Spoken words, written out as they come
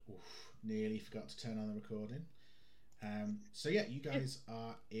nearly forgot to turn on the recording. So yeah, you guys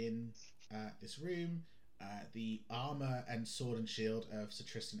are in this room. The armor and sword and shield of Sir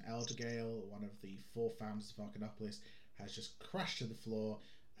Tristan Eldergale, one of the 4 founders of Arcanopolis, has just crashed to the floor.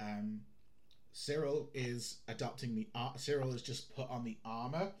 Cyril is adopting the Cyril has just put on the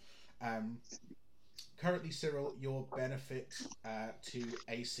armor. Currently, Cyril, your benefit to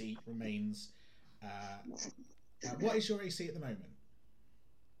AC remains. What is your AC at the moment?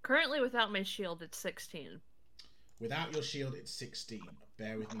 Currently, without my shield, it's 16. Without your shield, it's 16.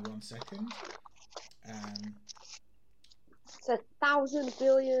 Bear with me 1 second. It's 1,000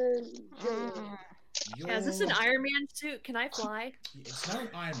 billion. Yeah, is this an Iron Man suit? Can I fly? It's not an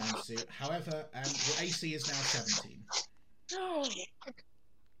Iron Man suit. However, your AC is now 17. Oh.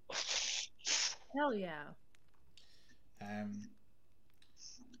 Hell yeah.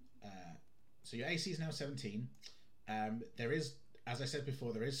 So your AC is now 17. There is, as I said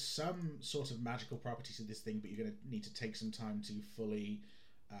before, there is some sort of magical property to this thing, but you're going to need to take some time to fully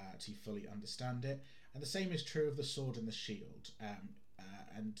understand it. And the same is true of the sword and the shield.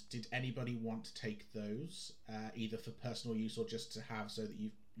 And did anybody want to take those, either for personal use or just to have so that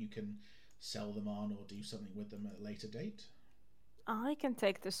you can sell them on or do something with them at a later date? I can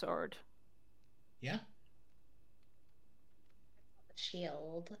take the sword. Yeah? The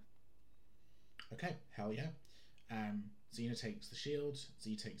shield. Okay, hell yeah. Xena takes the shield,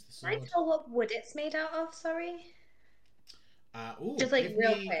 Z takes the sword. Can I tell what wood it's made out of, sorry? Just like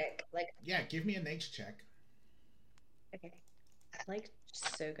real quick. Yeah, give me a nature check. Okay. I'm like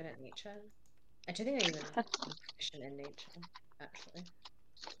so good at nature. I don't think I even am proficient in nature, actually.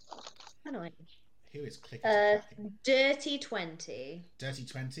 I don't like Who is clicking? Dirty 20. Dirty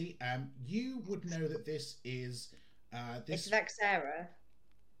 20. You would know that this is It's Vexera.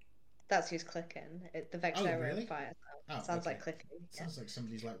 That's who's clicking. The Vexera really? fire. Sounds like clicking. Sounds like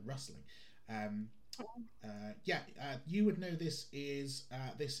somebody's like rustling. You would know this is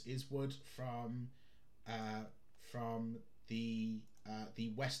wood from the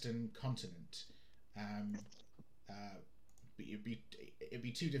western continent. It'd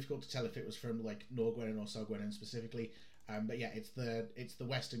be too difficult to tell if it was from like Norgwennen or Sogwennen specifically. But yeah, it's the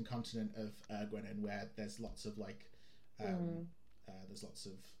western continent of Gwennen, where there's lots of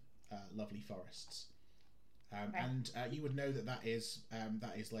lovely forests. And you would know that is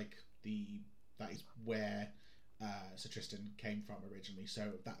where Sir Tristan came from originally,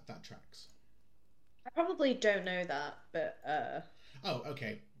 so that tracks. I probably don't know that, but Oh,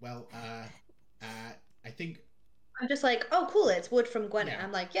 okay. Well, I think I'm just like, oh, cool, it's wood from Gwennen. Yeah.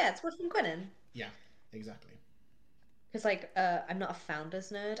 I'm like, yeah, it's wood from Gwennen. Yeah, exactly. Because I'm not a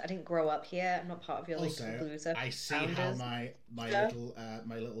founders nerd. I didn't grow up here. I'm not part of your loser. I see how my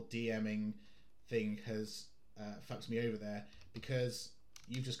little DMing thing has fucked me over there, because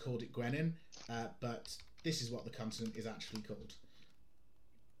you've just called it Gwennen, but this is what the continent is actually called.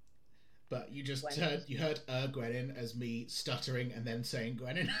 But you just heard Gwennen as me stuttering and then saying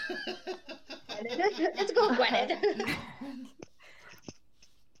Gwennen. It's called Gwennen.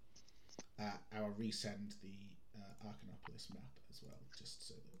 I'll resend the Arcanopolis map as well, just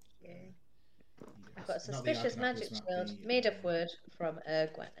so that. I've got a suspicious magic shield made of wood from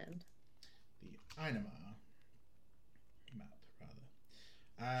Gwennen. The Einamar map,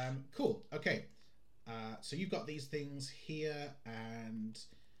 rather. Cool. Okay. So you've got these things here, and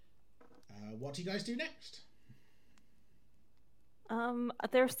what do you guys do next?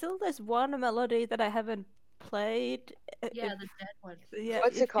 There's still this one melody that I haven't played. Yeah, the dead one. Yeah,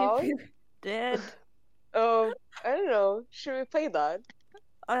 what's it called? Dead. I don't know. Should we play that?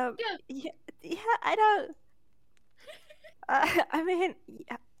 Yeah, I don't. I mean,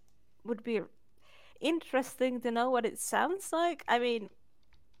 yeah, would be interesting to know what it sounds like. I mean,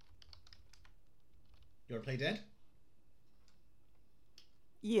 You want to play Dead?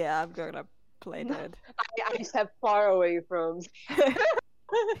 yeah, I'm gonna play Dead. I step far away from.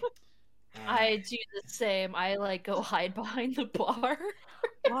 I do the same. I go hide behind the bar.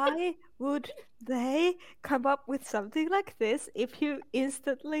 Why would they come up with something like this if you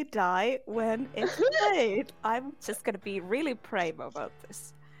instantly die when it's played? I'm just gonna be really brave about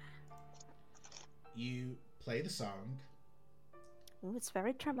this. You play the song. Ooh, it's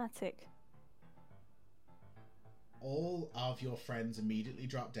very dramatic. All of your friends immediately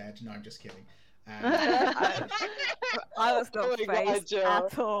drop dead. No, I'm just kidding. I was not phased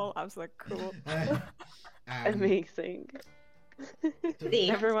at all. I was like, cool. Amazing.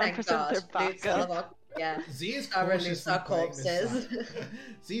 Everyone present their backup. Yeah. Z is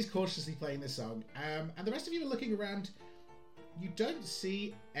cautiously playing this song. And the rest of you are looking around. You don't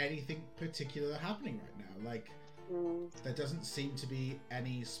see anything particular happening right now. there doesn't seem to be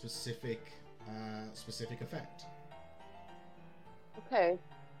any specific effect. Okay.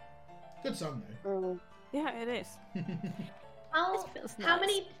 Good song though. Yeah, it is. How This feels how nice.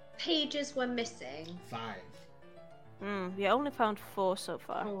 many pages were missing? 5. We only found 4 so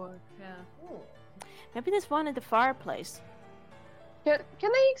far. Yeah. Oh. Maybe there's one in the fireplace. Can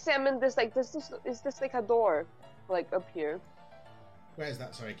I examine this? Like, is this like a door, like up here? Where's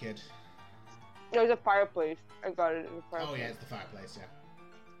that? Sorry, kid. There's a fireplace. I got it in the fireplace. Oh yeah, it's the fireplace. Yeah.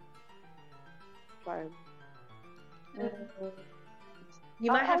 Fine.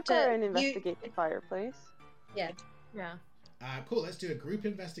 You might have to go and investigate the fireplace. Yeah. Yeah. Cool. Let's do a group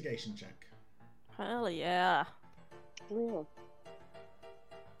investigation check. Hell yeah. Yeah.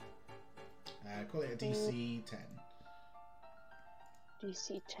 Call it a DC 10.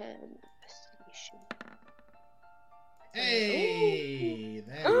 DC 10 investigation. Hey,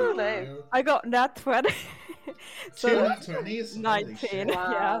 there Ooh, we nice. go. I got nat 20. Two nat 20s. 19. Yeah.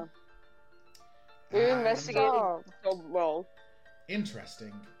 Wow. You Um, investigated Oh, so well.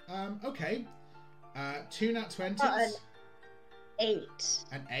 Interesting. Okay. 2 nat 20s. Oh, an 8.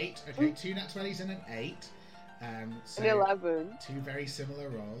 An 8. Okay, 2 nat 20s and an 8. So An 11. 2 very similar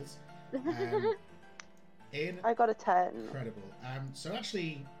rolls. I got a 10. Incredible. So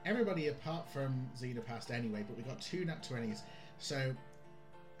actually, everybody apart from Xena passed anyway, but we got 2 nat 20s. So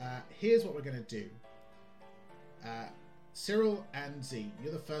here's what we're going to do. Cyril and Z,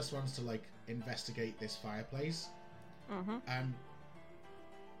 you're the first ones to like investigate this fireplace.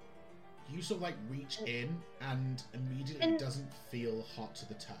 You sort of like reach in and immediately doesn't feel hot to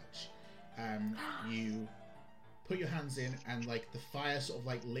the touch. You put your hands in and like the fire sort of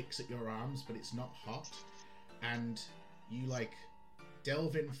like licks at your arms, but it's not hot. And you like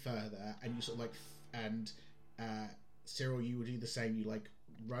delve in further and you sort of like Cyril, you would do the same. You like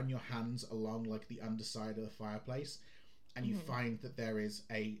run your hands along like the underside of the fireplace and you find that there is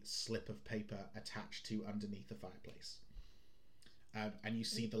a slip of paper attached to underneath the fireplace. And you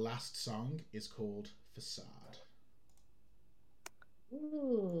see the last song is called Facade.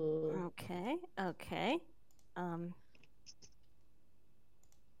 Ooh. Okay.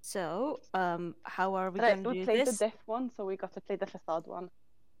 So, how are we Right, going to we do played this? the deaf one, so we got to play the facade one.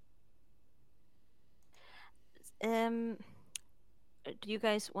 Do you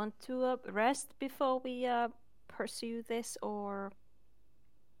guys want to rest before we pursue this, or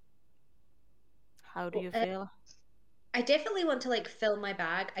how do you feel? I definitely want to like fill my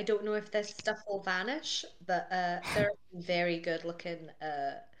bag. I don't know if this stuff will vanish, but there are some very good looking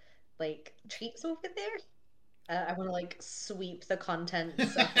like treats over there. I want to like sweep the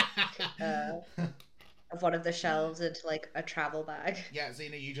contents of one of the shelves into like a travel bag. Yeah,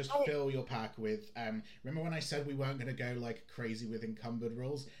 Xena, you just fill your pack with. Remember when I said we weren't going to go like crazy with encumbered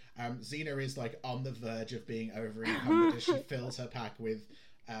rules? Xena is like on the verge of being over encumbered as she fills her pack with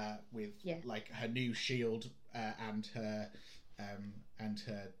like her new shield and her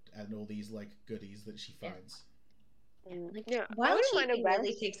and all these like goodies that she finds. Like, Yeah, I wild wouldn't mind a cheating really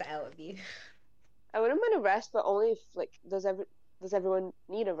rest. takes it out of you. I wouldn't mind a rest, but only if like does everyone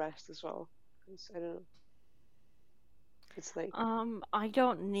need a rest as well? 'Cause I don't know. It's like I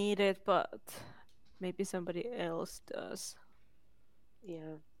don't need it, but maybe somebody else does.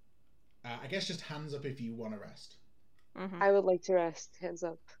 yeah. I guess just hands up if you want to rest. I would like to rest. Hands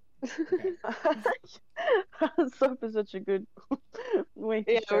up. Okay. Hands up is such a good way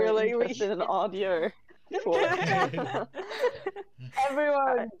to Yeah, show we're you're like, interested in audio.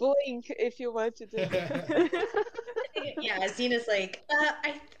 Everyone, blink if you want to do. Yeah, Xena's like,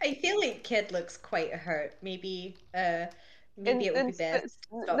 I feel like Kid looks quite hurt. Maybe it would be best.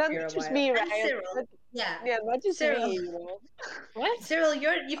 Stop Not here a just while. me, And right? Cyril. Yeah. Yeah, not just Cyril. me. You know? What? Cyril,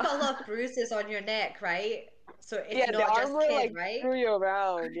 you've got a lot of bruises on your neck, right? So it's Yeah, the not just armor Kid, like right? threw you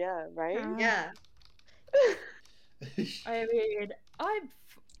around. Yeah, right. Yeah. I mean,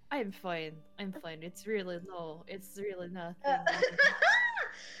 I'm fine. I'm fine. It's really nothing. I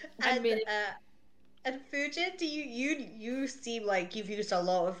and mean, and Fujin, do you seem like you've used a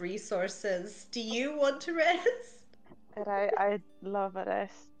lot of resources. Do you want to rest? And I love a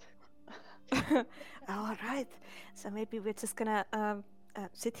rest. All right. So maybe we're just gonna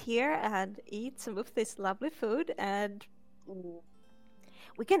sit here and eat some of this lovely food, and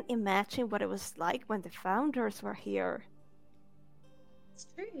we can imagine what it was like when the founders were here. It's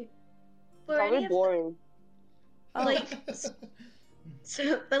true. Were Probably any of boring. like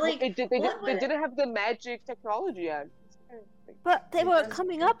so, but like they what would- didn't have the magic technology yet. But they were That's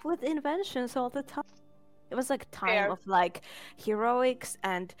coming true. up with inventions all the time. It was like time Fair. of like heroics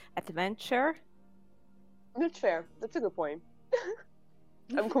and adventure. That's fair. That's a good point.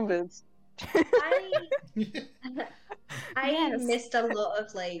 I'm convinced. I Yes. missed a lot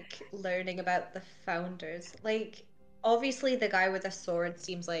of like learning about the founders. Like, obviously, the guy with the sword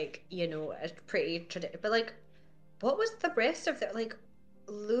seems like, you know, a pretty traditional. But like, what was the rest of their like?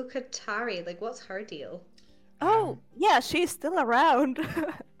 Luca Tari, like, what's her deal? Oh, yeah, she's still around.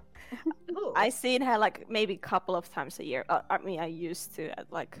 Oh, I seen her like maybe a couple of times a year. I mean, I used to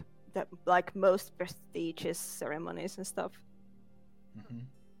at like the like most prestigious ceremonies and stuff.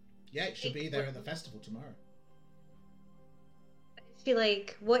 Yeah, she'll be there at the festival tomorrow. she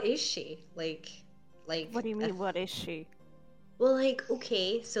like, what is she like? What do you mean? What is she? Well, like,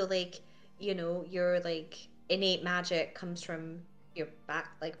 okay, so like, you know, your like innate magic comes from your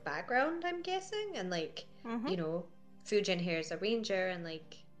background, I'm guessing, and like, Mhm. you know, Fujin here is a ranger, and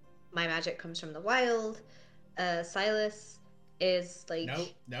like, my magic comes from the wild. Silas is like,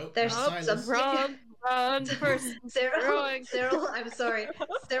 No, there's not some Silas. Wrong person. Cyril, I'm sorry.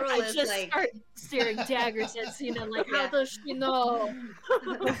 Cyril I is just like, start staring daggers at Cena, like, how Yeah. does she know?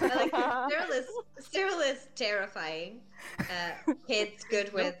 like Cyril is terrifying. Kid's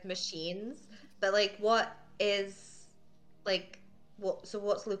good with machines, but like, what is like what? So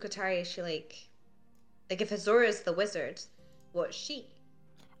what's Lucatari? Is she like if Azura is the wizard, what's she?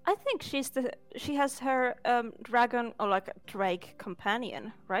 I think she has her dragon or like a drake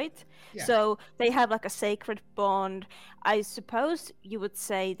companion, right? Yeah. So they have like a sacred bond. I suppose you would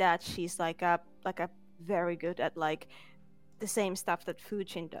say that she's like a very good at like the same stuff that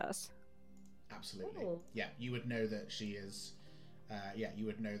Fujin does. Absolutely. Oh. Yeah, you would know that she is. You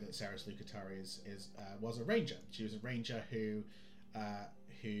would know that Saris Lucatari was a ranger. She was a ranger who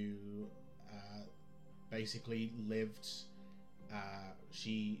basically lived.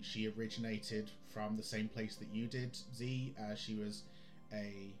 She originated from the same place that you did, Z. She was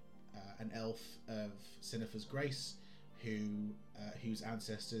an elf of Sinifer's Grace, whose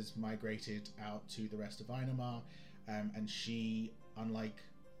ancestors migrated out to the rest of Ainamar, and she, unlike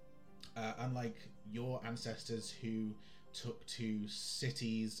your ancestors who took to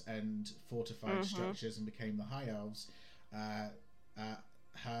cities and fortified structures and became the High Elves,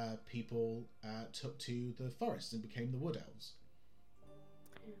 her people took to the forests and became the Wood Elves.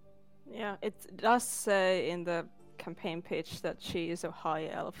 Yeah, it does say in the campaign pitch that she is a high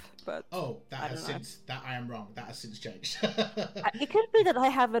elf, but I am wrong. That has since changed. It could be that I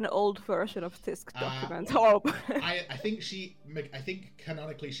have an old version of this document. I think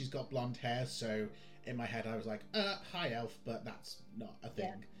canonically she's got blonde hair, so in my head I was like, high elf, but that's not a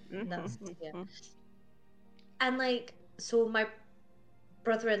thing. Yeah. And like, so my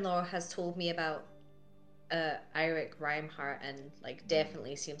brother-in-law has told me about Eirik Reinhardt, and like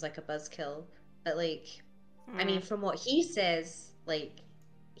definitely seems like a buzzkill. But like, I mean, from what he says, like,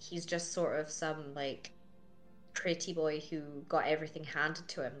 he's just sort of some like pretty boy who got everything handed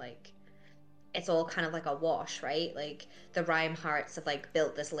to him. Like, it's all kind of like a wash, right? Like, the Reinhardts have like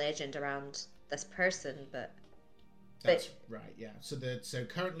built this legend around this person, but that's right. Yeah. So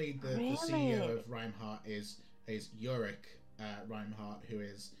currently the CEO of Reinhardt is Yurik Reinhardt, who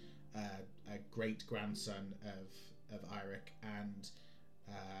is a great grandson of Eirik, and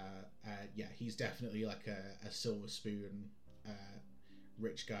he's definitely like a silver spoon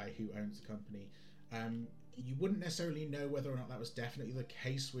rich guy who owns the company. You wouldn't necessarily know whether or not that was definitely the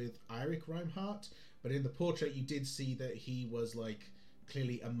case with Eirik Reinhardt, but in the portrait you did see that he was like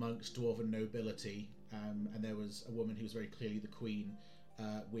clearly amongst dwarven nobility, and there was a woman who was very clearly the queen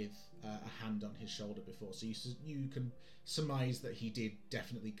with a hand on his shoulder before. So you can surmise that he did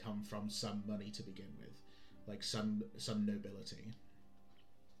definitely come from some money to begin with, like some nobility.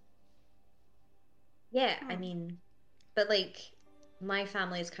 Yeah, I mean, but like, my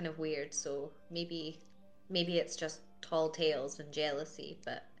family is kind of weird, so maybe it's just tall tales and jealousy,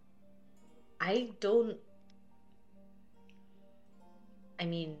 but I don't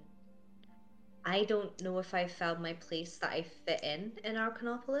know if I found my place that I fit in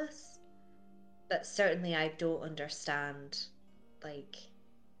Arcanopolis, but certainly I don't understand, like,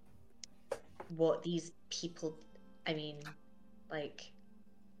 what these people, I mean, like,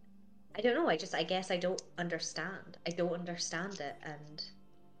 I don't know, I guess I don't understand. I don't understand it, and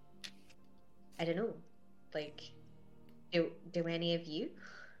I don't know, like, do any of you?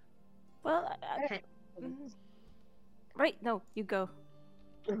 Well, right, no, you go.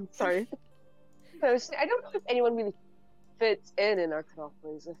 Sorry. I don't know if anyone really fits in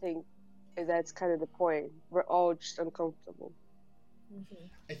Arcanopolis. I think that's kind of the point. We're all just uncomfortable.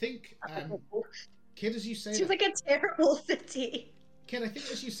 I think, Kid, as you say, seems like a terrible city. Kid, I think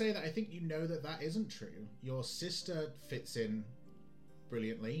as you say that, I think you know that isn't true. Your sister fits in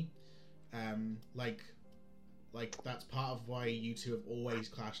brilliantly. Like, like that's part of why you two have always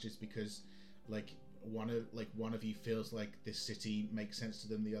clashed, is because like one of you feels like this city makes sense to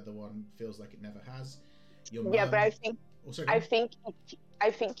them, the other one feels like it never has. Your Yeah, mum... but I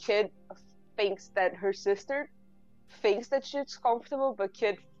think Kid thinks that her sister thinks that she's comfortable, but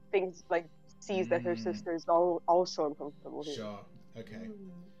Kid thinks like sees that her sister is also uncomfortable here. Sure. Okay.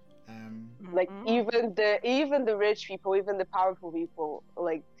 Like even the rich people, even the powerful people,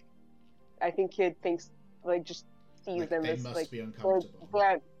 like I think Kid thinks like just sees like them they as must like be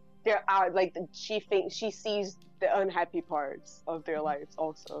uncomfortable. they're out. Like she sees the unhappy parts of their lives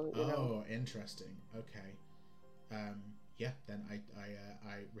also. You know. Oh, interesting. Okay. Yeah. Then I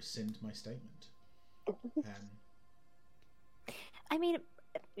rescind my statement. I mean,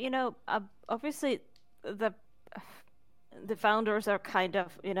 you know, obviously the founders are kind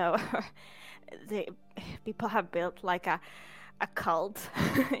of, you know, the people have built like a cult,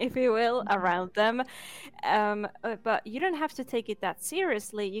 if you will, around them. But you don't have to take it that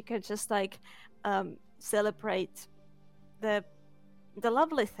seriously. You can just like celebrate the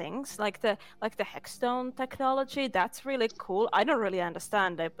lovely things, like the Hexstone technology. That's really cool. I don't really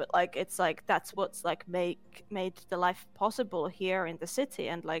understand it, but like it's like that's what's like made the life possible here in the city,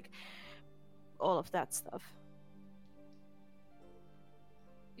 and like all of that stuff.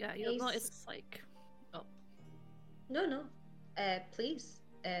 Yeah, you know, it's like, oh no, please,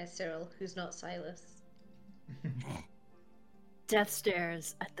 Cyril, who's not Silas. Death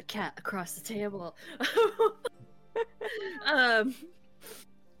stares at the cat across the table.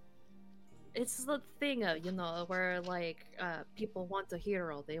 It's the thing, you know, where like people want a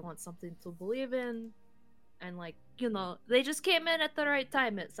hero, they want something to believe in, and like, you know, they just came in at the right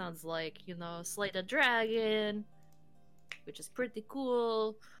time. It sounds like, you know, slayed a dragon, which is pretty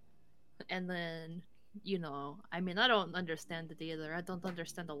cool, and then, you know, I mean, I don't understand it either. I don't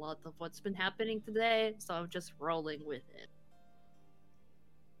understand a lot of what's been happening today, so I'm just rolling with it.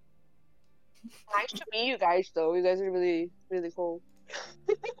 Nice to meet you guys, though. You guys are really, really cool.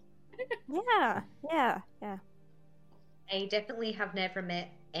 Yeah. I definitely have never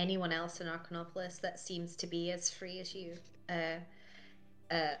met anyone else in Arcanopolis that seems to be as free as you.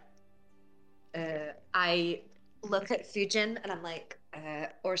 I look at Fujin and I'm like,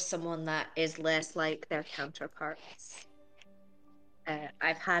 or someone that is less like their counterparts.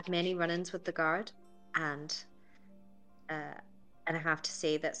 I've had many run-ins with the guard, and I have to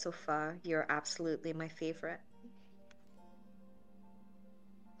say that so far you're absolutely my favorite.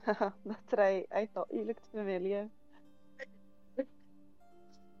 That's right. I thought you looked familiar.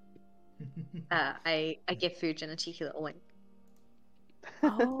 I give Fujin a cheeky little wink.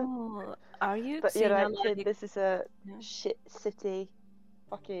 Oh, are you? But you're right, like... kid. This is a shit city.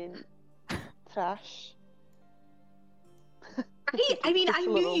 Fucking trash. Right? I mean, I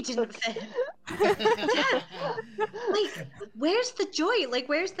knew you didn't fit. Yeah. Like, where's the joy? Like,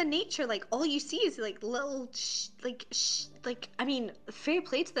 where's the nature? Like, all you see is like little, like. I mean, fair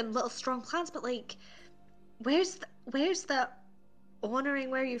play to them, little strong plants. But like, where's the honoring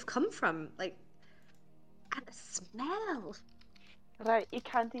where you've come from? Like, and the smell. Right, you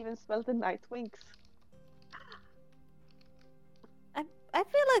can't even smell the night winks. I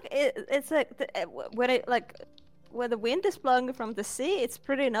feel like it's like when the wind is blowing from the sea, it's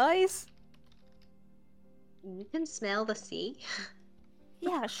pretty nice. You can smell the sea.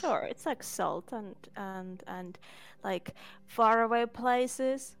 Yeah, sure. It's like salt and like faraway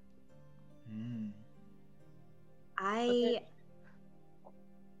places.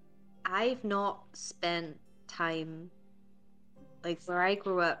 I've not spent time, like where I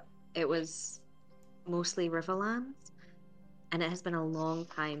grew up, it was mostly Riverlands, and it has been a long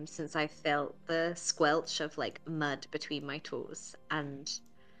time since I felt the squelch of like mud between my toes, and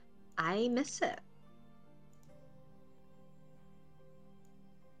I miss it.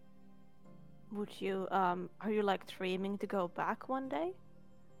 Would you are you like dreaming to go back one day?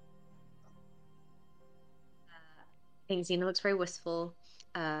 I think Xena looks very wistful,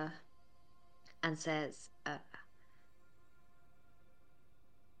 and says,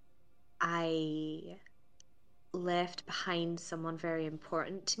 I left behind someone very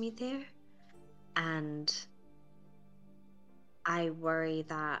important to me there, and I worry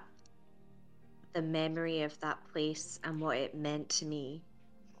that the memory of that place and what it meant to me,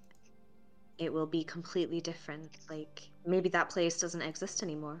 it will be completely different. Like, maybe that place doesn't exist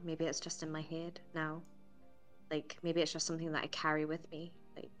anymore. Maybe it's just in my head now. Like, maybe it's just something that I carry with me.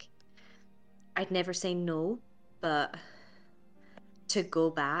 Like, I'd never say no, but to go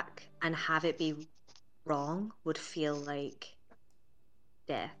back and have it be wrong would feel like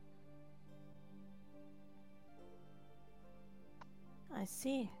death. I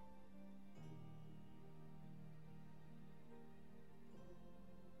see.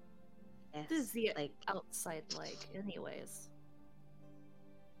 What is the like outside like, anyways?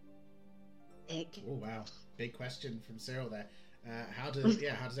 big. Oh wow, big question from Cyril there. How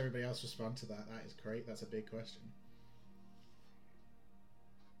does everybody else respond to that? That is great. That's a big question.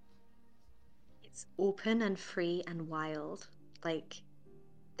 It's open and free and wild. Like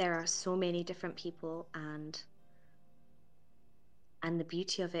there are so many different people, and the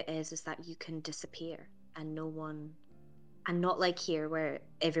beauty of it is that you can disappear and no one, and not like here where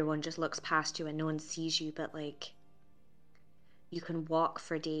everyone just looks past you and no one sees you, but like you can walk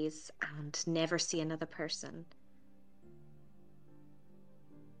for days and never see another person.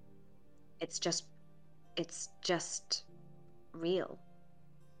 It's just real.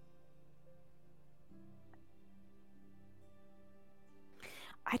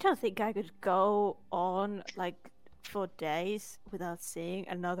 I don't think I could go on like for days without seeing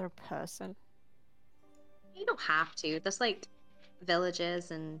another person. You don't have to. There's like villages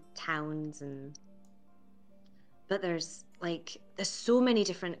and towns, but there's so many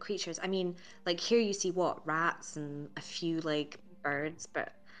different creatures. I mean, like here you see rats and a few like birds,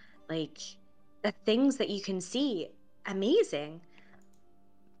 but like the things that you can see, amazing.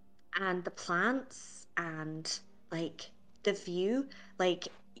 And the plants and like the view, like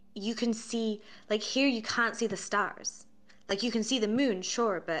you can see, like here you can't see the stars. Like you can see the moon,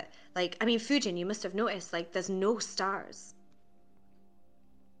 sure, but like I mean Fujin, you must have noticed like there's no stars.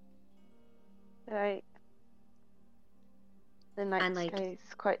 Right. The night And, like, sky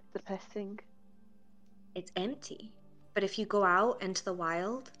is quite depressing. It's empty. But if you go out into the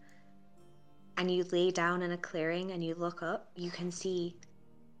wild and you lay down in a clearing and you look up, you can see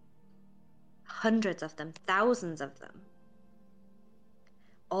hundreds of them, thousands of them,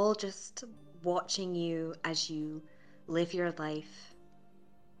 all just watching you as you live your life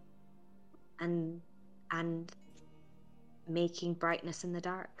and making brightness in the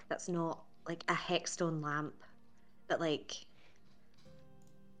dark. That's not like a hexstone lamp, but like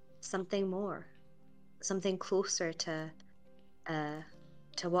something more, something closer to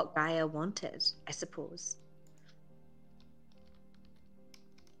what Gaia wanted, I suppose.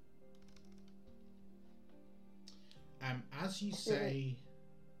 As you say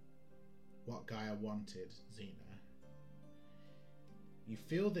what Gaia wanted, Xena, you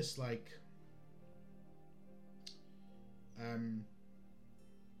feel this like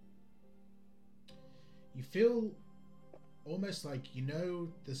you feel almost like,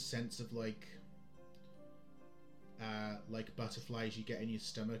 the sense of like butterflies you get in your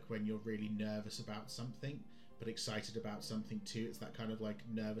stomach when you're really nervous about something but excited about something too. It's that kind of like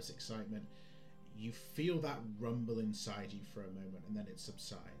nervous excitement. You feel that rumble inside you for a moment and then it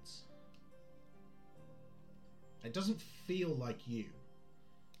subsides. It doesn't feel like you.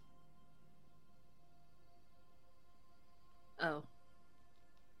 Oh.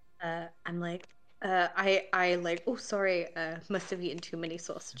 I'm like, I like, oh sorry, must have eaten too many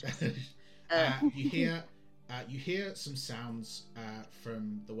sausages. You hear some sounds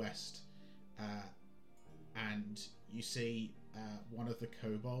from the west, and you see one of the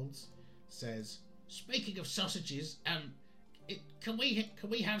kobolds says, "Speaking of sausages, can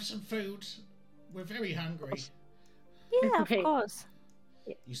we have some food? We're very hungry." Yeah, of Right. course.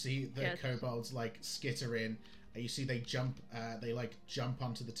 You see the Yeah. kobolds like skitter in. You see they jump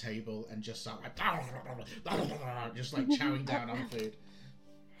onto the table and just start like just like chowing down on food.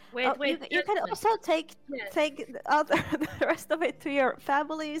 Wait, Oh, wait. you can gentlemen. also take Yes. the other the rest of it to your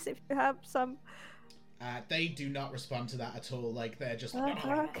families if you have some. They do not respond to that at all. Like they're just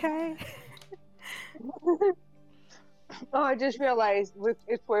Okay. Oh, I just realized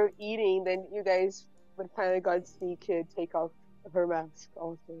if we're eating, then you guys would kind of Godspeed could take off her mask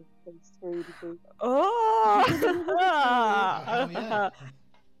also. Thanks for eating food. Oh. hell yeah.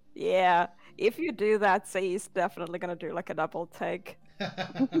 Yeah. If you do that, C's definitely gonna do like a double take.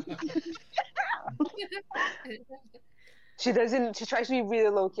 She doesn't. She tries to be really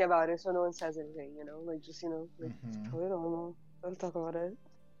low key about it, so no one says anything. Like just like it's Mhm. totally normal. Don't talk about it.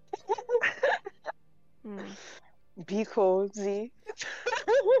 Hmm. Be cool, Z.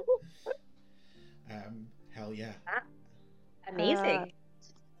 Hell yeah. Amazing.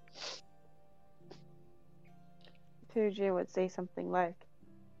 Fuji would say something like,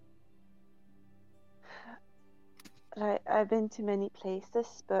 right, I've been to many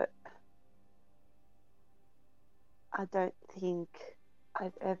places, but I don't think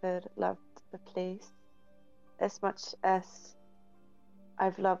I've ever loved the place as much as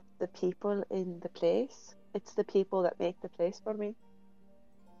I've loved the people in the place. It's the people that make the place for me.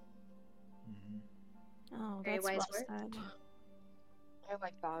 Mhm. Oh, Very that's wise well words. said. I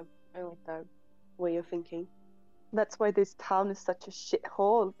like that. I like that way of thinking. That's why this town is such a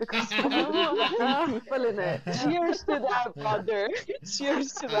shithole, because there's people in it. Cheers to that, brother.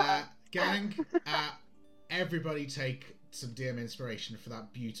 Cheers to that. Gang, everybody take some DM inspiration for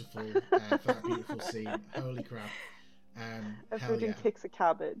that beautiful scene. Holy crap. Hell Everyone yeah. kicks a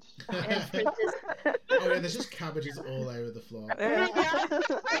cabbage. Oh yeah, there's just cabbages all over the floor.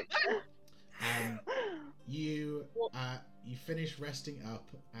 You finish resting up,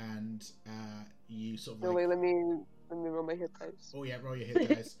 and you sort of No, like... wait, let me roll my hit dice. Oh yeah, roll your hit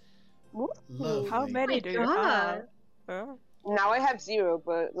dice. Lovely. How many do you have? Now I have 0,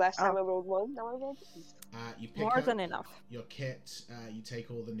 but last time I rolled 1, now I rolled 2. You pick More up than enough. your kit. You take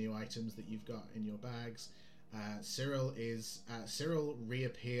all the new items that you've got in your bags. Cyril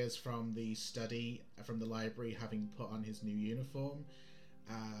reappears from the study, from the library, having put on his new uniform,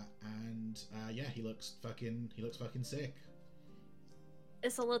 and yeah, he looks fucking sick.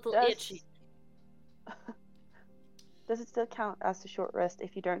 It's a little itchy. Does it still count as a short rest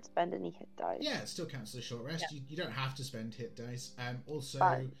if you don't spend any hit dice? Yeah, it still counts as a short rest. Yeah. You don't have to spend hit dice. Also,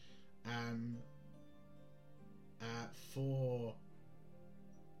 for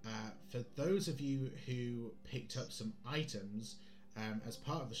those of you who picked up some items as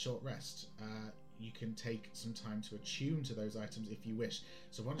part of the short rest, you can take some time to attune to those items if you wish.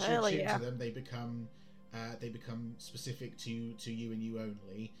 So once you attune to them, they become specific to you and you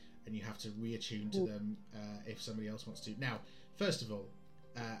only, and you have to reattune to them if somebody else wants to. Now, first of all,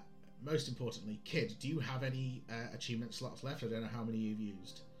 most importantly, Kid, do you have any attunement slots left? I don't know how many you've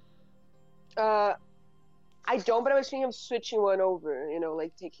used. I don't, but I was thinking of switching one over,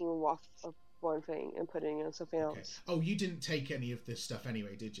 like taking off of one thing and putting in something else. Oh, you didn't take any of this stuff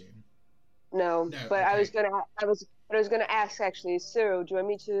anyway, did you? No, but okay. I was gonna ask actually, Cyril,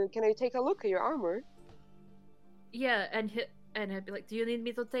 can I take a look at your armor? Yeah, and I'd be like, do you need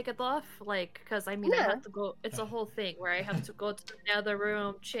me to take it off? Like, because I have to go. It's a whole thing where I have to go to another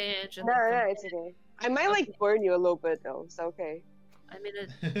room, change, and no, it's okay. I might burn you a little bit though. It's okay. I mean,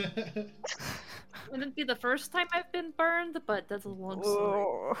 it wouldn't be the first time I've been burned, but that's a long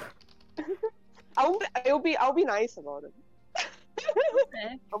story. I'll be nice about it.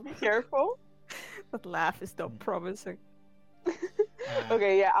 Okay. I'll be careful. That laugh is not promising.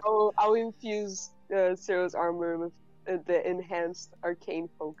 Okay, yeah, I'll infuse Cyril's armor with the enhanced arcane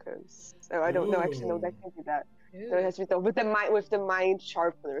focus. So I don't know. Actually, no, that can't be that. No, it has to be with the mind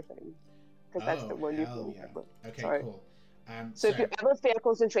sharpener thing, because that's the one you can. Yeah. Okay, sorry. Cool. So if you ever fail a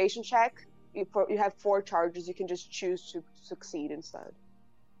concentration check, you have 4 charges. You can just choose to succeed instead.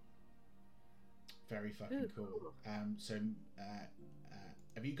 Very fucking cool. So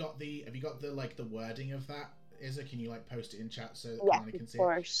have you got the like the wording of that? Izza, can you post it in chat so that Kalani can see it? Yeah,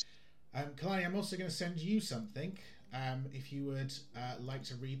 of course. Kalani, I'm also going to send you something. If you would like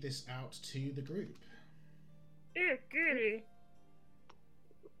to read this out to the group. Yeah, goody.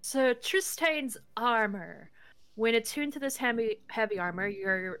 So Tristane's armor. When attuned to this heavy armor,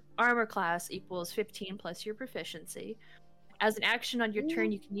 your armor class equals 15 plus your proficiency. As an action on your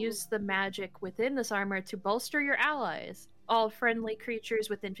turn, you can use the magic within this armor to bolster your allies. All friendly creatures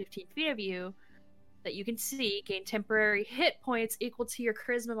within 15 feet of you that you can see gain temporary hit points equal to your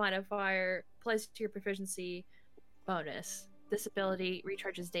charisma modifier plus to your proficiency bonus. This ability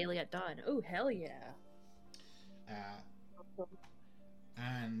recharges daily at dawn. Oh, hell yeah.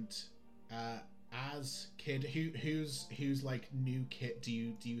 As Kid, who's like new Kit do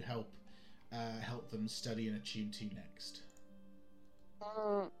you help them study and attune to next?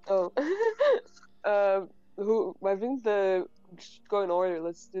 I think go in order.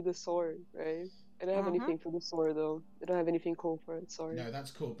 Let's do the sword, right? I don't have anything for the sword though. I don't have anything cool for it. Sorry. No,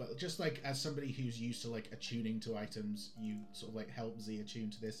 that's cool. But just as somebody who's used to attuning to items, you sort of help Z attune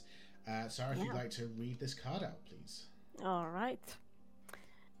to this. Sarah, if you'd like to read this card out, please. All right.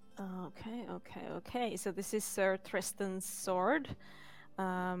 Okay. So this is Sir Tristan's sword.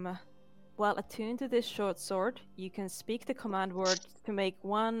 While attuned to this short sword, you can speak the command word to make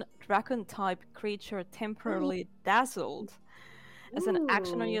one dragon-type creature temporarily dazzled. As an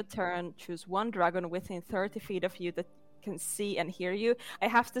action on your turn, choose one dragon within 30 feet of you that can see and hear you. I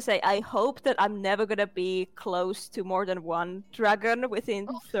have to say, I hope that I'm never going to be close to more than one dragon within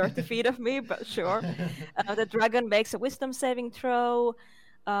 30 feet of me, but sure. The dragon makes a wisdom saving throw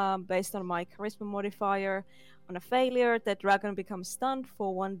based on my charisma modifier. On a failure, the dragon becomes stunned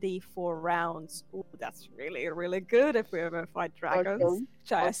for 1d4 rounds. Ooh, that's really, really good if we ever fight dragons,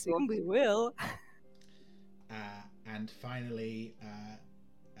 which I assume we will. And finally,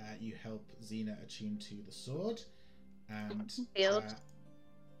 you help Xena attune to the sword. And shield.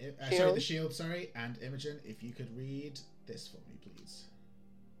 Sorry, the shield, sorry. And Imogen, if you could read this for me, please.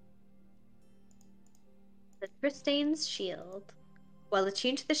 The Tristane's shield. While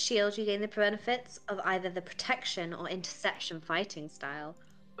attuned to the shield, you gain the benefits of either the protection or interception fighting style.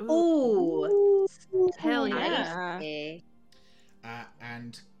 Ooh, Hell yeah. spicy.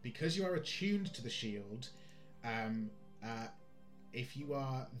 And because you are attuned to the shield, if you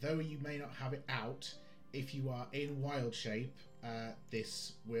are, though you may not have it out, if you are in wild shape, the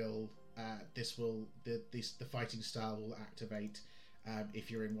fighting style will activate if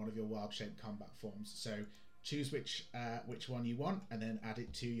you're in one of your wild shape combat forms. So choose which one you want, and then add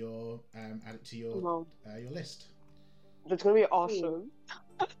it to your your list. That's gonna be awesome.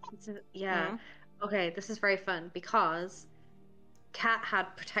 Yeah. Okay, this is very fun because Cat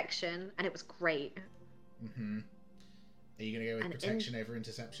had protection and it was great. Mm-hmm. Are you gonna go with protection over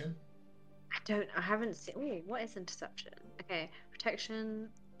interception? I haven't seen. Ooh, what is interception? Okay, protection,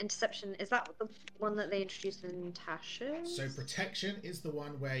 interception. Is that the one that they introduced in Tasha's? So protection is the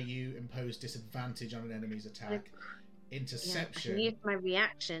one where you impose disadvantage on an enemy's attack. Interception. I can use my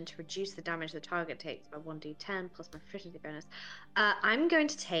reaction to reduce the damage the target takes by 1d10 plus my proficiency bonus. I'm going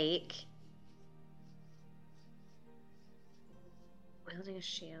to take wielding a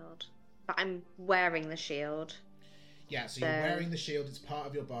shield, but I'm wearing the shield. Yeah, so you're wearing the shield. It's part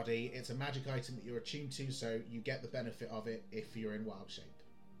of your body. It's a magic item that you're attuned to, so you get the benefit of it if you're in wild shape.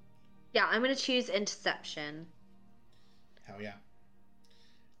 Yeah, I'm going to choose interception. Hell yeah.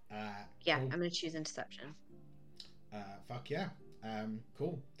 Yeah, cool. I'm going to choose interception. Fuck yeah.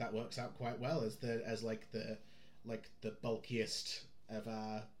 Cool. That works out quite well as the bulkiest of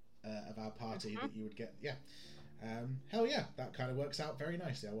our party that you would get. Yeah. Hell yeah. That kind of works out very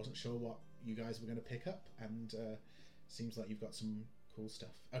nicely. I wasn't sure what you guys were going to pick up, and seems like you've got some cool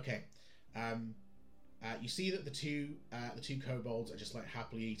stuff. Okay. You see that the two kobolds are just like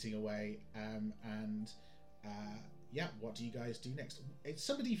happily eating away, and yeah, what do you guys do next? Is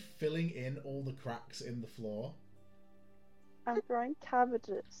somebody filling in all the cracks in the floor? I'm growing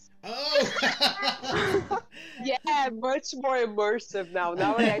cabbages. Oh! Yeah, much more immersive now.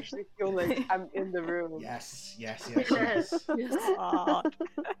 Now I actually feel like I'm in the room. Yes. Aw.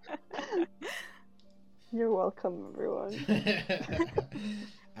 You're welcome, everyone.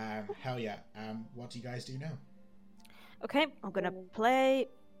 Hell yeah. What do you guys do now? Okay, I'm gonna play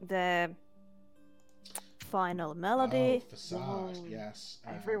the final melody. Oh, facade, yes.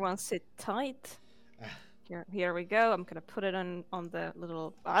 Everyone sit tight. Here we go. I'm gonna put it on the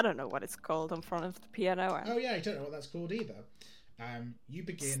little, I don't know what it's called, in front of the piano. Oh yeah, I don't know what that's called either. You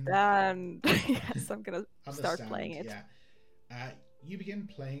begin stand. Yes, I'm gonna start stand, playing it. Yeah. You begin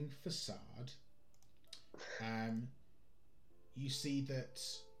playing facade. You see that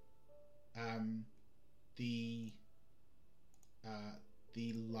the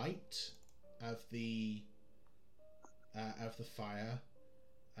light of the fire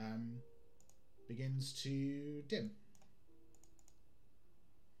begins to dim.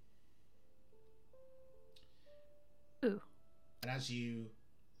 Ooh. And as you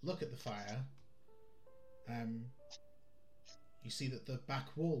look at the fire, you see that the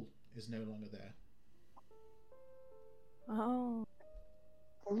back wall is no longer there. Oh.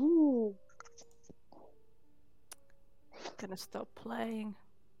 Ooh. I'm gonna stop playing.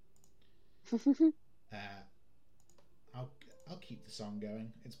 I'll keep the song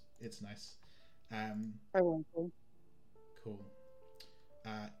going. It's nice. I want to. Cool.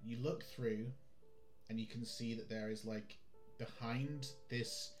 You look through, and you can see that there is like behind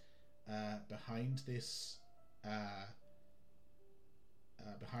this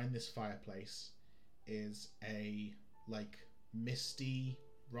fireplace is a like misty,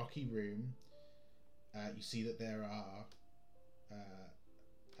 rocky room. You see that there are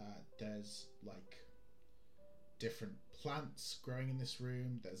there's like different plants growing in this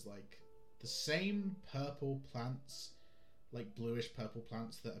room. There's like the same purple plants, like bluish purple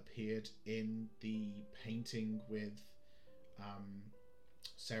plants that appeared in the painting with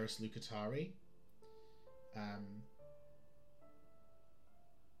Ceres Lucatari.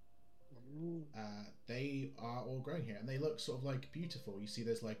 They are all growing here, and they look sort of like beautiful. You see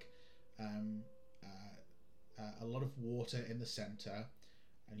there's like a lot of water in the center,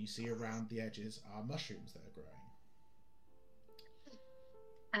 and you see around the edges are mushrooms that are growing.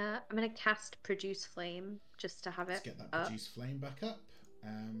 I'm going to cast Produce Flame just to have it. Let's get that up. Produce Flame back up.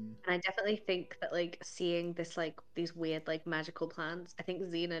 And I definitely think that like seeing this like these weird like magical plants, I think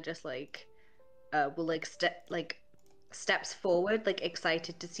Xena just like will like steps forward, like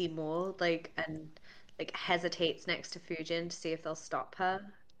excited to see more, like, and like hesitates next to Fujin to see if they'll stop her.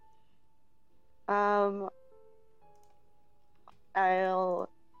 I'll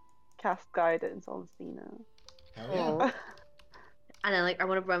cast guidance on Cena. Hell yeah. And then like I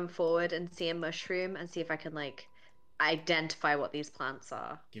want to run forward and see a mushroom and see if I can like identify what these plants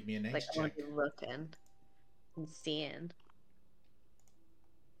are. Give me a Like nature I want check. to be looking and seeing.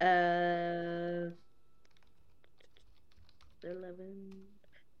 11.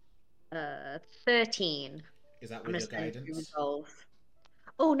 13. Is that I'm with gonna your spend 2 guidance? resolve.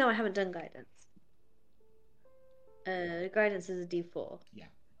 Oh no, I haven't done guidance. Guidance is a D4. Yeah.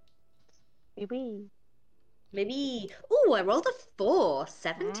 Wee. Maybe. Oh, I rolled a 4.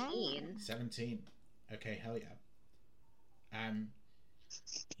 17. 17. Okay, hell yeah.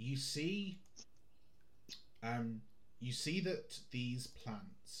 You see, you see that these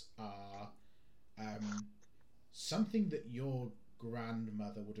plants are something that your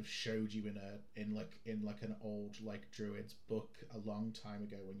grandmother would have showed you in an old like druid's book a long time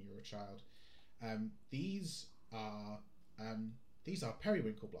ago when you were a child. These are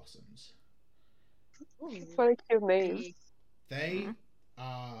periwinkle blossoms. What a cute name. They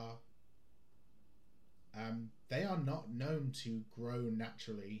are they are not known to grow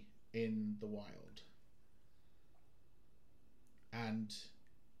naturally in the wild, and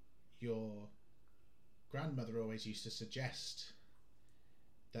your grandmother always used to suggest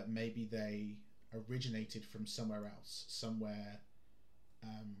that maybe they originated from somewhere else, somewhere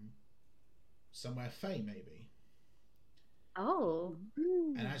fey maybe. Oh.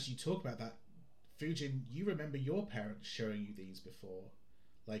 And as you talk about that, Fujin, you remember your parents showing you these before.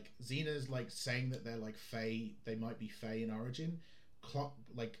 Like Xena's like saying that they're like fey, they might be fey in origin.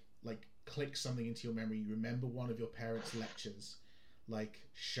 Click something into your memory. You remember one of your parents' lectures, like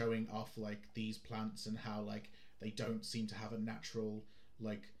showing off like these plants and how like they don't seem to have a natural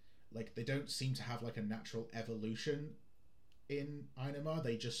they don't seem to have like a natural evolution in Einamar.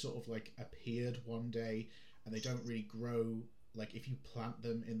 They just sort of like appeared one day, and they don't really grow. Like if you plant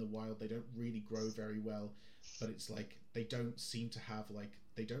them in the wild, they don't really grow very well. But it's like they don't seem to have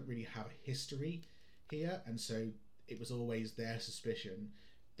they don't really have a history here, and so it was always their suspicion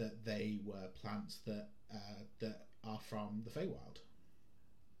that they were plants that are from the Feywild.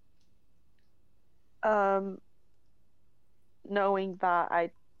 Knowing that,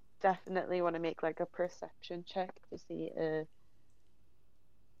 I definitely want to make like a perception check to see if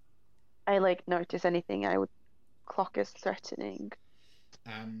I like notice anything I would clock as threatening.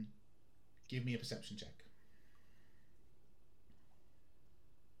 Give me a perception check.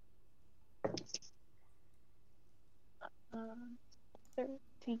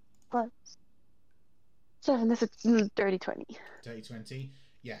 13 plus 7. This is dirty 20. Dirty 20.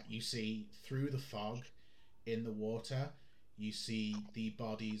 Yeah, you see through the fog in the water, you see the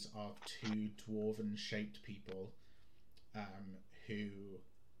bodies of 2 dwarven shaped people who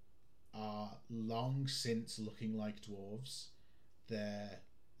are long since looking like dwarves. Their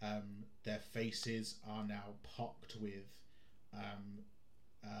faces are now pocked with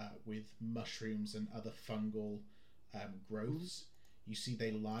mushrooms and other fungal growths. You see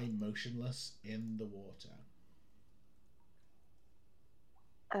they lie motionless in the water.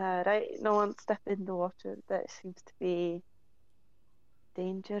 Right, no one step in the water. There seems to be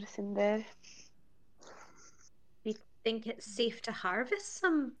dangerous in there. Do you think it's safe to harvest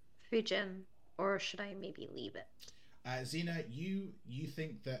some Fujin, or should I maybe leave it? Xena, you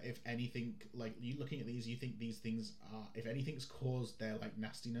think that if anything, like you looking at these, you think these things are, if anything's caused their like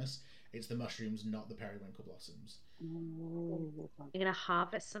nastiness, it's the mushrooms, not the periwinkle blossoms. I'm gonna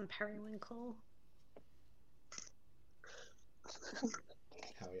harvest some periwinkle.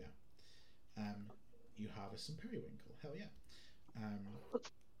 Hell yeah. You harvest some periwinkle. Hell yeah.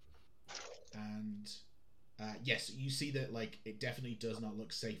 Yes, you see that like it definitely does not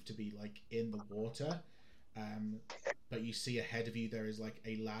look safe to be like in the water. But you see ahead of you there is like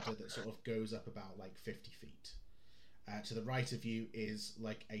a ladder that sort of goes up about like 50 feet. To the right of you is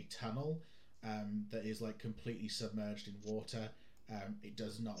like a tunnel that is like completely submerged in water. It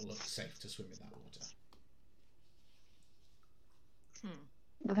does not look safe to swim in that water.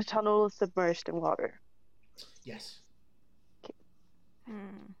 The tunnel is submerged in water. Yes.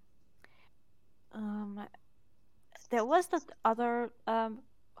 There was that other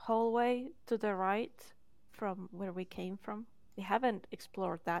hallway to the right from where we came from. We haven't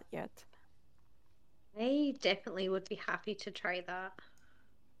explored that yet. I definitely would be happy to try that.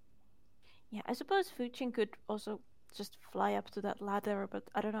 Yeah, I suppose Fujin could also just fly up to that ladder, but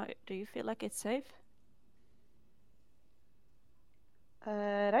I don't know, do you feel like it's safe?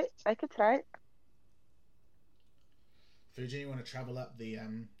 Right, I could try it. Fujin, you want to travel up the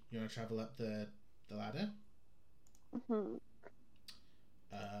ladder? Mm-hmm.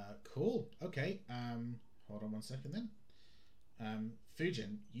 Cool. Okay. Hold on one second then.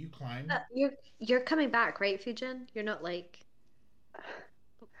 Fujin, you climb. You're coming back, right, Fujin? You're not like.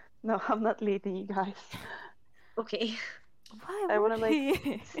 No, I'm not leading you guys. Okay. Why I want to would like he?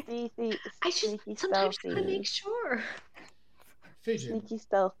 Sometimes sneaky, you gotta stealthy, make sure. Fujin, sneaky,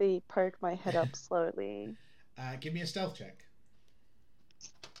 stealthy. Perk my head up slowly. give me a stealth check.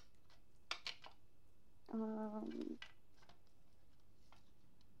 All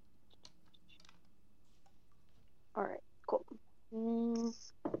right, cool.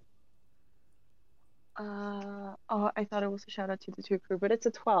 Oh, I thought it was a shout out to the two crew, but it's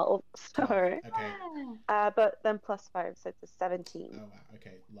a 12. 12. Sorry. Okay. But then +5, so it's a 17. Oh wow.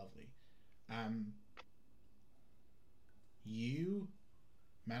 Okay. Lovely. You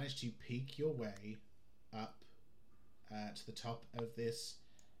manage to peek your way up to the top of this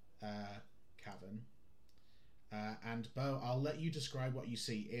cavern. And Bo, I'll let you describe what you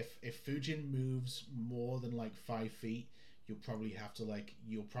see. If Fujin moves more than like 5 feet, you'll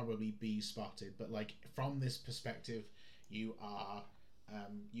probably be spotted. But like from this perspective, you are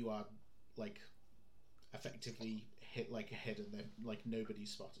like effectively hidden. Like nobody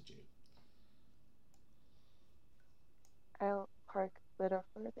spotted you. I'll park a little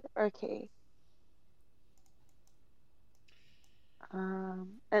further. Okay.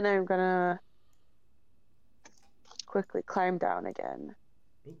 And I'm gonna quickly climb down again.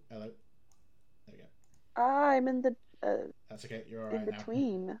 Ooh, hello. There you go. I'm in the That's okay. You're all in right now.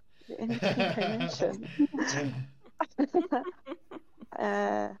 between. The in between dimension.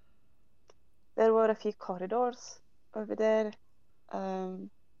 There were a few corridors over there.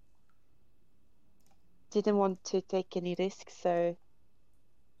 Didn't want to take any risks, so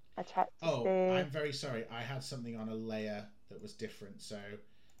I tried to stay. I'm very sorry. I had something on a layer that was different, so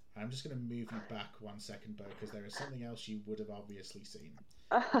I'm just going to move you back 1 second, Bo, because there is something else you would have obviously seen.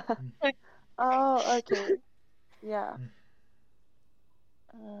 Oh, okay. Yeah.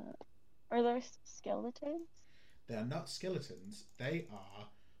 Are there skeletons? They are not skeletons. They are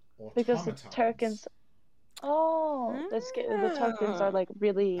automatons. Because the Turkins. Oh, the Turkins are like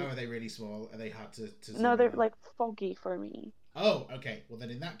really. Oh, are they really small? Are they hard to zoom No, they're in on? like foggy for me. Oh, okay. Well,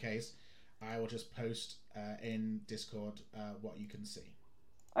 then in that case, I will just post in Discord what you can see.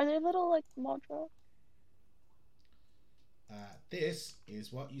 Are they little like Modra? This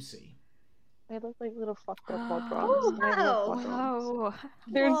is what you see. They look like little fucked up Modrons. Oh, I love wow. Modrons. Oh,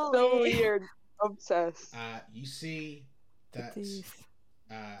 They're so Molly. weird. Obsessed. You see that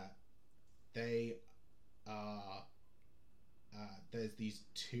they are. There's these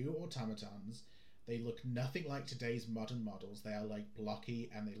 2 automatons. They look nothing like today's modern models. They are like blocky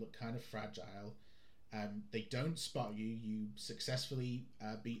and they look kind of fragile. They don't spot you. You successfully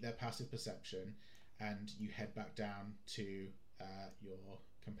beat their passive perception, and you head back down to your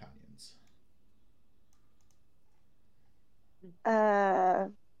companions.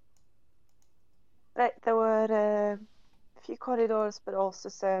 Right, there were a few corridors, but also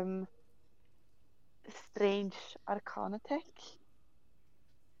some strange arcana tech.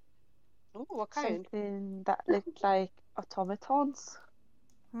 Oh, what kind? Something that looked like automatons.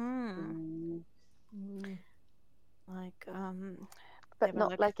 Like But they were,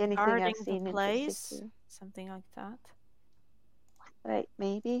 not like anything I've guarding seen the in place, situ. something like that. Right,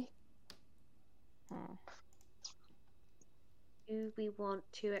 maybe. Do we want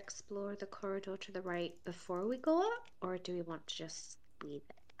to explore the corridor to the right before we go up, or do we want to just leave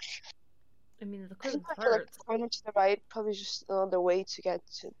it? I mean, the I think couldn't I feel like hurt. the corner to the right, probably just another way to get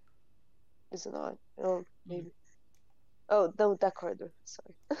to. Is it not? Oh, maybe. Oh, no, that corridor.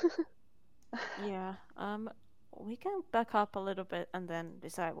 Sorry. Yeah. We can back up a little bit and then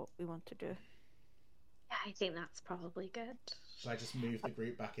decide what we want to do. Yeah, I think that's probably good. Should I just move the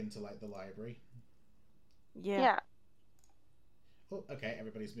group back into like the library? Yeah. Oh, okay.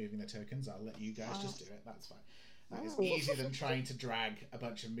 Everybody's moving their tokens. I'll let you guys just do it. That's fine. That is easier than trying to drag a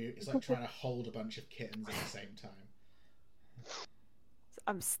bunch of It's like trying to hold a bunch of kittens at the same time.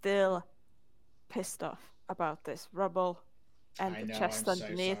 I'm still pissed off about this rubble and I the know, chest I'm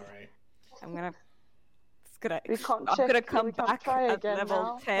underneath. so sorry. I'm gonna I'm gonna come we can't back try at again level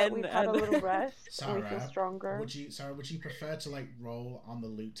now 10 that we've had a and- little rest and we feel Sarah, stronger. would you prefer to like roll on the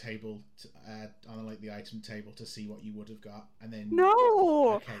loot table on like the item table to see what you would have got and then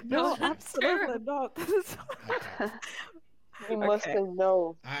No! Okay, No, that's fine. absolutely not. Okay. We must Okay.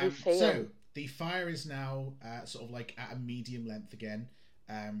 know. We So failed. the fire is now sort of like at a medium length again,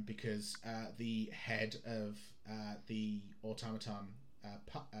 because the head of the automaton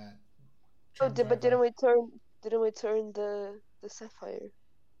But driver- didn't we turn? Didn't we turn the sapphire?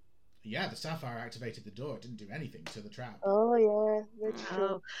 Yeah, the sapphire activated the door. It didn't do anything to the trap. Oh yeah, that's true.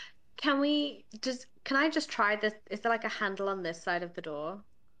 Oh, can I just try this? Is there like a handle on this side of the door?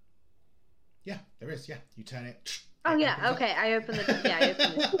 Yeah, there is. Yeah, you turn it, Oh It yeah, opens up. okay. I opened the. Yeah, I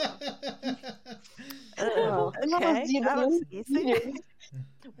opened the. Oh, okay. That was easy.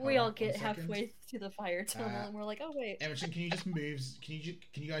 We Hold all on, get 1 second. halfway to the fire tunnel, and we're like, "Oh wait." Imogen, can you just move?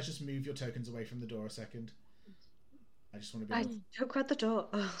 Can you guys just move your tokens away from the door a second? I just want to be. I took out the door.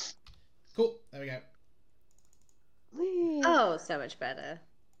 Ugh. Cool. There we go. Oh, so much better.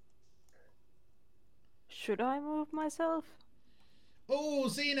 Should I move myself? Oh,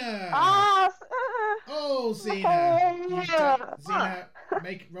 Xena! Ah! Oh, Xena! Xena,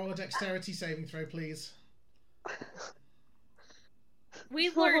 roll a dexterity saving throw, please. We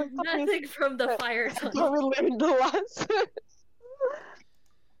learned nothing from the fire tunnel. We learned the lesson.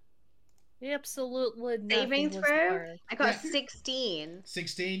 Absolutely nothing. Saving was throw? learned. I got Yeah. 16.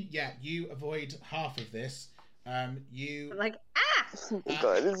 16. Yeah, you avoid half of this. You. I'm like, ah! Oh my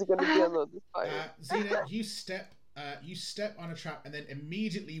god, this is gonna be another fire. Xena, you step on a trap and then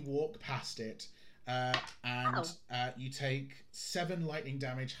immediately walk past it, and you take 7 lightning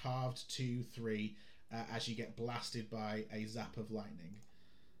damage, halved to 3, as you get blasted by a zap of lightning.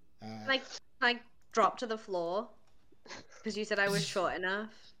 Can I drop to the floor? Because you said I was short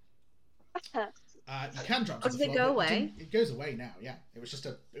enough. You can drop to Does the it floor. go but away? It goes away now. Yeah, it was just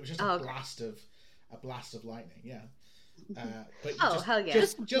a okay. blast of lightning. Yeah. But hell yeah!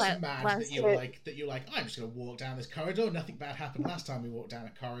 Just mad that you're like oh, I'm just gonna walk down this corridor. Nothing bad happened last time we walked down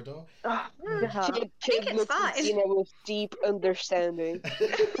a corridor. Kid it's looks at fine. Xena with deep understanding.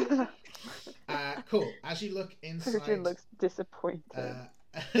 Cool. As you look inside, Surgeon looks disappointed.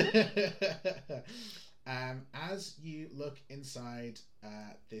 As you look inside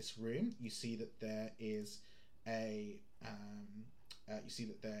this room, you see that there is a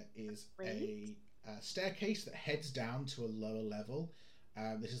staircase that heads down to a lower level.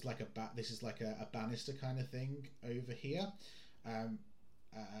 This is like a banister kind of thing over here.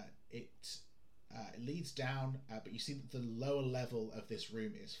 It leads down, but you see that the lower level of this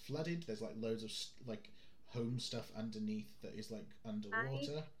room is flooded. There's like loads of like home stuff underneath that is like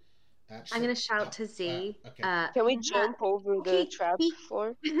underwater. I'm gonna shout to Z. Okay. Can we jump over the trap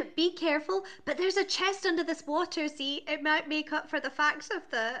floor? Be careful, but there's a chest under this water. Z, it might make up for the fact of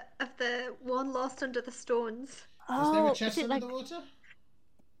the one lost under the stones. Is there a chest is it under the water?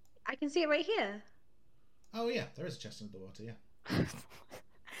 I can see it right here. Oh yeah, there is a chest under the water. Yeah.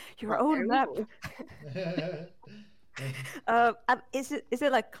 Your own map. Is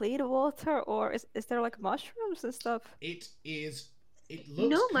it like clean water, or is there like mushrooms and stuff? It looks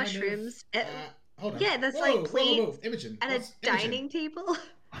No kind mushrooms. Of, hold on. Yeah, there's whoa, like plates whoa. Imogen, and a Imogen, dining table.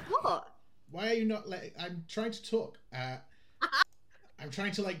 What? Why are you not letting? I'm trying to talk. I'm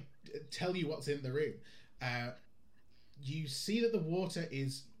trying to like tell you what's in the room. You see that the water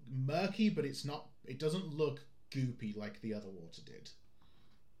is murky, but it's not. It doesn't look goopy like the other water did.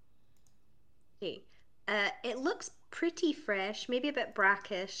 Okay. It looks pretty fresh, maybe a bit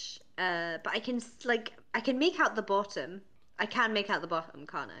brackish. But I can make out the bottom. I can make out the bottom,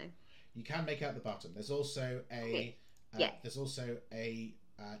 can't I? You can make out the bottom. There's also a. There's also a.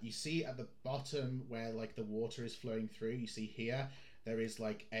 You see at the bottom where like the water is flowing through. You see here there is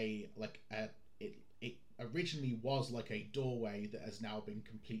it originally was like a doorway that has now been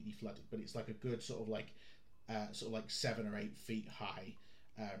completely flooded, but it's like a good sort of like 7 or 8 feet high.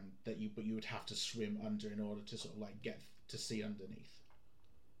 But you would have to swim under in order to sort of like get to see underneath.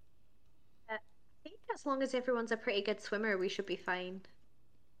 I think as long as everyone's a pretty good swimmer, we should be fine.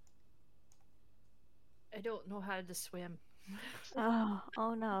 I don't know how to swim. Oh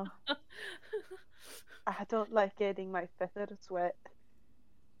no. I don't like getting my feathers wet.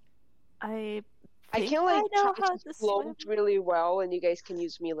 I can like know try how to to float swim. really well, and you guys can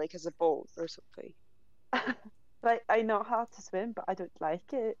use me like as a boat or something. Like, I know how to swim, but I don't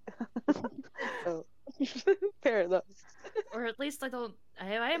like it. Oh. Fair enough. Or at least I don't.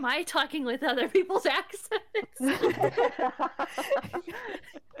 Why am I talking with other people's accents?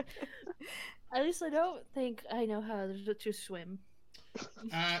 At least I don't think I know how to swim.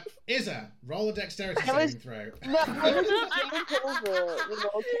 Izza, roll a dexterity saving throw. No, I was jump over. You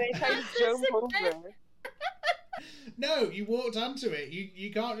know, can I try to jump over? No, you walked onto it.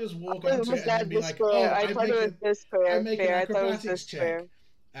 You can't just walk onto it and then be like, I thought it was this square. I'm making an I thought it was acrobatics this check.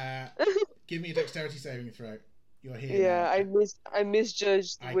 square. Give me a dexterity saving throw. You're here. Yeah, now. I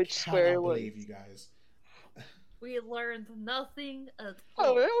misjudged which square it was. I cannot believe you guys. We learned nothing at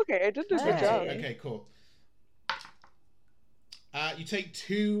all. Oh, okay. I did a good job. Okay, cool. You take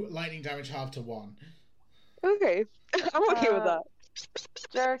 2 lightning damage, half to 1. Okay, I'm okay with that.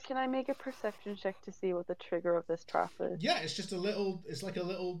 Jared, can I make a perception check to see what the trigger of this trap is? Yeah, it's just a little. It's like a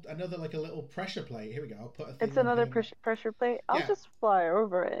little, another like a little pressure plate. Here we go. I'll put a thing. It's on another here. pressure plate. I'll Yeah. just fly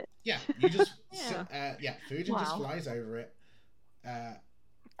over it. Yeah, you just. Yeah. Fujin just flies over it.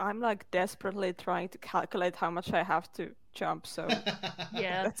 I'm like desperately trying to calculate how much I have to jump, so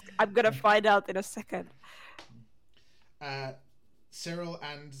Yeah. I'm gonna find out in a second. Cyril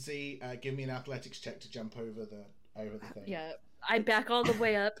and Z, give me an athletics check to jump over the thing. Yeah. I back all the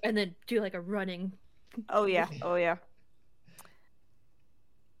way up and then do like a running. Oh yeah, oh yeah.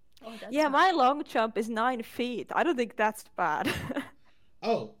 Oh, that's Yeah, not- my long jump is 9 feet. I don't think that's bad.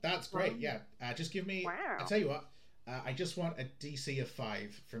 Oh, that's great. Yeah. Just give me. Wow. I'll tell you what. I just want a DC of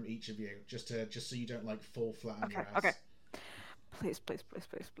 5 from each of you, just so you don't like fall flat on your ass. Okay. Please, please, please,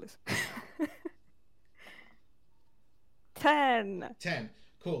 please, please. 10. 10.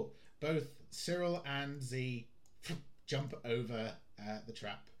 Cool. Both Cyril and Z jump over the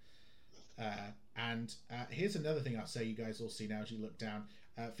trap. And here's another thing I'll say you guys all see now as you look down.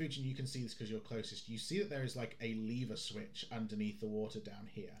 Fujin, you can see this because you're closest. You see that there is like a lever switch underneath the water down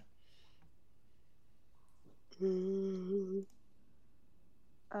here.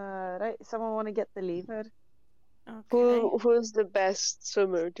 Right. Someone want to get the lever? Okay. Who's the best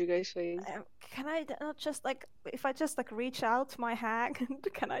swimmer? Do you guys think? Can I not just like, if I just like reach out my hand,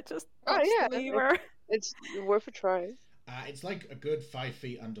 can I just Oh, touch yeah, the lever? It's worth a try. It's like a good 5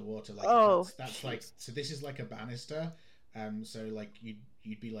 feet underwater. Like Oh, that's like, so this is like a banister. So like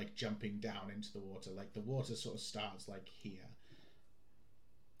you'd be like jumping down into the water. Like the water sort of starts like here.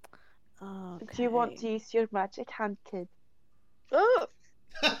 Okay. Do you want to use your magic hand, kid? Oh,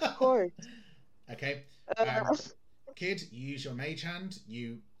 of course. Okay. Uh, Kid, you use your mage hand.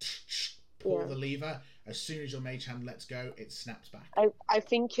 You pull Yeah. the lever. As soon as your mage hand lets go, it snaps back. I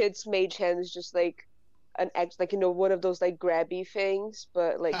think Kid's mage hand is just like one of those like grabby things,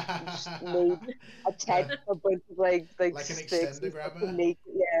 but like just made attached a bunch of like Like an sticks extender and stuff grabber? to make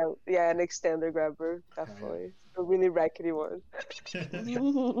an extender grabber, definitely a really rackety one.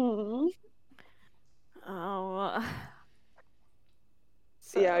 Oh.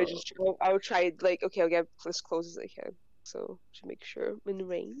 Yeah, I would try like okay, I'll get as close as I can, so to make sure I'm in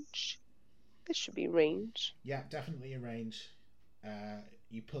range. This should be range. Yeah, definitely in range.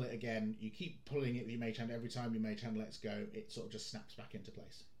 You pull it again. You keep pulling it with your mage hand. Every time your mage hand lets go, it sort of just snaps back into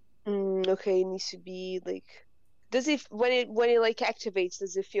place. Okay, it needs to be like. Does it when it like activates?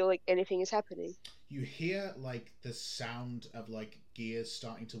 Does it feel like anything is happening? You hear like the sound of like gears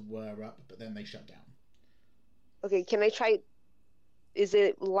starting to whir up, but then they shut down. Okay, can I try? Is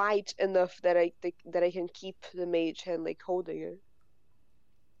it light enough that I can keep the mage hand like holding it?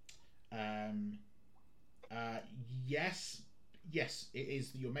 Yes, it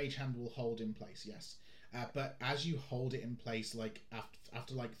is. Your mage hand will hold in place. Yes, but as you hold it in place, like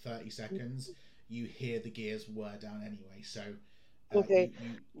after like 30 seconds, you hear the gears whir down anyway. So Okay.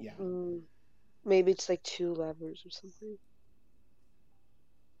 Yeah. Maybe it's like 2 levers or something.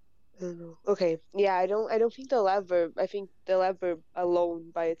 I don't know. Okay, yeah, I don't think the lever. I think the lever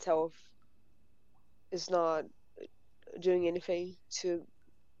alone by itself is not doing anything to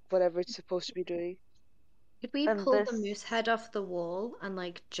whatever it's supposed to be doing. Could we And pull the this- moose head off the wall and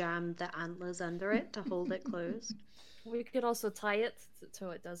like jam the antlers under it to hold it closed? We could also tie it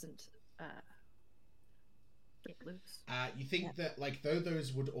so it doesn't get loose. You think that like though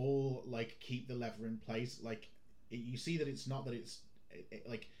those would all like keep the lever in place, like you see that it's not that it's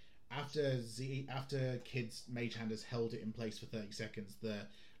like after Kid's mage hand has held it in place for 30 seconds, the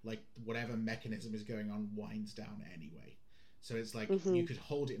like whatever mechanism is going on winds down anyway. So it's like you could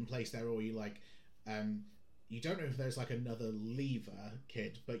hold it in place there, or you like you don't know if there's like another lever,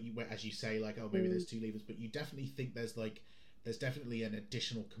 Kid, but you, as you say, like, oh, maybe there's 2 levers, but you definitely think there's definitely an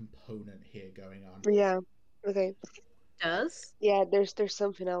additional component here going on. Yeah. Okay. Does? Yeah, there's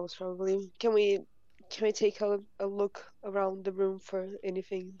something else probably. Can we take a look around the room for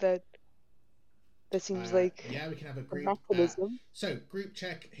anything that seems like yeah, we can have a a group. mechanism? So group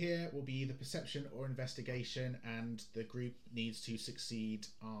check here will be the perception or investigation, and the group needs to succeed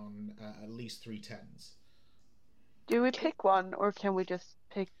on at least 3 10s. Do we pick one, or can we just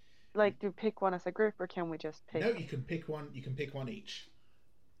pick? Like, do we pick one as a group, or can we just pick? No, you can pick one. You can pick one each.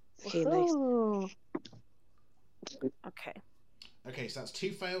 Okay, nice. Ooh. Okay. Okay, so that's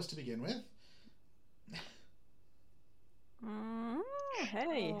 2 fails to begin with.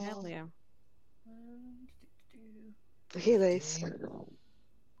 Hey, hell yeah. Okay, nice.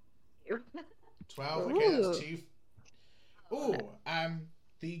 12. Okay, that's 2. Oh,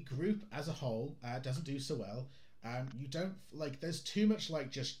 the group as a whole doesn't do so well. You don't like. There's too much like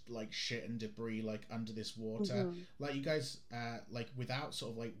just like shit and debris like under this water. Like you guys, like without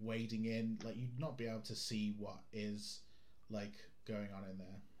sort of like wading in, like you'd not be able to see what is like going on in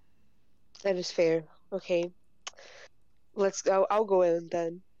there. That is fair. Okay, let's go. I'll go in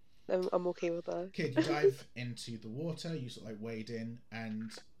then. I'm okay with that. Kid, you dive into the water. You sort of like wade in,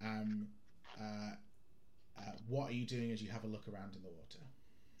 and what are you doing as you have a look around in the water?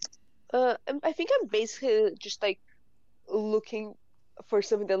 I think I'm basically just like looking for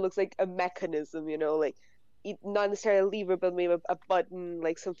something that looks like a mechanism, you know, like not necessarily a lever, but maybe a button,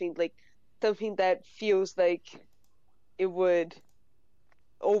 like something that feels like it would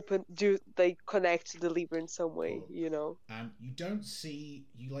connect to the lever in some way, Cool. you know. You don't see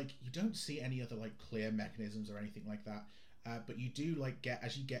any other like clear mechanisms or anything like that. But you do like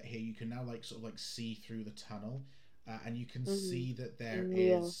as you get here, you can now like sort of like see through the tunnel, and you can see that there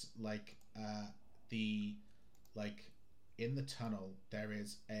is like the like in the tunnel there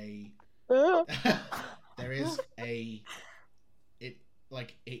is a there is a it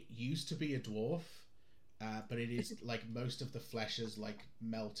used to be a dwarf, but it is like most of the flesh has like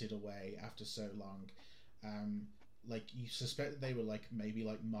melted away after so long. Like you suspect that they were like maybe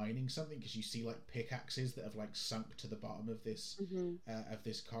like mining something, because you see like pickaxes that have like sunk to the bottom of this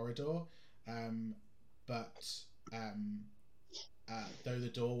corridor. But though the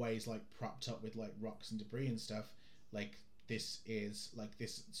doorway is like propped up with like rocks and debris and stuff, like this is like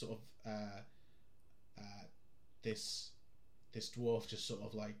this sort of this dwarf just sort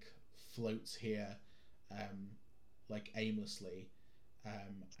of like floats here, like aimlessly,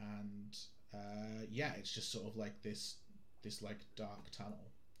 and yeah, it's just sort of like this like dark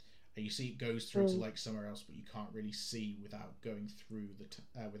tunnel, and you see it goes through to like somewhere else, but you can't really see without going through the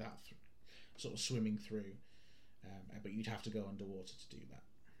sort of swimming through, but you'd have to go underwater to do that.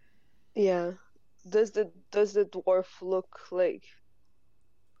 Yeah. Does the dwarf look like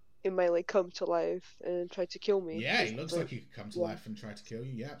it might like come to life and try to kill me? Yeah, it looks like he could come to life and try to kill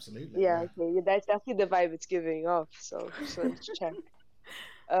you. Yeah, absolutely. Yeah, okay. That's definitely the vibe it's giving off, so just wanted to check.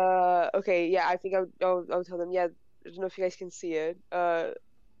 Okay, yeah, I think I'll tell them, yeah, I don't know if you guys can see it.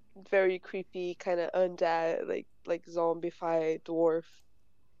 Very creepy, kind of undead, like zombified dwarf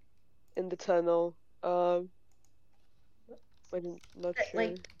in the tunnel. I'm not sure.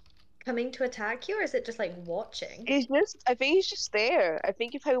 Like coming to attack you, or is it just like watching? I think he's just there. I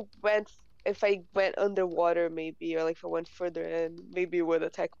think if I went underwater maybe, or like if I went further in, maybe it would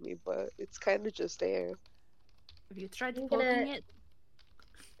attack me, but it's kind of just there. Have you tried poking it?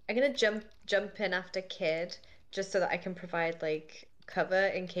 I'm gonna jump in after Kid, just so that I can provide like cover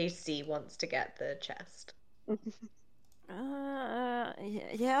in case C wants to get the chest.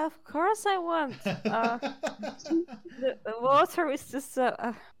 Yeah, of course I want. The water is just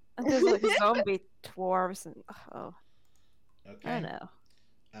there's like zombie dwarves and Okay. I don't know.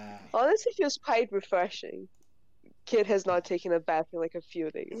 Honestly, feels quite refreshing. Kid has not taken a bath in like a few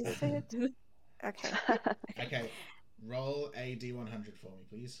days. Is it? Okay. Okay. Roll a d100 for me,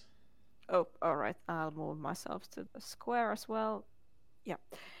 please. Oh, all right. I'll move myself to the square as well. Yeah.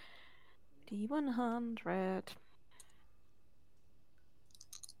 D100.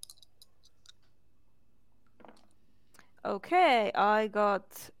 Okay, I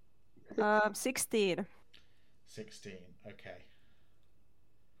got 16. 16. Okay.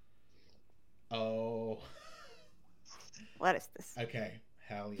 Oh. What is this? Okay.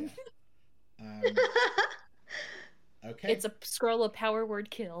 Hell yeah. Okay. It's a scroll of power word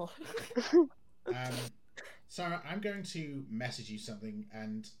kill. Sarah, I'm going to message you something,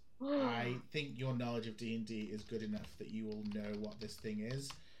 and I think your knowledge of D&D is good enough that you will know what this thing is.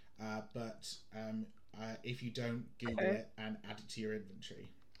 But if you don't, Google it and add it to your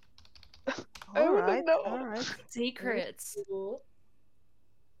inventory. All right. Secrets.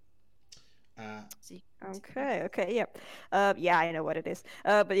 Okay, yeah. Yeah, I know what it is.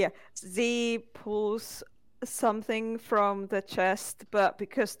 But yeah, Z pulls something from the chest, but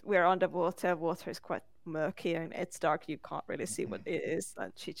because we're underwater, water is quite murky and it's dark, you can't really see what it is.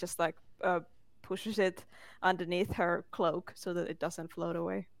 And she just like pushes it underneath her cloak so that it doesn't float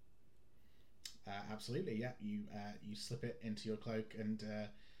away. Absolutely, yeah. You slip it into your cloak, and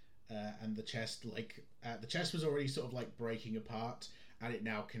the chest the chest was already sort of like breaking apart, and it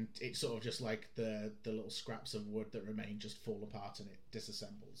now it's sort of just like the little scraps of wood that remain just fall apart and it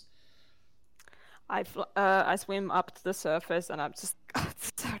disassembles. I swim up to the surface and I'm just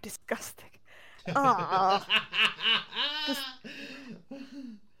it's so disgusting. Oh.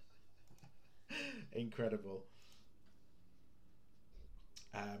 Incredible.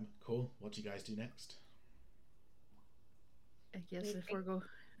 Cool. What do you guys do next? I guess if we're going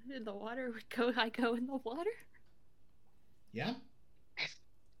in the water, I go in the water. Yeah.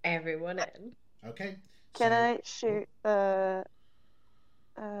 Everyone in. Okay. Can so, I shoot that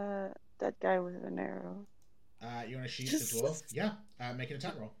guy with an arrow? You want to shoot the dwarf? Yeah. Make an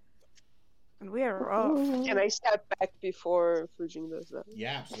attack roll. And we are off. Can I step back before Fujin does that?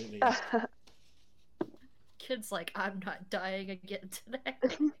 Yeah, absolutely. Kid's like, I'm not dying again today.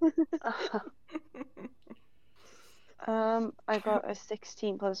 I got a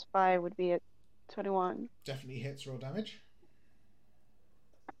 16 plus 5 would be a 21. Definitely hits. Roll damage.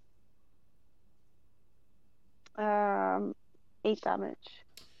 8 damage.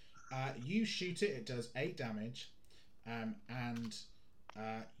 You shoot it. It does 8 damage, and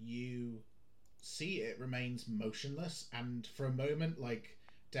you see it remains motionless. And for a moment, like,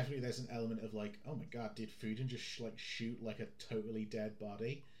 definitely there's an element of like, oh my god, did Fujin just shoot like a totally dead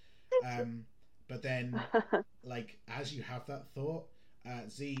body? But then, like, as you have that thought,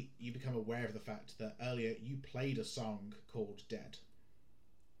 Z, you become aware of the fact that earlier you played a song called Dead.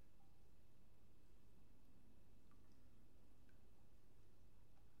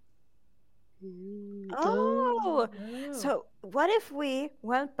 Oh, so what if we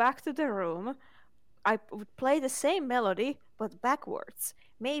went back to the room? I would play the same melody, but backwards.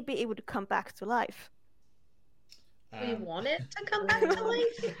 Maybe it would come back to life. We want it to come back to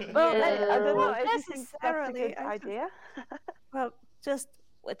life. Well, I don't know not if you think that's a necessarily, good I just- idea. Well, just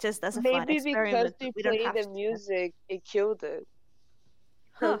as a fun Maybe experiment. because we we don't played have the to- music, it killed it.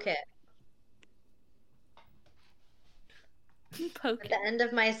 Huh. Poke it. Poke At the end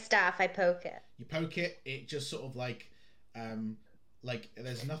of my staff, I poke it. You poke it, it just sort of like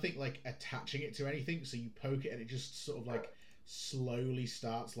there's nothing like attaching it to anything, so you poke it and it just sort of like slowly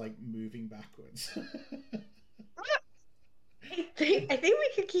starts like moving backwards. I think we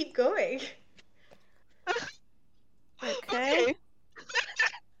could keep going. Okay.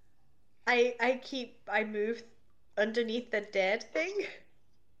 I move underneath the dead thing.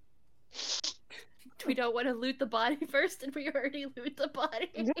 We don't want to loot the body first, and we already loot the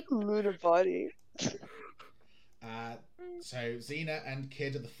body. Loot a body. So Xena and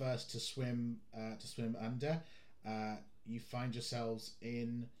Kid are the first to swim under. You find yourselves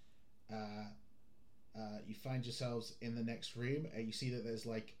in the next room. You see that there's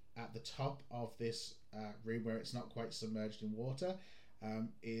like at the top of this room where it's not quite submerged in water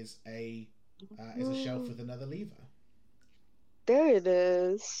is a shelf with another lever. There it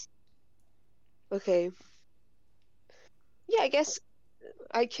is. Okay. Yeah, I guess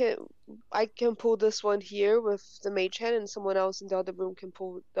I can pull this one here with the mage hand, and someone else in the other room can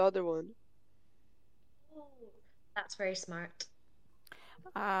pull the other one. Oh, that's very smart.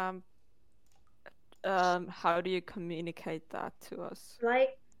 How do you communicate that to us?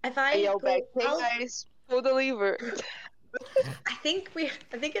 Like, if I I yell go, back, "Hey guys, pull the lever!" I think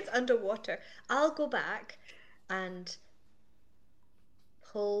it's underwater. I'll go back and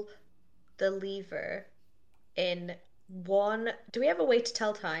pull the lever in one. Do we have a way to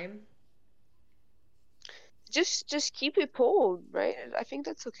tell time? Just keep it pulled, right? I think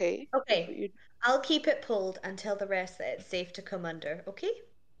that's okay. Okay. I'll keep it pulled until the rest that it's safe to come under. Okay.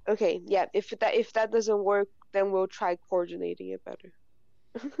 Okay, yeah. If that doesn't work, then we'll try coordinating it better.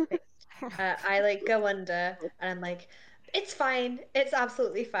 I like go under and I'm like, it's fine. It's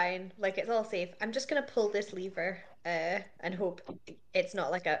absolutely fine. Like, it's all safe. I'm just gonna pull this lever and hope it's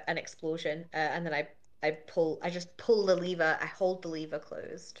not like an explosion. And then I just pull the lever. I hold the lever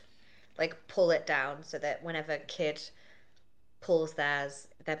closed, like pull it down so that whenever Kid pulls theirs,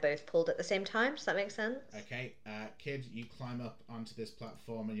 they're both pulled at the same time. Does that make sense? Okay, Kid, you climb up onto this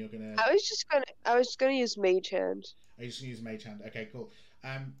platform and you're gonna. I was gonna use mage hand. Are you just gonna use mage hand? Okay, cool.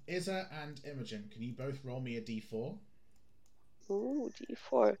 Izza and Imogen, can you both roll me a d4? Ooh,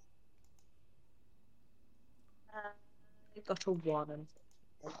 D4. I got a 1.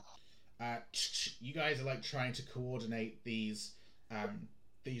 You guys are like trying to coordinate these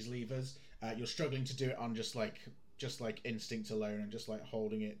levers. You're struggling to do it on just like instinct alone and just like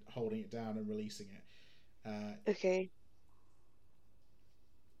holding it down and releasing it. Okay.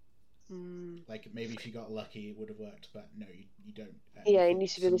 Like maybe if you got lucky it would have worked, but no, you don't. Yeah, you it think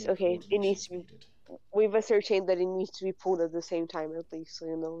needs to be some this. more Okay, it needs to be. coordination is needed. We've ascertained that it needs to be pulled at the same time at least, so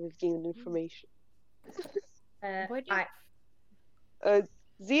we've gained information. Why do you...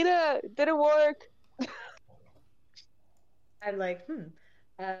 Xena, didn't work. I'm like,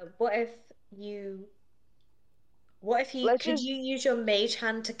 what if you could you use your mage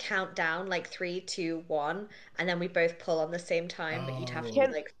hand to count down like 3, 2, 1, and then we both pull on the same time, but you'd have to be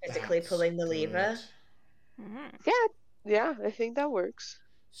like physically That's pulling the lever. good. Yeah, I think that works.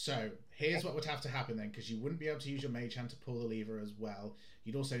 So here's what would have to happen then, because you wouldn't be able to use your mage hand to pull the lever as well.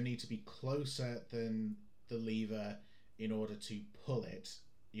 You'd also need to be closer than the lever in order to pull it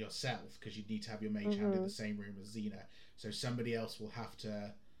yourself, because you'd need to have your mage hand in the same room as Xena. So somebody else will have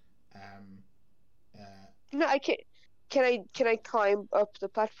to. No, I can't. Can I climb up the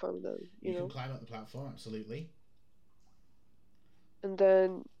platform though? You can climb up the platform, absolutely. And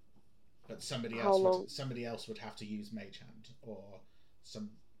then. But somebody else would have to use mage hand or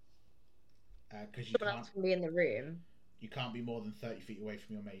some. Because you Someone else can be in the room. You can't be more than 30 feet away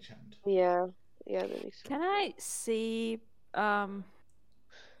from your mage hand. Yeah, that makes sense. Can I see? Yeah,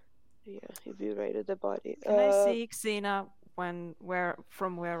 if you rated the body. Can I see Xena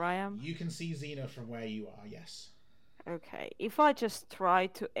from where I am? You can see Xena from where you are. Yes. Okay. If I just try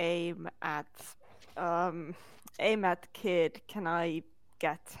to aim at Kid, can I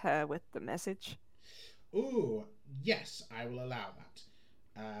get her with the message? Ooh, yes, I will allow that.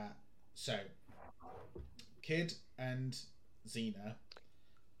 So, Kid and Xena,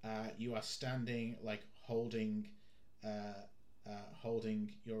 you are standing, like, holding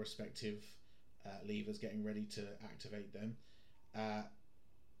your respective levers, getting ready to activate them.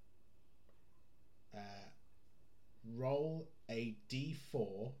 Roll a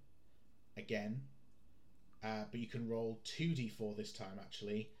d4 again, but you can roll 2d4 this time,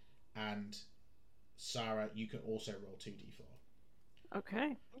 actually, and Sarah, you can also roll 2d4.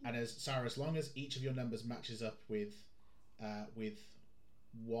 Okay. And as long as each of your numbers matches up with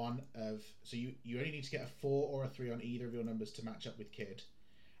one of, so you only need to get a 4 or a 3 on either of your numbers to match up with Kid,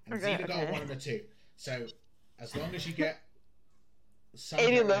 and Xena got a 1 and a 2. So as long as you get some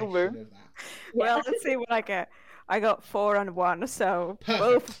variation of that. Well, let's see what I get. I got 4 and 1, so perfect.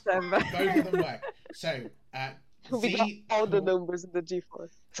 Both of them work. So we got all the numbers in the G4.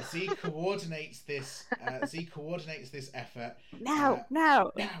 Z coordinates this. Effort. Now.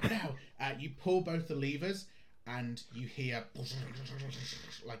 You pull both the levers, and you hear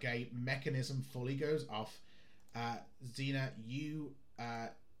like a mechanism fully goes off. Xena, you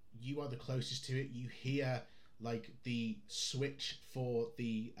are the closest to it. You hear like the switch for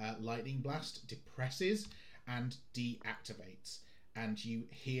the lightning blast depresses and deactivates, and you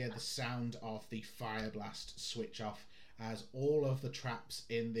hear the sound of the fire blast switch off as all of the traps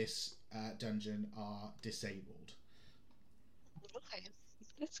in this dungeon are disabled. Okay,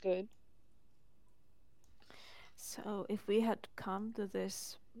 that's good. So if we had come to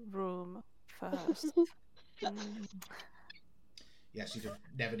this room first... Yes, you'd have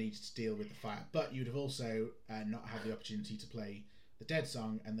never needed to deal with the fire, but you'd have also not had the opportunity to play the Dead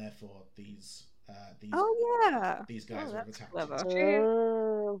song, and therefore these guys would have attacked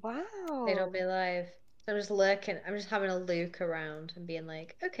you. Wow. They don't be alive. So I'm just lurking. I'm just having a look around and being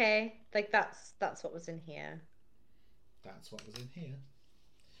like, okay, like that's what was in here. That's what was in here.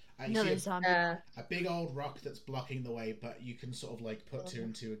 Another zombie. A big old rock that's blocking the way, but you can sort of like put two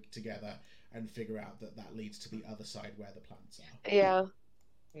and two together and figure out that leads to the other side where the plants are.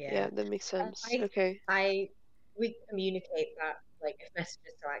 Yeah, that makes sense. We communicate that, like, if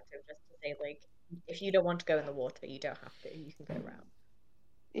messages are active, just to say, like, if you don't want to go in the water, you don't have to. You can go around.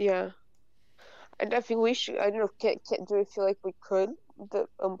 Yeah. And I think we should, I don't know, do we feel like we could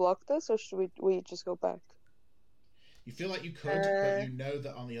unblock this, or should we just go back? You feel like you could, but you know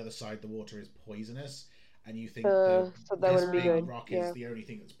that on the other side the water is poisonous, and you think this big rock is the only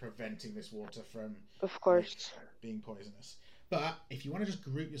thing that's preventing this water from, of course, being poisonous. But if you want to just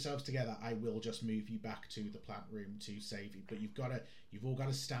group yourselves together, I will just move you back to the plant room to save you. But you've all got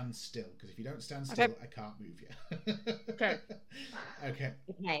to stand still, because if you don't stand still, I can't move you. Okay. Okay.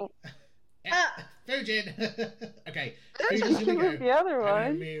 Okay. Fujin. Okay. Fujin's gonna go. The other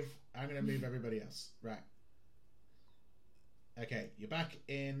one. I'm gonna move everybody else. Right. Okay, you're back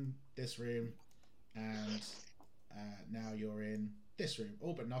in this room, and now you're in this room.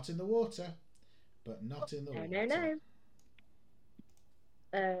 Oh, but not in the water. But not in the water. No.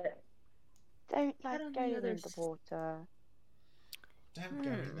 Don't go in the water. Don't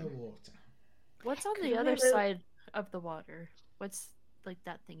go in the water. What's on the other side of the water? What's like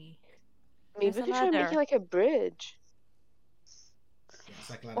that thingy? Maybe we could try making like a bridge. Yeah, it's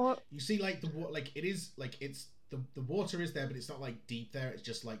like a ladder. You see, like it is like it's the water is there, but it's not like deep there. It's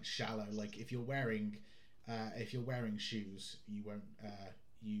just like shallow. Like if you're wearing shoes, you won't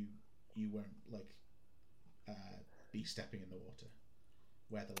like be stepping in the water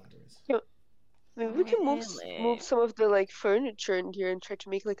where the ladder is. Yeah. Maybe we can move some of the like furniture in here and try to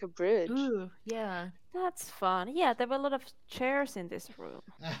make like a bridge. Ooh, yeah, that's fun. Yeah, there were a lot of chairs in this room.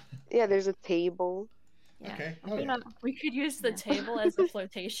 Yeah, there's a table. Yeah. Okay. We could use the table as a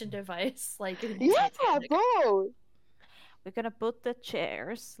flotation device, like in both. We're gonna put the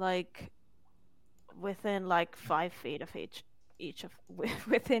chairs like within like 5 feet of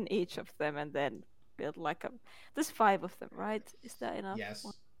within each of them, and then build like a. There's 5 of them, right? Is that enough? Yes.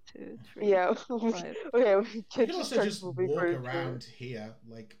 1, 2, 3. Yeah. 5. Okay, we You can can also start just moving walk further. around here,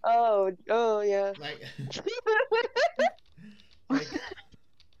 like Oh, yeah. like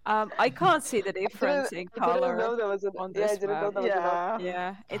I can't see the I difference in didn't color know that was an. on Yeah, I this didn't know map. that was an Yeah.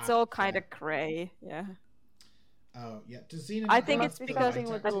 Yeah, it's Ah, all kind fair. of gray. Yeah. Oh yeah. Does Xena I not think have it's the because light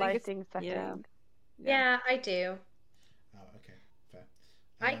with I the active? think it's- lighting setting. yeah. Yeah, I do. Oh, okay, fair.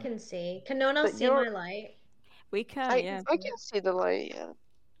 I can see. Can no one else But see my light? We can, yeah. I can see the light. Yeah.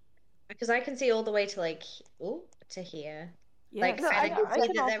 Because I can see all the way to like to here. Yes. Like, No, and I can I see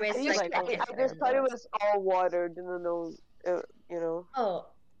can that also there is see, like like, a all the I just difference. thought it was all water. Didn't know. You know. Oh,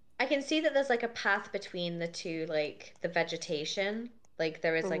 I can see that there's like a path between the two, like the vegetation. Like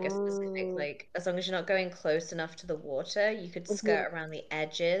there is like a specific Mm. like as long as you're not going close enough to the water, you could skirt around the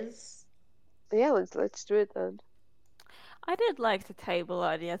edges. Yeah, let's do it then. I did like the table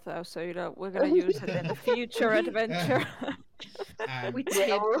idea though, so we're gonna use it in the future adventure. We Yeah,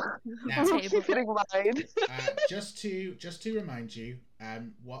 table. Now, we'll Table. keep it in mind. just to remind you,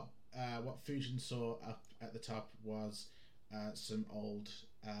 what Fusion saw up at the top was some old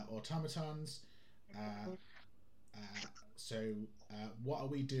automatons. So what are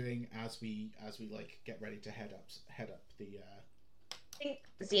we doing as we like get ready to head up the? I think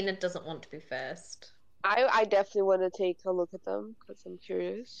Xena doesn't want to be first. I definitely want to take a look at them because I'm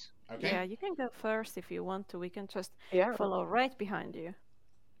curious. Okay. Yeah, you can go first if you want to. We can just Yeah, follow right behind you.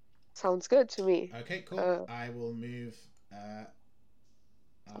 sounds good to me. Okay. Cool. I will move.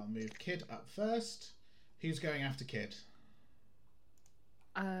 I'll move Kid up first. Who's going after Kid?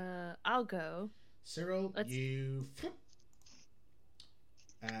 I'll go. Cyril, you.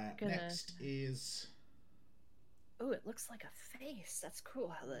 Gonna- Next is. Oh, it looks like a face. That's cool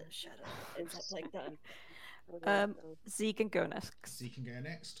how the shadow ends up like that. Z can go next. Z can go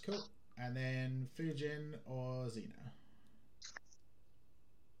next. Cool. And then Fujin or Xena.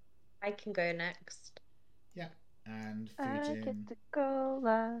 I can go next. Yeah. And I Fujin. get to go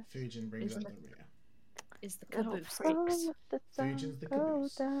last. Fujin brings Isn't up it- the rear. Is the Little caboose. freaks. Let the sun Fujin's the go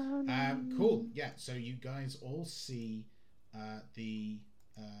caboose. down. Cool. Yeah. So you guys all see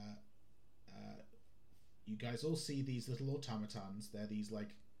you guys all see these little automatons. They're these like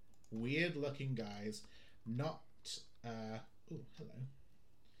weird looking guys. Not. Oh, hello.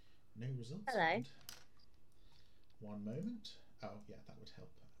 No results. Hello. found. One moment. Oh, yeah, that would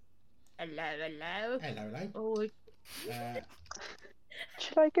help. Hello. Hello. Oh,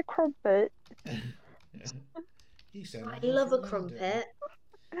 Should I get crumpet? You said I nothing love a from London.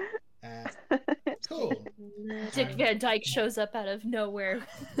 crumpet. Cool. Dick Van Dyke shows up out of nowhere.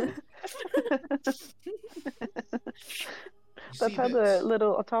 You That's see how that the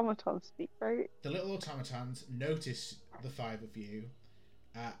little automatons speak, right? the little automatons notice the 5 of you,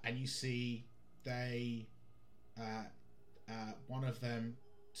 and you see they. One of them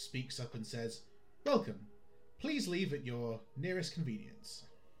speaks up and says, "Welcome. Please leave at your nearest convenience."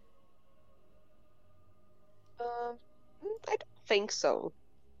 I don't think so.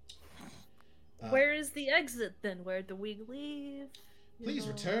 Where is the exit then? Where do we leave? Please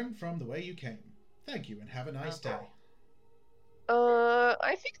No. return from the way you came. Thank you and have a nice day.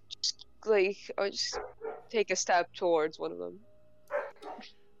 I think just like I'll just take a step towards one of them.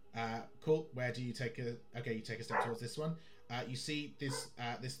 Cool. Where do you take a? Okay, you take a step towards this one. You see this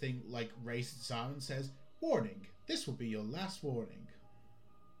thing like raises its arm and says, "Warning! This will be your last warning."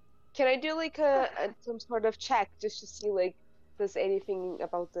 Can I do like a some sort of check just to see like does anything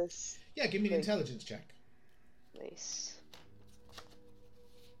about this? Yeah, give me an Like- intelligence check. Nice.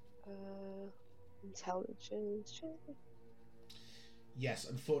 Intelligence check. Yes,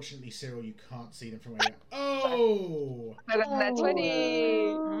 unfortunately, Cyril, you can't see them from where you are. Oh! I got that 20.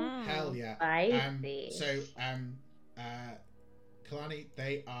 Mm. Hell yeah. Spicy. Kalani,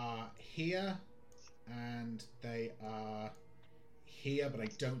 they are here, and they are here, but I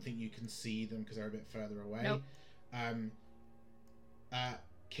don't think you can see them because they're a bit further away. Nope.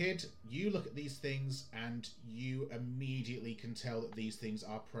 Kid, you look at these things, and you immediately can tell that these things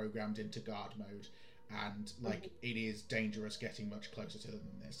are programmed into guard mode, and like it is dangerous getting much closer to them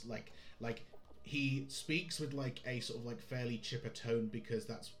than this. Like he speaks with like a sort of like fairly chipper tone because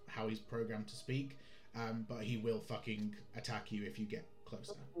that's how he's programmed to speak. But he will fucking attack you if you get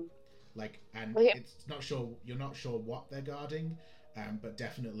closer. Like, and Oh, yeah. it's not sure. You're not sure what they're guarding, but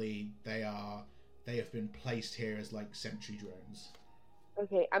definitely they have been placed here as like sentry drones.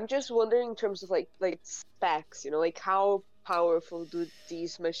 Okay, I'm just wondering in terms of like specs, like how powerful do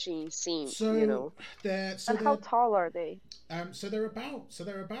these machines seem, So And how tall are they? so they're about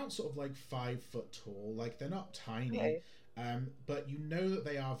sort of like 5 foot tall. Like they're not tiny, Okay. but you know that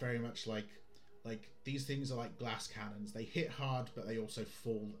they are very much like like these things are like glass cannons. They hit hard, but they also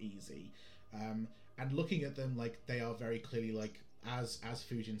fall easy. And looking at them, like they are very clearly like as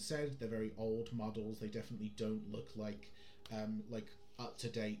Fujin said, they're very old models. They definitely don't look like up to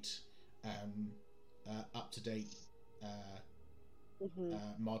date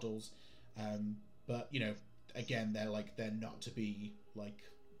models. But you know, again, they're not to be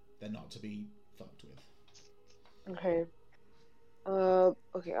fucked with. Okay.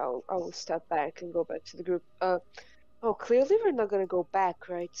 Okay, I'll step back and go back to the group. Oh, clearly we're not gonna go back,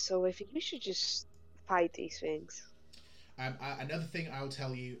 right? So I think we should just fight these things. Another thing I'll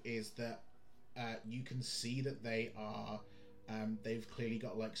tell you is that you can see that they are. They've clearly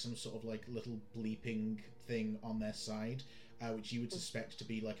got like some sort of like little bleeping thing on their side, which you would suspect to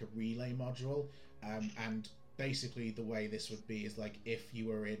be like a relay module. And basically, the way this would be is like if you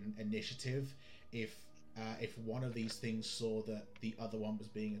were in initiative, if one of these things saw that the other one was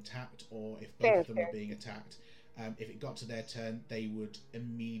being attacked, or if both of them were being attacked, if it got to their turn, they would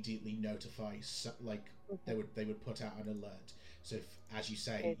immediately notify. They would put out an alert. So, if, as you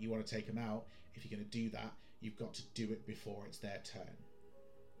say, you want to take them out, if you're going to do that, you've got to do it before it's their turn.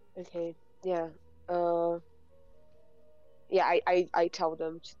 Okay. Yeah. Yeah. I tell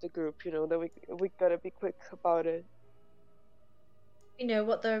them to the group, you know, that we gotta be quick about it. You know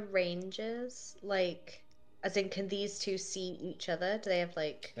what their range is? Like, as in, can these two see each other? Do they have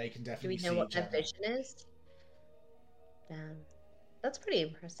like? They can Do definitely we know see what each their other. vision is? Damn, that's pretty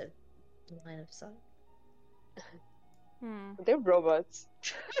impressive. Line of sight. They're robots.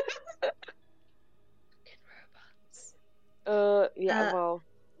 Robots. Yeah. Well.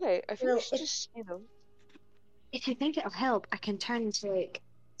 Okay. I think well, we should just, you know. If you think it'll help, I can turn into like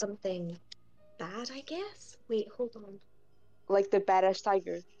something bad, I guess. Wait, hold on. Like the badass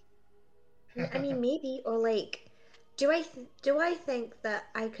tiger. I mean, maybe, or like, do I think that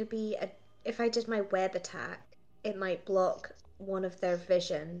I could be if I did my web attack, it might block one of their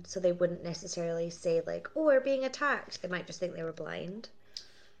vision, so they wouldn't necessarily say like, "Oh, we're being attacked." They might just think they were blind.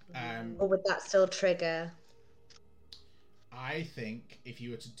 Or would that still trigger? I think if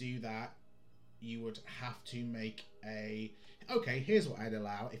you were to do that, you would have to make a. Okay, here's what I'd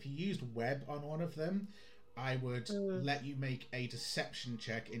allow. If you used web on one of them, I would let you make a deception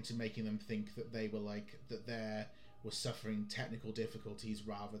check into making them think that they were were suffering technical difficulties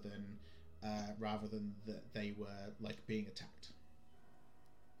rather than that they were like being attacked.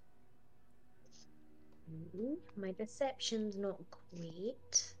 My deception's not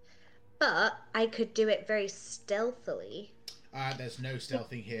great, but I could do it very stealthily. There's no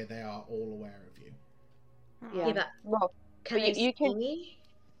stealthing here. They are all aware of you. Yeah. but Well, can but they you can. see me?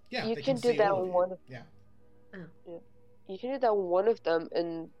 Yeah, You they can do see that all on of you. one. Yeah. Oh. Yeah. You can do that on one of them,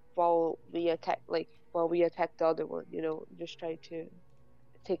 and while we attack the other one, you know, just try to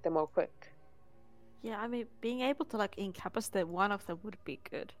take them all quick. Yeah, I mean, being able to like incapacitate one of them would be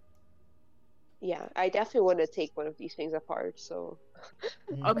good. Yeah, I definitely want to take one of these things apart. So.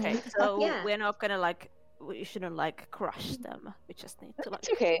 Okay, so Yeah. we're not gonna like. We shouldn't like crush them. We just need to like.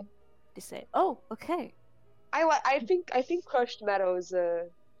 It's okay. To say, oh, okay. I think crushed metal is a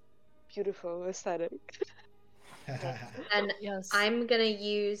beautiful aesthetic. And Yes. I'm gonna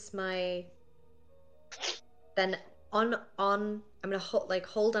use my. Then on I'm gonna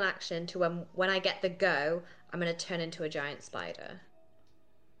hold an action to when I get the go, I'm gonna turn into a giant spider.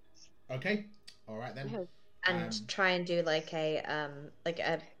 Okay. All right then. And try and do like a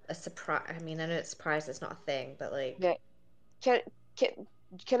surprise. I mean, I know it's surprise. It's not a thing, but like. Yeah.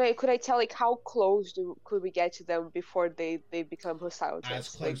 Could I tell like how close could we get to them before they become hostile to As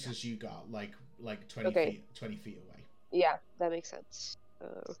us? close as you got, like 20 feet away. Yeah, that makes sense.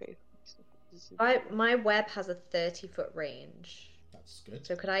 Okay. My web has a 30-foot range. That's good.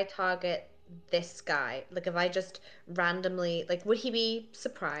 So could I target this guy? Like if I just randomly, like, would he be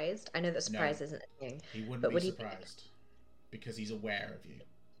surprised? I know that surprise isn't a thing. He wouldn't but be would surprised because he's aware of you.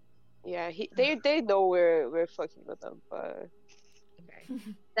 Yeah, they know we're fucking with them, but.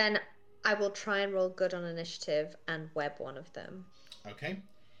 Okay. Then I will try and roll good on initiative and web one of them. Okay.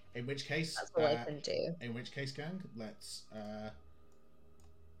 In which case, That's all I can do. In which case, gang, let's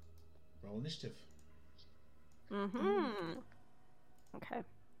roll initiative. Okay.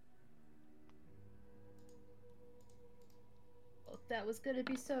 Well, that was gonna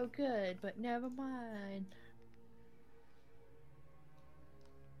be so good, but never mind.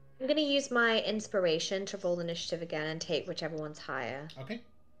 I'm gonna use my inspiration to roll initiative again and take whichever one's higher. Okay.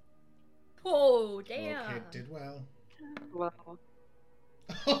 Oh damn! Poor kid did well. Wow.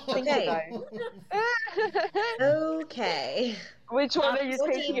 Okay. Okay. Which one are you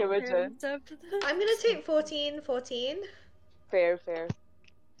 14. taking, Imogen? I'm gonna take 14. Fair.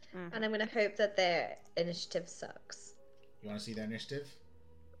 and I'm gonna hope that their initiative sucks. You want to see their initiative?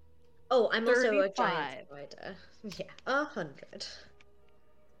 Oh, I'm also a 35. giant spider. Yeah, 100.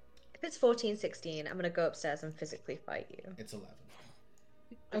 If it's 14, 16, I'm gonna go upstairs and physically fight you. It's 11.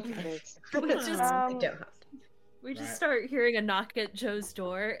 Okay. We just I don't have to. we just Right. start hearing a knock at Joe's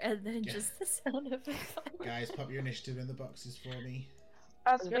door, and then Yeah. just the sound of a fire. Guys, pop your initiative in the boxes for me.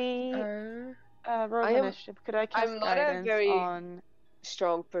 As we roll I am- initiative, could I cast I'm not a guidance very- on?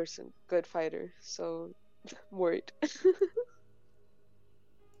 Strong person, good fighter. So, I'm worried. Could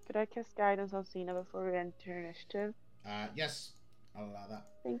I cast guidance on Xena before we enter initiative? Yes, I'll allow that.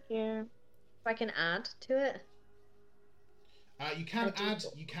 Thank you. If I can add to it. You can A add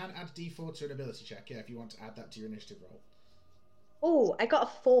D4. D4 to an ability check. Yeah, if you want to add that to your initiative roll. Oh, I got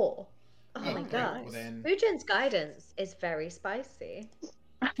a 4. Oh, my great. god. Well then, Fujin's guidance is very spicy.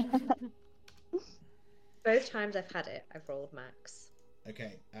 Both times I've had it, I've rolled max.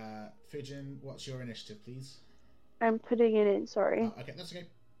 okay. Fujin, what's your initiative, please? I'm putting it in. Sorry. Oh, okay, that's okay.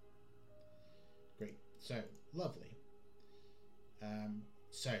 Great. So lovely.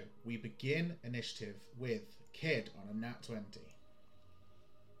 So we begin initiative with Kid on a nat 20.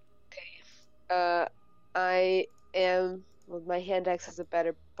 I am. Well, my hand axe has a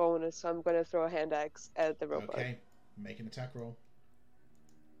better bonus, so I'm gonna throw a hand axe at the robot. Okay, make an attack roll.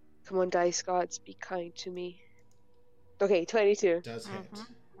 Come on, dice gods, be kind to me. Okay, 22. Does hit.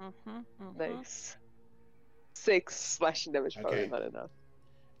 Nice. 6 slashing damage, probably Okay. not enough.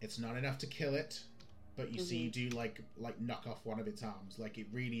 It's not enough to kill it, but you see you do like knock off one of its arms. Like it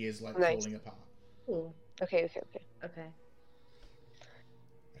really is like Nice. falling apart. Ooh, Okay. okay.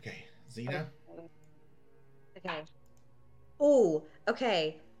 Okay, Xena. Okay. Ooh,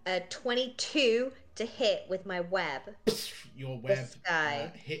 okay. 22 to hit with my web. Your web This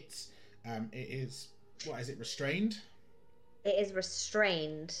guy. hits. It is, what is it, restrained? It is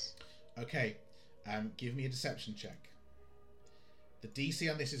restrained. Okay, give me a deception check. The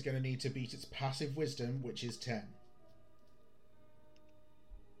DC on this is going to need to beat its passive wisdom, which is 10.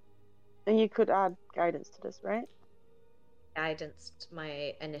 And you could add guidance to this, right? Guidance to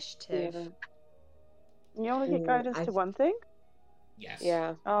my initiative. You only get Ooh, guidance to one thing? Yes.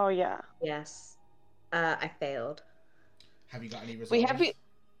 Yeah. Oh, yeah. Yes. I failed. Have you got any resolve? We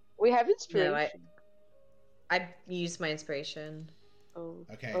have inspiration. No, I used my inspiration. Oh.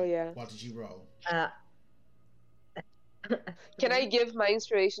 Okay. Oh yeah. What did you roll? Can I give my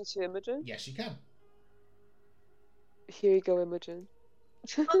inspiration to Imogen? Yes, you can. Here you go, Imogen.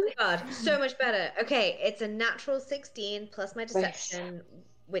 Oh my god, so much better. Okay, it's a natural 16 plus my deception,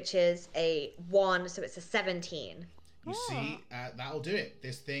 which is a 1, so it's a 17. You see, that'll do it.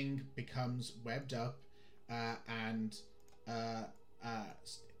 This thing becomes webbed up and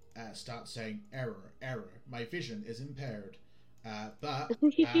starts saying, error, error, my vision is impaired. But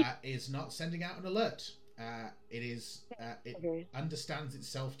is not sending out an alert. It understands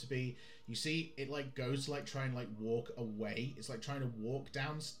itself to be, you see, it like goes to like try and like walk away. It's like trying to walk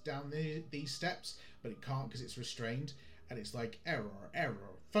down these steps, but it can't because it's restrained. And it's like, error,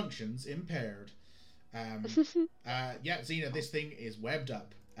 functions impaired. Yeah, Xena, this thing is webbed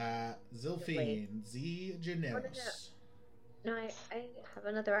up. Zilphine, Generis. No, I have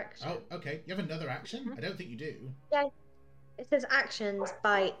another action. Oh, okay. You have another action? I don't think you do. Yeah. It says actions,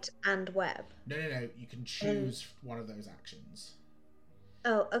 bite, and web. No. You can choose one of those actions.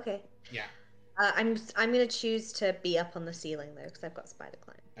 Oh, okay. Yeah. I'm gonna choose to be up on the ceiling though, because I've got spider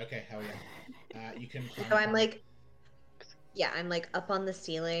climb. Okay, hell yeah. You can climb. So I'm like up on the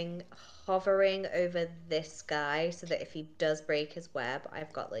ceiling, hovering over this guy, so that if he does break his web,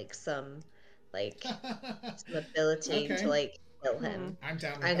 I've got like some ability Okay. to like kill him. I'm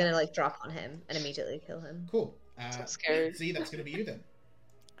down with I'm that. gonna like drop on him and immediately kill him. Cool. Scary. See, that's going to be you then.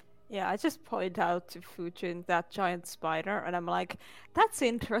 Yeah, I just point out to Fujin that giant spider, and I'm like, that's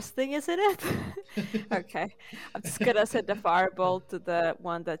interesting, isn't it? Okay. I'm just gonna send the firebolt to the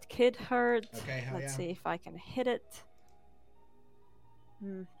one that Kid heard. Okay, hell Let's yeah. see if I can hit it.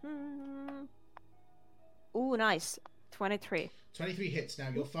 Mm-hmm. Ooh, nice. 23. 23 hits. Now,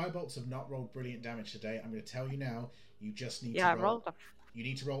 your firebolts have not rolled brilliant damage today. I'm going to tell you now, you just need Yeah, I to roll. rolled a... You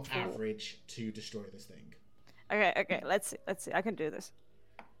need to roll average to destroy this thing. Okay, let's see. I can do this.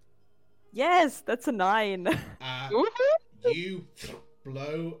 Yes, that's a 9. You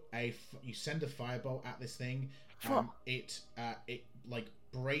you send a firebolt at this thing. It like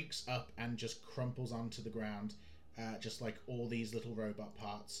breaks up and just crumples onto the ground, just like all these little robot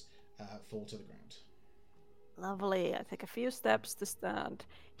parts fall to the ground. Lovely. I take a few steps to stand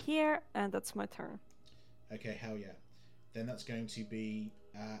here, and that's my turn. Okay, hell yeah. Then that's going to be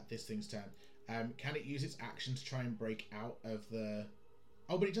this thing's turn. Can it use its action to try and break out of the...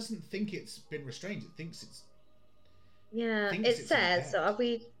 Oh, but it doesn't think it's been restrained. It thinks it's... Yeah, thinks it it's says, so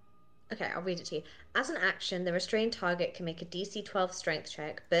impaired. I'll read it to you. As an action, the restrained target can make a DC 12 strength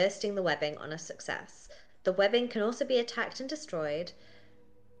check, bursting the webbing on a success. The webbing can also be attacked and destroyed,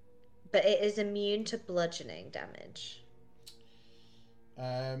 but it is immune to bludgeoning damage.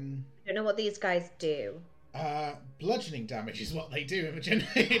 I don't know what these guys do. Bludgeoning damage is what they do, Imogen.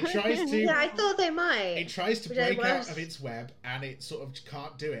 It tries to... Yeah, I thought they might. It tries to break out of its web, and it sort of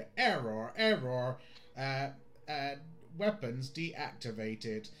can't do it. Error. Weapons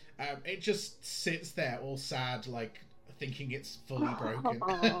deactivated. It just sits there all sad, like, thinking it's fully broken.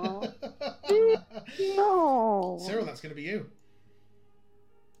 No. Cyril, that's going to be you.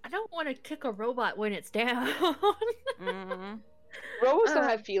 I don't want to kick a robot when it's down. Robots don't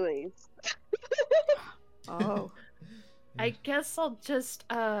have feelings. Oh. I guess I'll just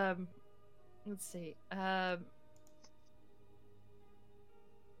let's see.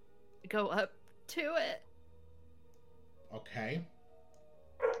 Go up to it. Okay.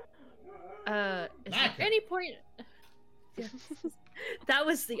 Is there any point? That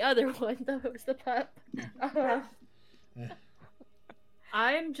was the other one. That was the pup.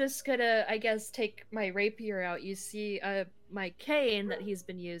 I'm just gonna, I guess, take my rapier out. You see, my cane that he's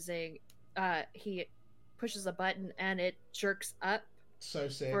been using. He pushes a button and it jerks up So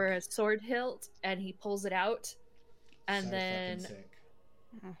sick. for a sword hilt, and he pulls it out, and So then fucking sick.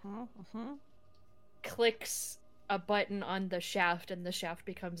 clicks a button on the shaft, and the shaft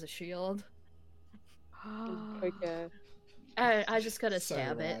becomes a shield. Okay. I just gotta So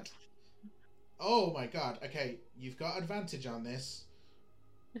stab rad. it. Oh my god. Okay, you've got advantage on this.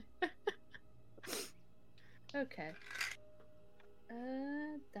 Okay.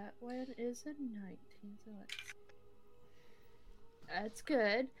 That one is a 19, so that's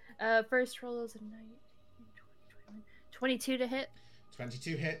good. First roll is a 19, 20, 22 to hit.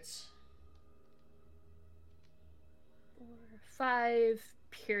 22 hits. 5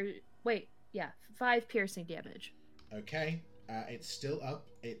 5 piercing damage. Okay. It's still up.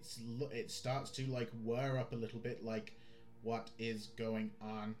 It starts to like whir up a little bit, like, what is going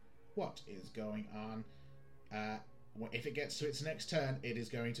on? What is going on? If it gets to its next turn, it is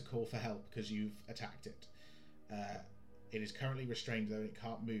going to call for help because you've attacked it. It is currently restrained, though, and it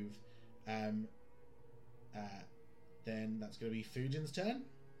can't move. Then that's going to be Fujin's turn.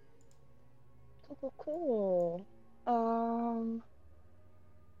 Cool.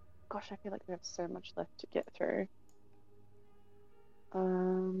 Gosh, I feel like we have so much left to get through.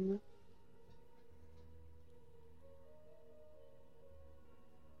 I'm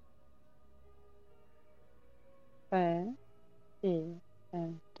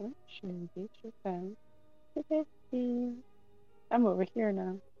over here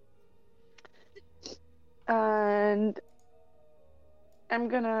now. And I'm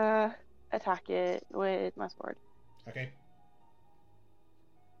gonna attack it with my sword. Okay.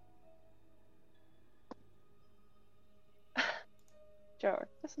 Sure,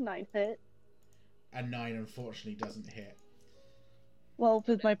 that's a 9 hit. A 9 unfortunately doesn't hit. Well,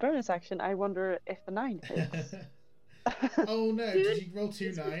 with my bonus action, I wonder if the 9 hits. Oh no, did you roll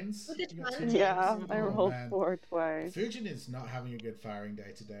 2 9s? You got 2 Yeah, 9s? I Oh, rolled man. 4 twice. Fujin is not having a good firing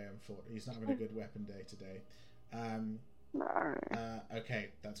day today, unfortunately. He's not having a good weapon day today. Okay,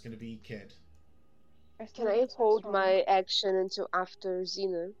 that's going to be Kid. Can I hold my action until after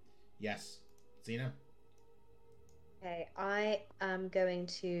Xena? Yes. Xena? Okay, I am going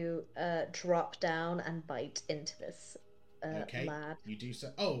to drop down and bite into this Okay, lad. you do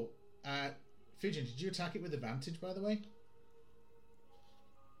so. Oh, Fujin, did you attack it with advantage, by the way?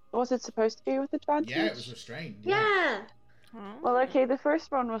 Was it supposed to be with advantage? Yeah, it was restrained. Yeah! Well, okay, the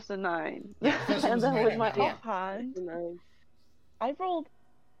first one was a 9. Yeah, the first one And was a then 9, with my yeah. offhand, I rolled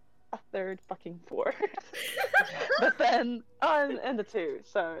a third fucking 4. But then, and a 2.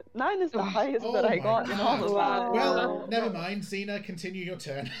 So 9 is the highest that I my got in all God. of that. Well, never mind. Xena, continue your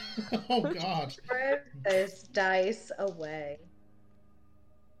turn. Oh, God. Throw those dice away.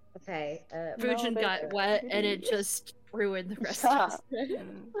 Okay. Fujin got wet, and it just ruined the rest of his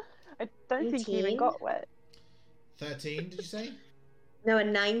turn. I don't think he even 18. got wet. 13, did you say? No, a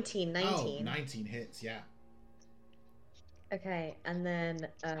 19. Oh, 19 hits, yeah. Okay, and then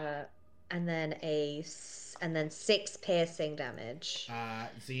 6 piercing damage.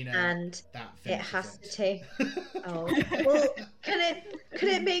 Xena, And that it finishes has to it. take. Oh, well, could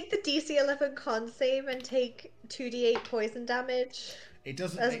it make the DC 11 con save and take 2d8 poison damage? It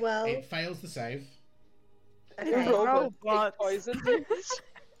doesn't. as well? It fails the save. Okay. Robot Robot. poison.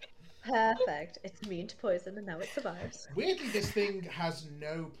 Perfect. It's immune to poison, and now it survives. Weirdly, this thing has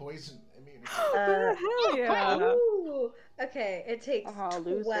no poison immunity. Hell yeah! Ooh. Okay, it takes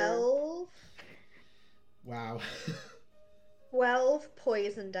loser. 12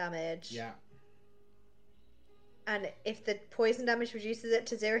 poison damage. Yeah. And if the poison damage reduces it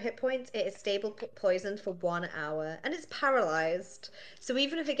to 0 hit points, it is stable poisoned for 1 hour. And it's paralyzed. So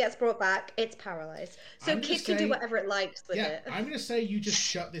even if it gets brought back, it's paralyzed. So Kid can do whatever it likes with it. I'm going to say you just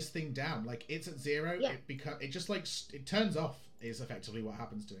shut this thing down. Like, it's at 0. Yeah. It just, like, it turns off is effectively what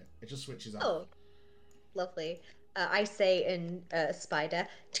happens to it. It just switches off. Oh, lovely. I say in Spider,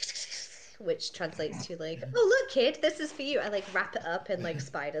 which translates to like, oh look, Kid, this is for you. I like wrap it up in like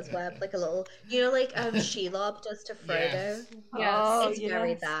spider's web, like a little, like Shelob does to Frodo. Yes. Oh, It's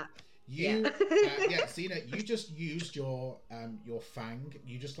very that. Xena, you just used your fang.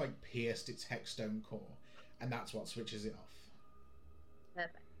 You just like pierced its hexstone core, and that's what switches it off.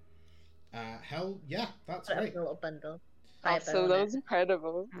 Perfect. Hell yeah, that's Put it up great. in a little bundle. Awesome, that was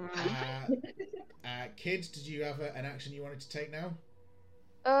incredible. Kid, did you have an action you wanted to take now?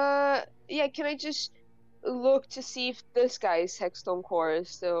 Yeah, can I just look to see if this guy's Hexstone core is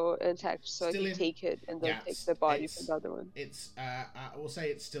still intact so I can take it and then take the body from the other one? It's, I will say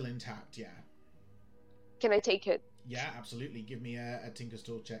it's still intact, yeah. Can I take it? Yeah, absolutely. Give me a Tinker's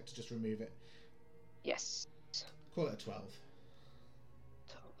Tool check to just remove it. Yes. Call it a 12.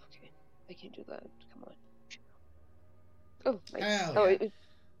 Okay, I can do that. Come on. Oh, nice. Hell yeah.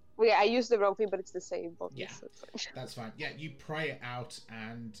 Well, yeah, I used the wrong thing, but it's the same. Yeah, that's fine. Yeah, you pry it out,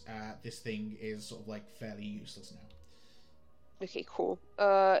 and this thing is sort of like fairly useless now. Okay, cool.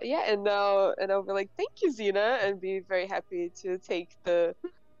 Yeah, and I'll be like, thank you, Xena, and be very happy to take the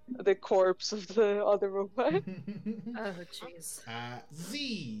corpse of the other robot. Oh, jeez.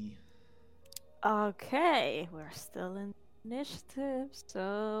 Z. Okay, we're still in initiative,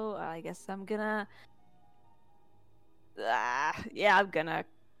 so I guess I'm gonna. I'm gonna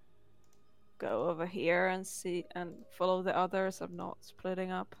go over here and see and follow the others. I'm not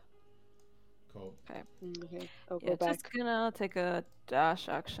splitting up. Cool. Okay. Okay, I'll go back. Just gonna take a dash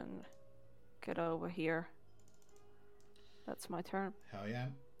action. Get over here. That's my turn. Hell yeah.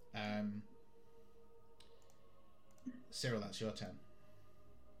 Cyril, that's your turn.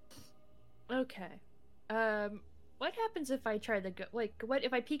 Okay. What happens if I try to go? Like, what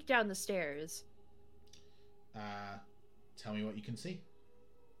if I peek down the stairs? Tell me what you can see.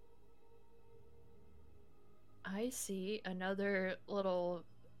 I see another little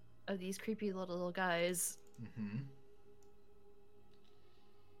of these creepy little guys. Mm-hmm.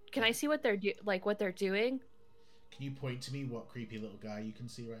 Can I see what they're what they're doing? Can you point to me what creepy little guy you can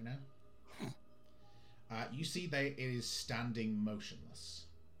see right now? You see it is standing motionless.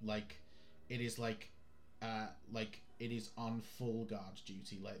 Like it is like it is on full guard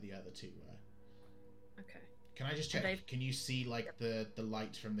duty like the other two were. Okay. Can I just check? Can you see like the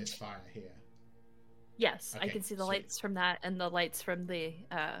light from this fire here? Yes, Okay, I can see the sweet. lights from that and the lights from the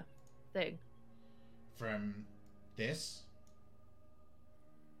thing. From this?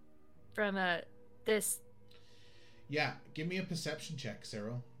 From this. Yeah, give me a perception check,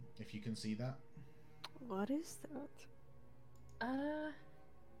 Cyril, if you can see that. What is that?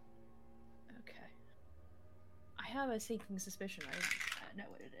 Okay. I have a sinking suspicion I know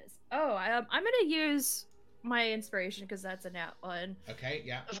what it is. Oh, I'm gonna use my inspiration because that's a nat one. Okay,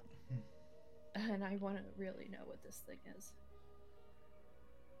 yeah. And I want to really know what this thing is.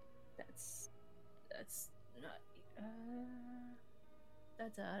 That's not.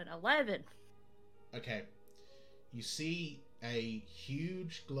 That's an 11. Okay. You see a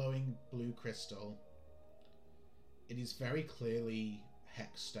huge glowing blue crystal. It is very clearly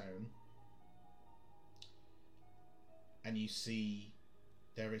hexstone. And you see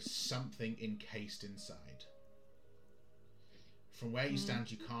there is something encased inside. From where you stand,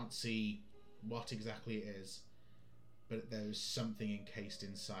 you can't see what exactly it is, but there is something encased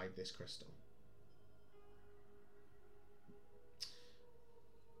inside this crystal.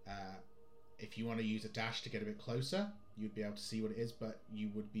 If you want to use a dash to get a bit closer, you'd be able to see what it is, but you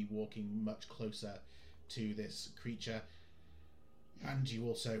would be walking much closer to this creature, and you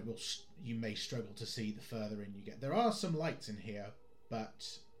also you may struggle to see the further in you get. There are some lights in here,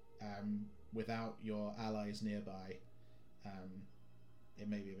 but without your allies nearby, it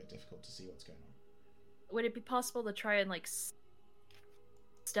may be a bit difficult to see what's going on. Would it be possible to try and like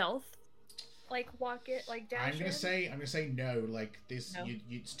stealth, like walk it, like dash? I'm gonna say no. Like this, No?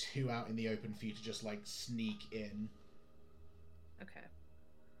 it's too out in the open for you to just like sneak in. Okay.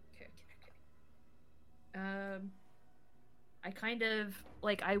 I kind of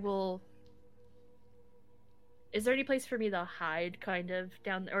like I will Is there any place for me to hide, kind of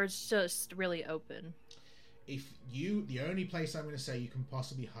down, or it's just really open? The only place I'm going to say you can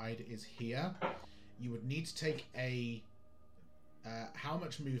possibly hide is here. You would need to take a. How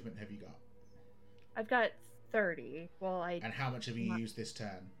much movement have you got? I've got 30. Well, And how much have you used this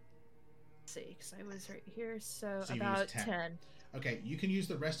turn? Let's see, because I was right here, so you've about used 10. Okay, you can use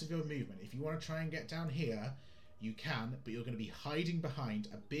the rest of your movement. If you want to try and get down here, you can, but you're going to be hiding behind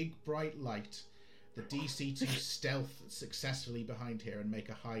a big bright light. The DC to stealth successfully behind here and make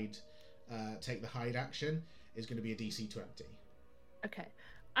a hide, take the hide action is going to be a DC 20. Okay,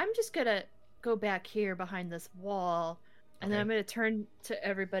 I'm just gonna go back here behind this wall, and then I'm gonna turn to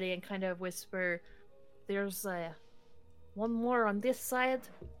everybody and kind of whisper, "There's one more on this side,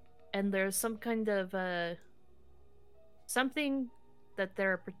 and there's some kind of something that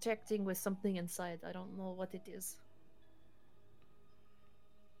they're protecting with something inside. I don't know what it is."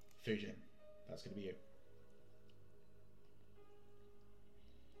 Fujin, that's going to be you.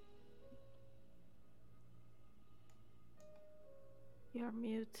 You're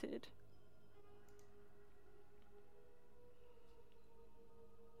muted.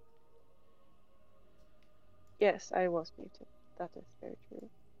 Yes, I was muted. That is very true.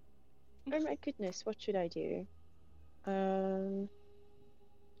 Oh my goodness, what should I do?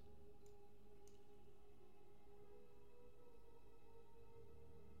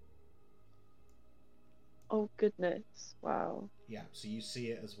 Oh goodness, wow. Yeah, so you see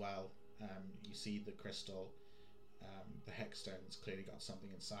it as well. You see the crystal. The Hexstone's clearly got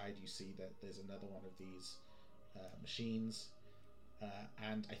something inside. You see that there's another one of these machines.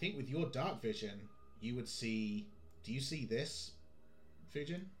 And I think with your dark vision, you would see... Do you see this,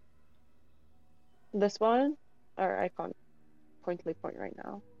 Fujin? This one? Or I can't point right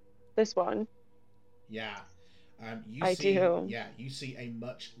now. This one? Yeah. I do. Yeah, you see a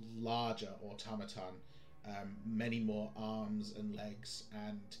much larger automaton. Many more arms and legs,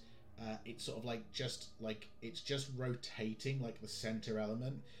 and it's sort of it's just rotating, like the center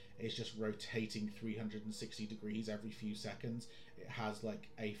element is just rotating 360 degrees every few seconds. It has like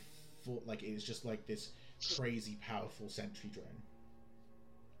a full, like it's just like this crazy powerful sentry drone.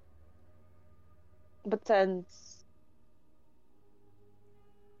 But then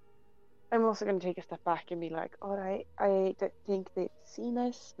I'm also going to take a step back and be like, alright, I don't think they've seen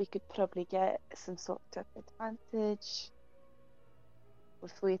us. We could probably get some sort of advantage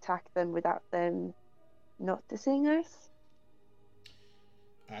if we attack them without them noticing us.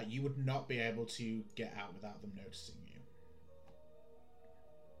 You would not be able to get out without them noticing you.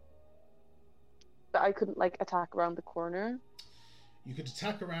 But I couldn't like attack around the corner. You could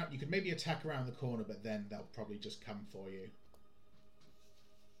attack around. You could maybe attack around the corner, but then they'll probably just come for you.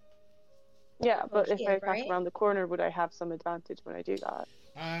 Yeah, but if I attack around the corner, would I have some advantage when I do that?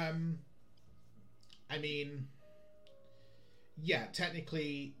 I mean, yeah,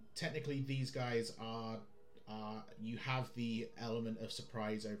 technically these guys are you have the element of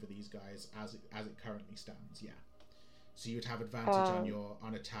surprise over these guys as it currently stands. Yeah, so you would have advantage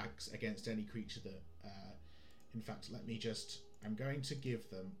on attacks against any creature that. In fact, I'm going to give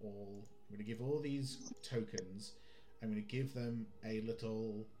them all. I'm going to give all these tokens. I'm going to give them a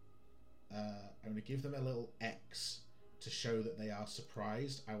little. I'm going to give them a little X to show that they are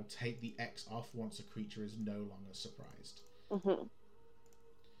surprised. I will take the X off once a creature is no longer surprised.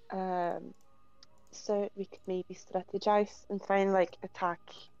 So we could maybe strategize and try and like attack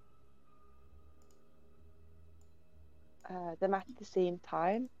them at the same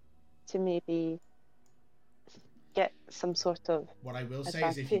time to maybe get some sort of What I will say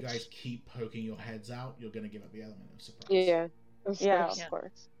is if you guys keep poking your heads out, you're going to give up the element of surprise. Yeah, of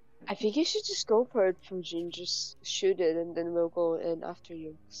course. I think you should just go for it, Fujin. Just shoot it, and then we'll go in after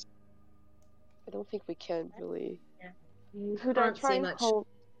you. I don't think we can really. You Could I can't try see and much. hold?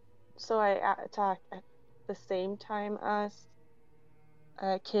 So I attack at the same time as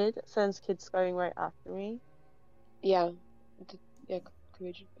Kid, since Kid's going right after me. Yeah. Yeah. I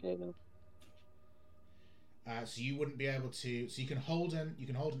don't know. So you wouldn't be able to. So you can hold an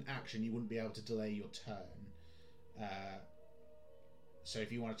action. You wouldn't be able to delay your turn. So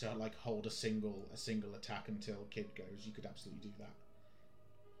if you wanted to like hold a single attack until Kid goes, you could absolutely do that.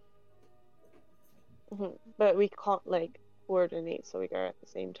 But we can't like coordinate, so we go at the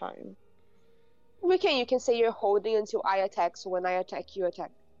same time. We can. You can say you're holding until I attack. So when I attack, you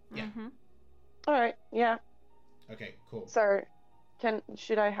attack. Yeah. All right. Yeah. Okay. Cool. So,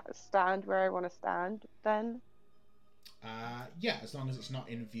 should I stand where I want to stand then? Yeah, as long as it's not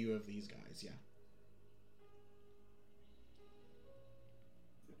in view of these guys. Yeah.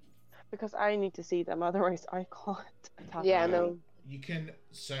 Because I need to see them, otherwise I can't attack. Yeah, them. no. You can.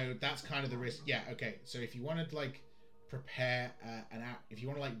 So that's kind of the risk. Yeah. Okay. So if you want to like prepare if you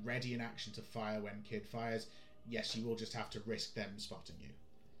want to like ready an action to fire when Kid fires, yes, you will just have to risk them spotting you.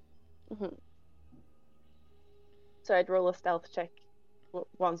 Mm-hmm. So I'd roll a stealth check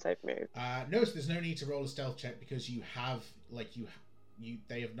once I've moved. No, so there's no need to roll a stealth check because you have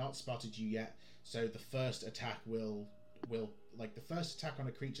they have not spotted you yet. So the first attack will like the first attack on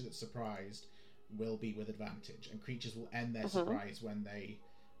a creature that's surprised will be with advantage, and creatures will end their surprise when they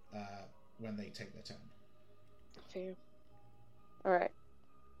take their turn. Fair. All right.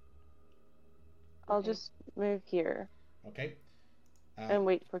 I'll just move here. Okay. And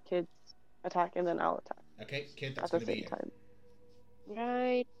wait for Kid's attack, and then I'll attack. Okay, Kid, that's going to be you. Time.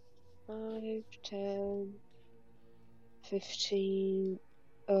 Right. 5, 10, 15.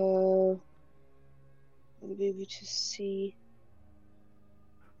 I'll be able to see.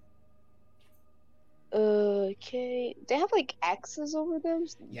 Okay. They have like X's over them?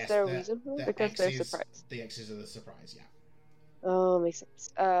 Yes, is there a reason for it? Because they're surprised. The X's are the surprise, yeah. Oh, makes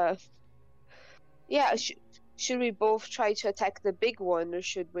sense. Yeah, should we both try to attack the big one, or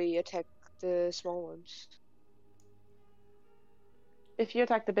should we attack the small ones? If you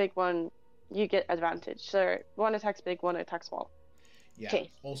attack the big one, you get advantage. So one attacks big, one attacks small. Yeah.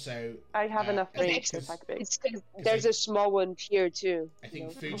 Okay. Also, I have enough range to attack big. It's because there's a small one here too. I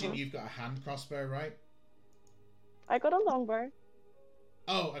think Fujin, you've got a hand crossbow, right? I got a longbow.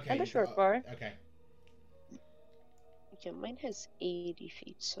 Oh, okay. And a short bow. Okay. Yeah, mine has 80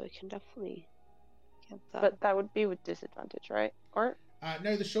 feet, so I can definitely get that. But that would be with disadvantage, right? Or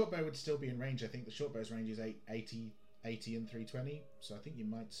no, the short bow would still be in range. I think the short bow's range is 80 and 320, so I think you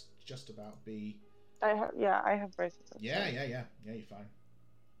might just about be. I have both of them. Yeah, you're fine.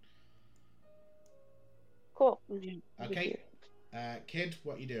 Cool. Okay, Kid,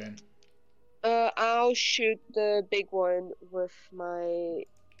 what are you doing? I'll shoot the big one with my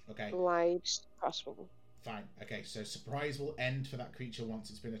light crossbow. Fine. Okay, so surprise will end for that creature once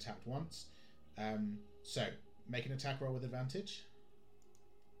it's been attacked once. So make an attack roll with advantage.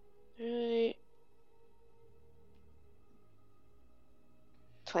 Right.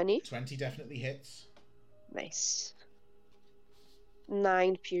 20. 20 definitely hits. Nice.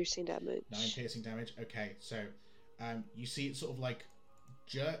 9 piercing damage. 9 piercing damage. Okay, so you see it sort of like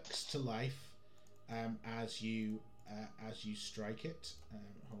jerks to life as you strike it.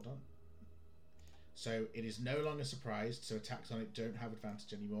 Hold on. So it is no longer surprised, so attacks on it don't have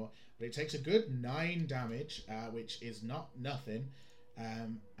advantage anymore. But it takes a good 9 damage, which is not nothing.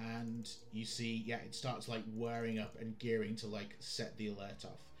 And you see, it starts like whirring up and gearing to like set the alert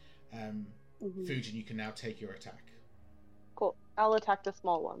off. Fujin, you can now take your attack. Cool. I'll attack the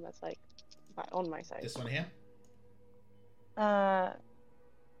small one that's like on my side. This one here?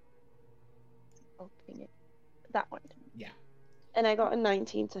 Opening it. That one. Yeah. And I got a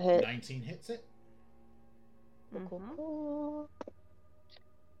 19 to hit. 19 hits it. Cool.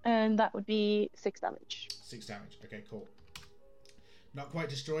 And that would be 6 damage. 6 damage. Okay, cool. Not quite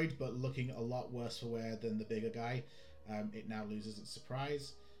destroyed, but looking a lot worse for wear than the bigger guy. It now loses its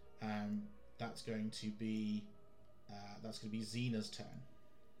surprise. That's going to be Xena's turn.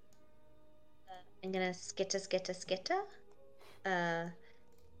 I'm gonna skitter.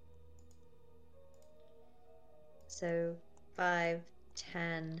 So 5,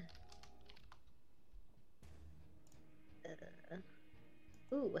 10.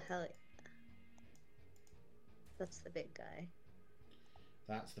 Ooh, hell yeah. That's the big guy.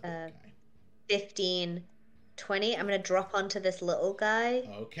 That's the big guy. 15, 20. I'm gonna drop onto this little guy.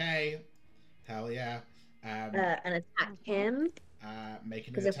 Okay. Hell yeah. And attack him.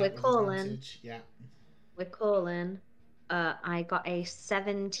 Making an Because attack if we're with calling, advantage. Yeah. we're calling. I got a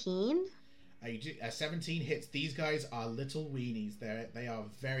 17. 17 hits. These guys are little weenies. They are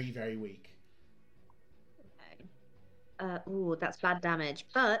very, very weak. Ooh, that's bad damage.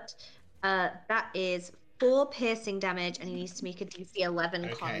 But that is 4 piercing damage, and he needs to make a DC 11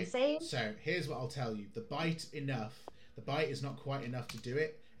 con save. So here's what I'll tell you: the bite is not quite enough to do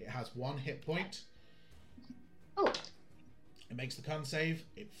it. It has 1 hit point. Oh. It makes the con save.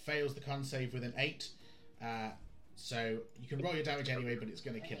 It fails the con save with an 8. So you can roll your damage anyway, but it's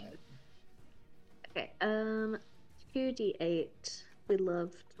going to kill it. Okay. 2d8. We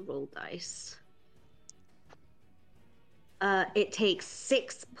love to roll dice. It takes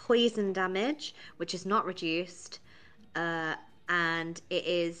 6 poison damage, which is not reduced, and it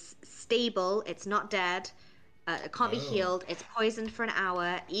is stable. It's not dead. It can't be healed. It's poisoned for an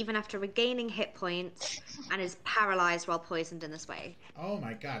hour, even after regaining hit points, and is paralyzed while poisoned in this way. Oh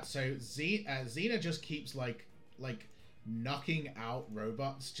my god! So Xena just keeps like knocking out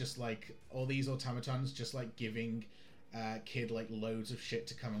robots, just like all these automatons, just like giving Kid like loads of shit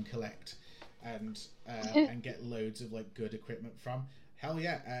to come and collect and get loads of like good equipment from. Hell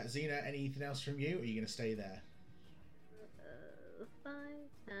yeah. Xena, anything else from you, or are you going to stay there? 5,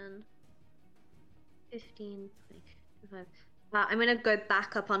 10, 15, 20, 25. I'm going to go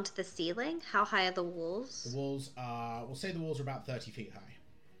back up onto the ceiling. How high are the walls? The walls are, we'll say the walls are about 30 feet high.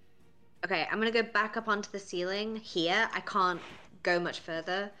 Okay, I'm going to go back up onto the ceiling here. I can't go much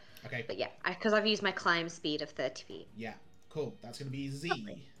further. Okay. But yeah, because I've used my climb speed of 30 feet. Yeah, cool. That's going to be Z.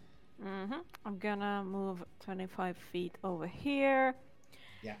 I'm gonna move 25 feet over here.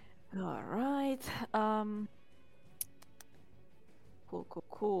 Yeah. All right.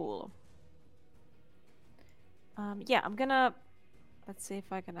 Cool. Yeah, I'm gonna. Let's see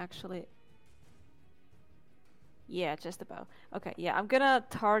if I can actually. Yeah, just about. Okay, yeah, I'm gonna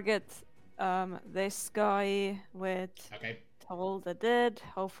target this guy with Toll the Dead.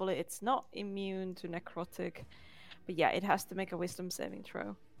 Hopefully, it's not immune to necrotic. But yeah, it has to make a wisdom saving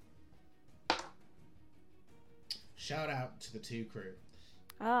throw. Shout out to the 2 crew.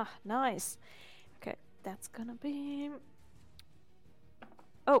 Ah, nice. Okay, that's gonna be...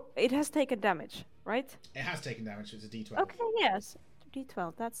 Oh, it has taken damage, right? It has taken damage, it's a D12. Okay, yes.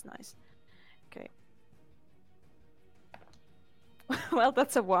 D12, that's nice. Okay. Well,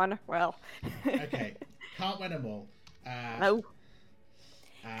 that's a 1. Well. Okay, can't win them all. No.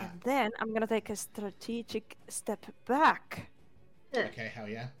 And then I'm gonna take a strategic step back. Okay, hell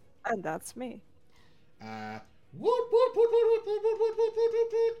yeah. And that's me.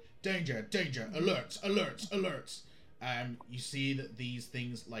 Danger, alerts. You see that these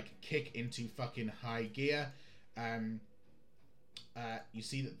things like kick into fucking high gear. You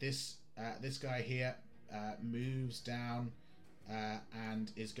see that this guy here moves down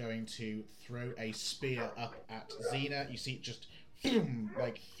and is going to throw a spear up at Xena. You see it just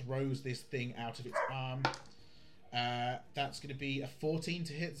like throws this thing out of its arm. That's going to be a 14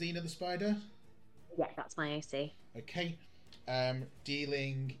 to hit Xena the spider. Yeah, that's my AC. Okay.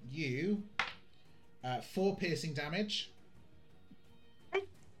 Dealing you 4 piercing damage.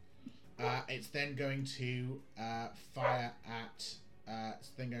 It's then going to fire at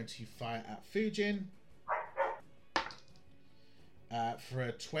Fujin. For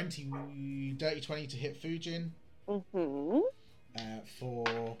a dirty 20 to hit Fujin.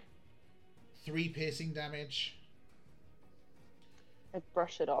 For 3 piercing damage. I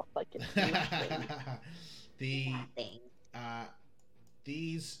brush it off like it's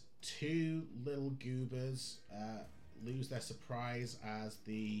these 2 little goobers lose their surprise as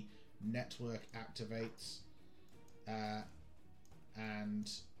the network activates, and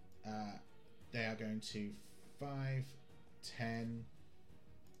they are going to 5, 10,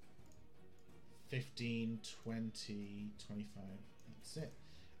 15, 20, 25. That's it.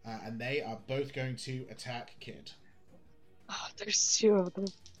 And they are both going to attack Kid. Oh, there's 2 of them.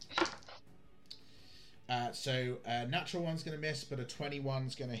 So natural one's going to miss, but a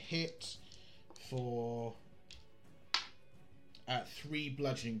 21's going to hit for 3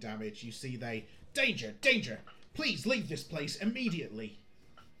 bludgeoning damage. You see they... Danger! Please leave this place immediately!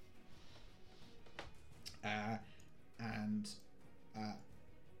 And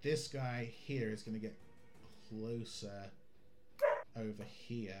this guy here is going to get closer over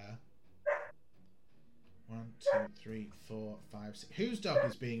here. 1, 2, 3, 4, 5, 6. Whose dog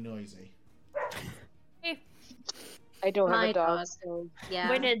is being noisy? I don't have a dog. So yeah.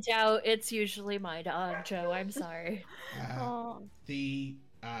 When in doubt, it's usually my dog, Joe. I'm sorry. The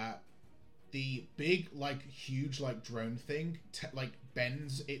big, like, huge, like, drone thing, like,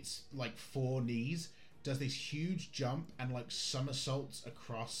 bends its, like, 4 knees, does this huge jump and, like, somersaults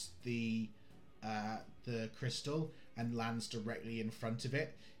across the crystal and lands directly in front of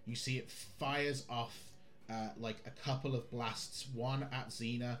it. You see it fires off, like, a couple of blasts, one at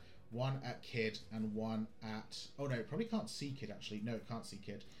Xena, one at Kid, and one at... Oh, no, it probably can't see Kid, actually. No, it can't see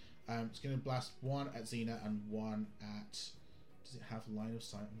Kid. It's going to blast one at Xena and one at... Does it have line of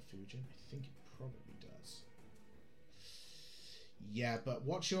sight on Fujin? I think it probably does. Yeah, but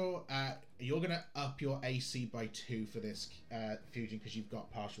what's your... you're going to up your AC by 2 for this, Fujin, because you've got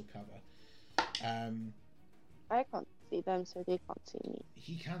partial cover. I can't see them, so they can't see me.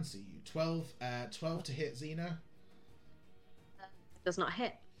 He can see you. 12 to hit Xena. Does not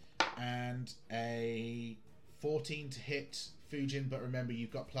hit. And a 14 to hit Fujin, but remember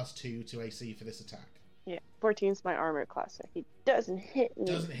you've got +2 to AC for this attack. Yeah, 14's my armor class, so he doesn't hit me.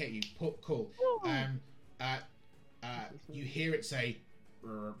 Doesn't hit you. Cool. You hear it say,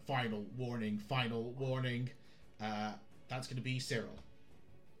 final warning. That's going to be Cyril.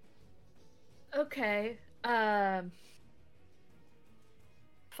 Okay.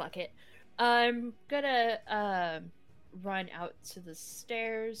 Fuck it. I'm gonna run out to the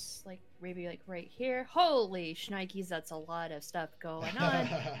stairs, like maybe like right here. Holy shnikes, that's a lot of stuff going on.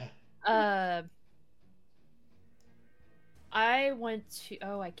 I want to.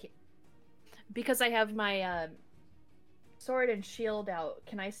 Oh, I can't because I have my sword and shield out.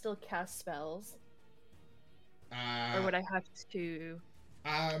 Can I still cast spells, or would I have to?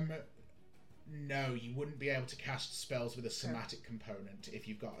 No, you wouldn't be able to cast spells with a somatic component if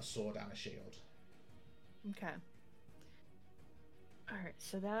you've got a sword and a shield. Okay. All right,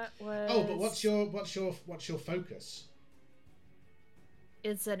 so that was. Oh, but what's your focus?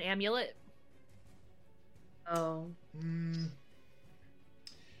 It's an amulet. Oh.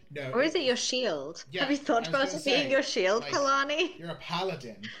 No. Or is it your shield? Yeah, Have you thought about it being your shield, like, Kalani? You're a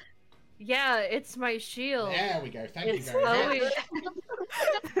paladin. Yeah, it's my shield. There we go. Thank you It's very always... much.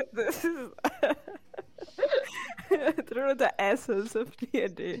 This is the essence of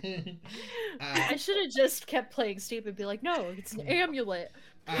D&D. I should have just kept playing stupid and be like, no, it's an amulet.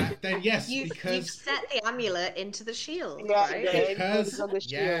 Then yes, You've set the amulet into the shield, Yeah, right? yeah. because on the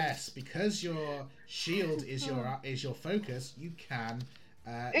shield. yes, because your shield is your focus, you can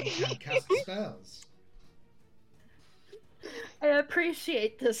cast spells. I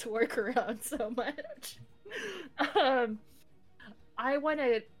appreciate this workaround so much. I want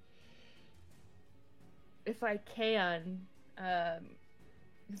to, if I can,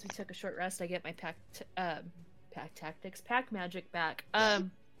 because we took a short rest, I get my pack magic back. I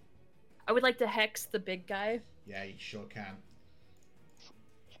would like to hex the big guy. Yeah, you sure can.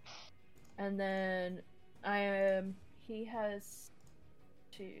 And then he has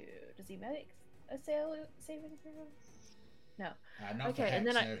to. Does he make a saving throw? No. Not Okay, for hex, and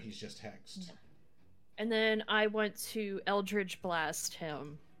then no, he's just hexed. And then I want to Eldritch Blast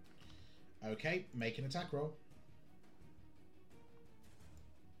him. Okay, make an attack roll.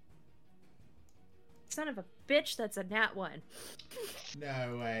 Son of a bitch, that's a nat 1.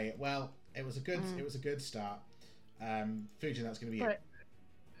 No way. Well, it was a good start. Fujin, that's going to be it.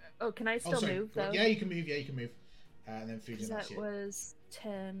 Oh, can I still move though? Yeah, you can move. And then Fujin, that's that you. was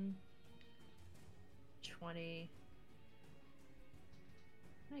 10, 20.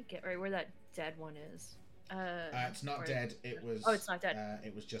 I get right where that dead one is. It's not dead. It was. Oh, it's not dead.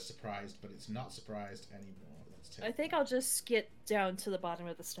 It was just surprised, but it's not surprised anymore. Let's take. I think I'll just skip down to the bottom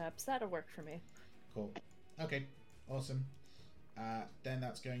of the steps. That'll work for me. Cool. Okay. Awesome. Then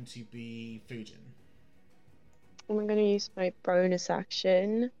that's going to be Fujin. I'm going to use my bonus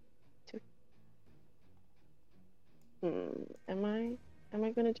action to. Am I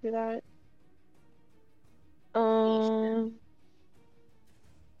going to do that?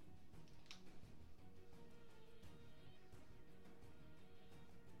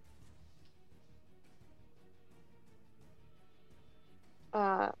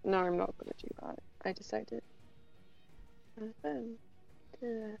 No, I'm not going to do that. I decided. Something.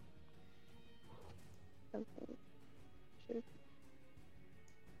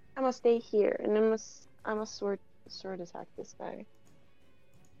 I must stay here, and I must sword attack this guy.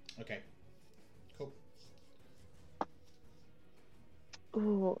 Okay. Cool.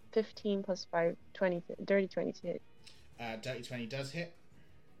 Ooh, 15 plus 5, 20, dirty 20 to hit. Dirty 20 does hit.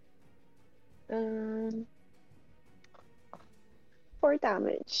 4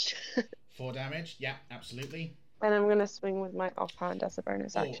 damage. 4 damage. Yeah, absolutely. And I'm gonna swing with my offhand as a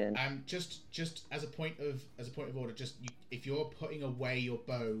bonus action. Just as a point of order, if you're putting away your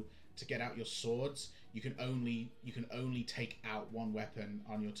bow to get out your swords, you can only take out one weapon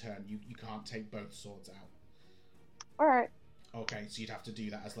on your turn. You can't take both swords out. All right. Okay, so you'd have to do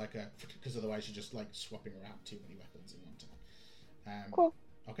that as because otherwise you're just like swapping around too many weapons in one turn. Cool.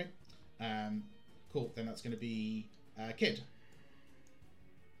 Okay. Cool. Then that's going to be Kid.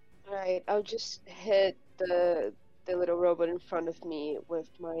 Alright, I'll just hit the little robot in front of me with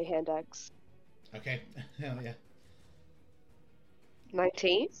my hand axe. Okay. Hell yeah.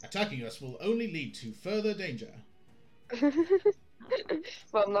 19. Attacking us will only lead to further danger.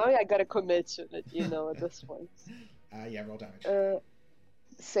 Well, now I gotta commit to it, at this point. Yeah, roll damage.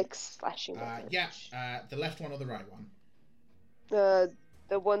 6 slashing damage. Yeah, the left one or the right one?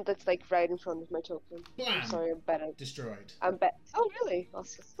 The one that's like right in front of my token. Blam! I'm sorry, I'm better. Destroyed. I'm Oh, really?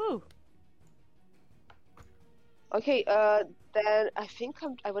 Awesome. Ooh. Okay, then I think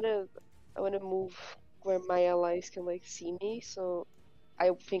I wanna move where my allies can see me. So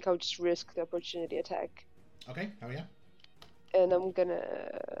I think I'll just risk the opportunity attack. Okay. Oh yeah. And I'm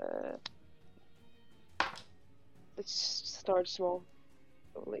gonna let's start small.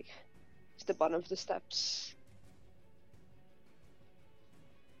 So, to the bottom of the steps.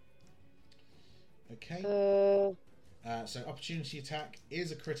 Okay. So opportunity attack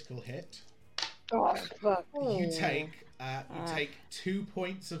is a critical hit. Oh, fuck. You Oh. take 2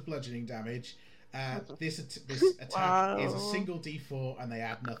 points of bludgeoning damage. This attack is a single D4, and they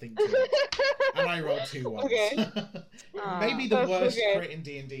add nothing to it. And I rolled 2 ones. Okay. Maybe the That's worst okay. crit in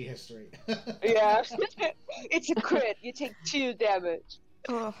D&D history. Yeah. It's a crit. You take 2 damage.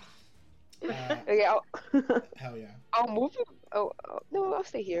 Oh, Okay, Hell yeah. I'll move him. Oh, no, I'll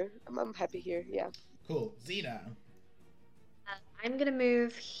stay here. I'm happy here. Yeah. Cool. Xena. I'm gonna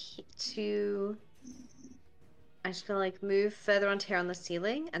move to. I'm just gonna like move further onto here on the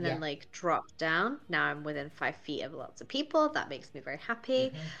ceiling and then Yeah. like drop down. Now I'm within 5 feet of lots of people. That makes me very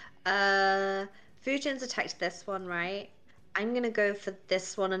happy. Mhm. Fujin's attacked this one, right? I'm gonna go for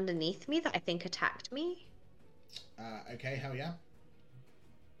this one underneath me that I think attacked me. Okay, hell yeah.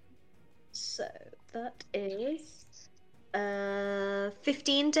 So that is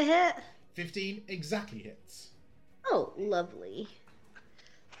 15 to hit. 15 exactly hits. Oh, lovely.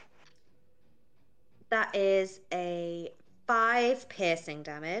 That is a 5 piercing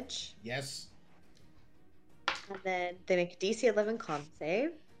damage. Yes. And then they make a DC 11 con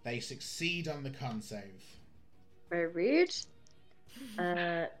save. They succeed on the con save. Very rude.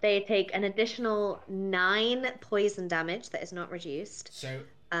 They take an additional 9 poison damage that is not reduced. So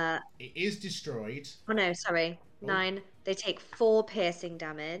it is destroyed. Oh no, sorry. Oh. 9. They take 4 piercing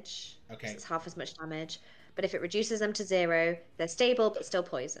damage. Okay. So it's half as much damage. But if it reduces them to 0, they're stable but still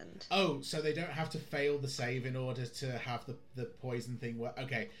poisoned. Oh, so they don't have to fail the save in order to have the poison thing work.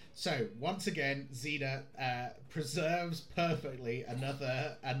 Okay, so once again, Xena preserves perfectly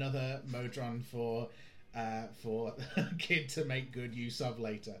another Modron for Kid to make good use of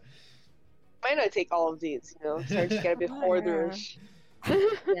later. Might not take all of these, you know. Starting to get a bit hoarderish.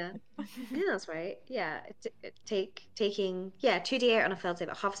 Yeah, that's right. Yeah, taking 2d8 on a failed save,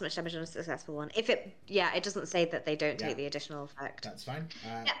 but half as much damage on a successful one. If it doesn't say that they don't take the additional effect. That's fine.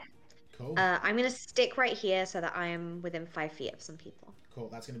 Yeah. Cool. I'm gonna stick right here so that I am within 5 feet of some people. Cool.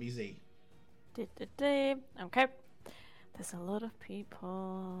 That's gonna be Z. Okay. There's a lot of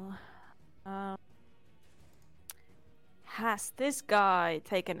people. Has this guy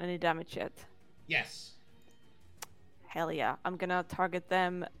taken any damage yet? Yes. Hell yeah. I'm gonna target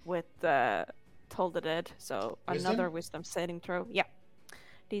them with Toll the Dead. So Wisdom? another wisdom saving throw. Yeah.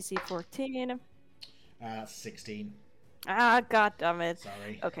 DC 14. 16. God damn it.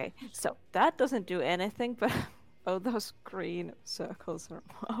 Sorry. Okay, so that doesn't do anything, but those green circles are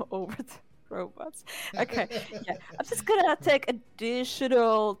over the robots. Okay, yeah. I'm just gonna take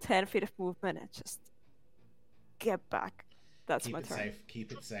additional 10 feet of movement and just get back. That's Keep my it turn. safe.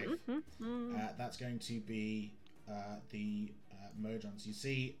 Keep it safe. That's going to be the Modrons. You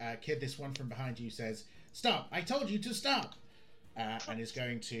see, Kid, this one from behind you says, "Stop! I told you to stop!" And is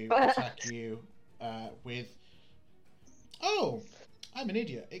going to attack you with... Oh! I'm an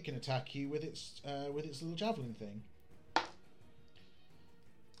idiot. It can attack you with its little javelin thing.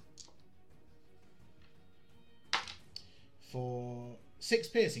 For 6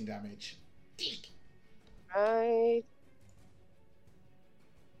 piercing damage. Right.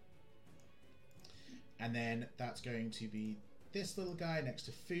 And then that's going to be this little guy next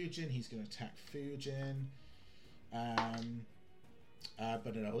to Fujin. He's going to attack Fujin.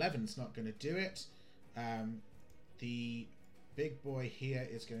 But an 11's not going to do it. The big boy here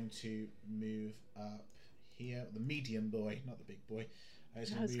is going to move up here. The medium boy, not the big boy.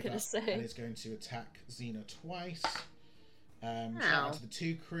 Is going to move up and is going to attack Xena twice. Shout out to the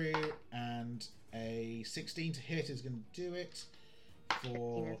 2 crew, and a 16 to hit is going to do it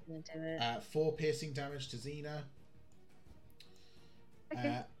for 4 piercing damage to Xena.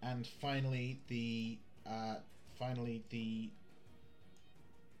 Okay. And finally the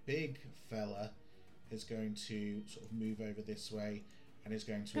big fella is going to sort of move over this way and is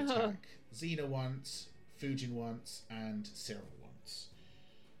going to attack Xena once, Fujin once, and Cyril once.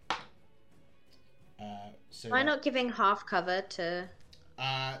 So why not giving half cover to?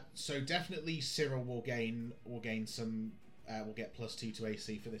 So definitely Cyril will gain some. Will get +2 to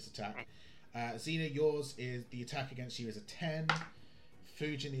AC for this attack. Xena, yours is the attack against you is a 10.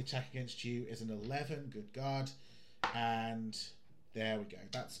 Fujin, the attack against you is an 11. Good God, and there we go.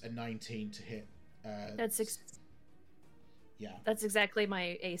 That's a 19 to hit. Yeah. That's exactly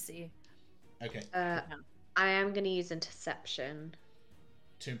my AC. Okay. I am going to use interception.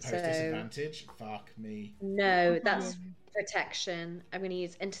 To impose disadvantage? Fuck me. No, that's protection. I'm going to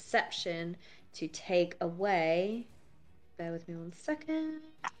use interception to take away... Bear with me 1 second.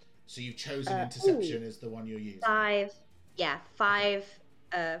 So you've chosen interception as the one you're using? 5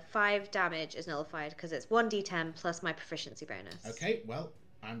 damage is nullified because it's 1d10 plus my proficiency bonus. Okay, well,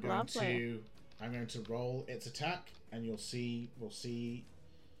 I'm going to roll its attack, and we'll see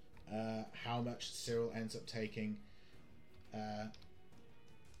how much Cyril ends up taking.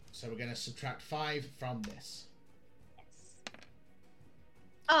 So we're going to subtract 5 from this.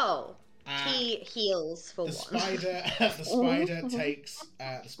 Oh, he heals for the one. Spider, the spider takes.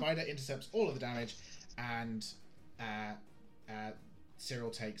 The spider intercepts all of the damage, and Cyril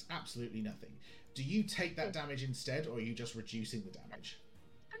takes absolutely nothing. Do you take that damage instead, or are you just reducing the damage?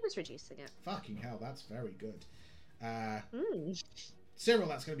 I'm just reducing it. Fucking hell, that's very good. Cyril,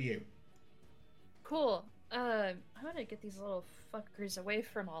 that's going to be you. Cool. I'm gonna get these little fuckers away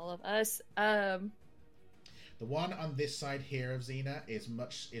from all of us. The one on this side here of Xena is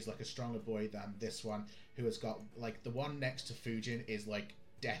like a stronger boy than this one, who has got, like, the one next to Fujin is, like,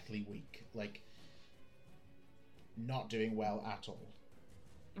 deathly weak. Like, not doing well at all.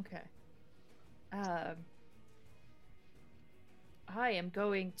 Okay. I am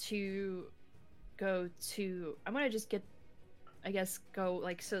going to I'm gonna just get, I guess, go,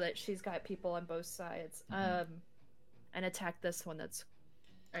 like, so that she's got people on both sides. And attack this one that's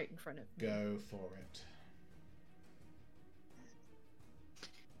right in front of me. Go for it.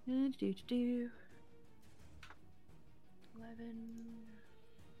 11,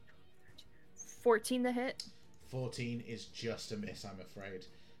 14 to hit. 14 is just a miss, I'm afraid.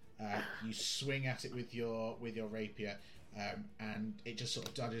 You swing at it with your rapier, and it just sort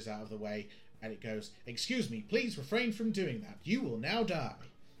of dodges out of the way, and it goes, "Excuse me, please refrain from doing that. You will now die."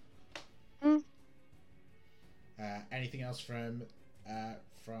 Anything else from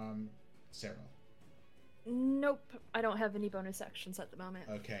Cyril? Nope, I don't have any bonus actions at the moment.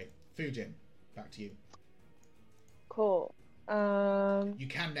 Okay, Fujin, back to you. Cool. You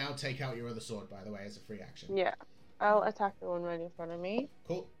can now take out your other sword, by the way, as a free action. Yeah. I'll attack the one right in front of me.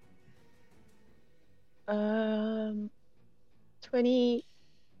 Cool. 22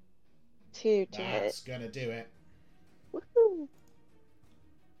 to hit. That's gonna do it. Woohoo!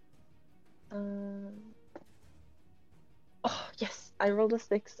 Oh, yes! I rolled a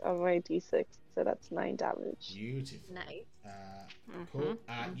 6 on my d6, so that's 9 damage. Beautiful. Nice. Cool.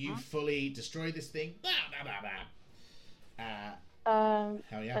 You fully destroy this thing. Hell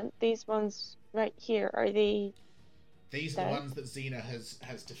yeah. And these ones right here, are they... These are the ones that Xena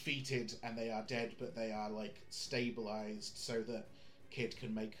has defeated, and they are dead, but they are, like, stabilized so that Kid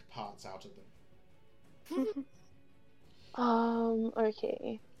can make parts out of them.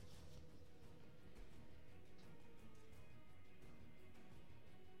 Okay.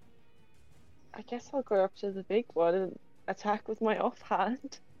 I guess I'll go up to the big one and attack with my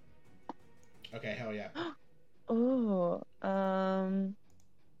offhand. Okay, hell yeah. Oh,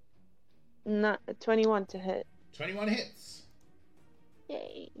 not 21 to hit. 21 hits.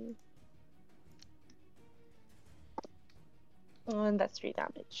 Yay. Oh, and that's 3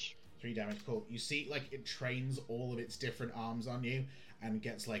 damage. 3 damage, cool. You see, like, it trains all of its different arms on you and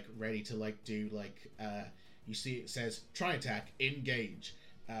gets, like, ready to, like, do, like, you see it says, try attack, engage,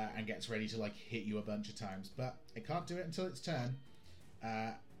 and gets ready to, like, hit you a bunch of times. But it can't do it until its turn.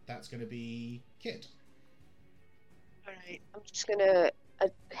 That's going to be Kid. Alright, I'm just gonna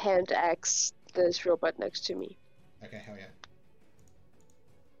hand axe this robot next to me. Okay, hell yeah.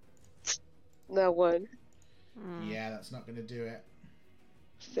 That one. Yeah, that's not going to do it.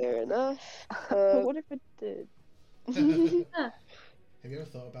 Fair enough. What if it did? Have you ever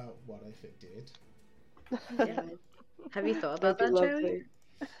thought about what if it did? Yeah. Have you thought about That'd that, be Joey? lovely.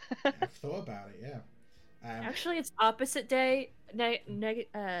 I've thought about it, yeah. Actually, it's opposite day. Nat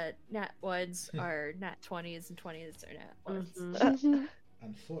ones are nat 20s and 20s are nat ones.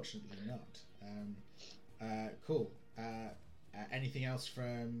 Unfortunately not. Cool. Anything else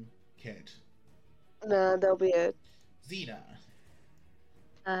from Kid? Nah, that'll be it. Xena.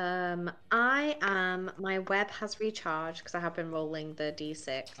 My web has recharged because I have been rolling the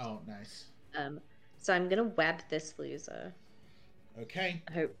d6. Oh, nice. So I'm gonna web this loser. Okay.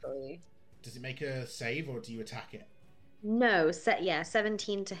 Hopefully. Does it make a save or do you attack it? No,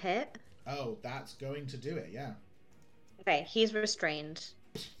 17 to hit. Oh, that's going to do it, yeah. Okay, he's restrained.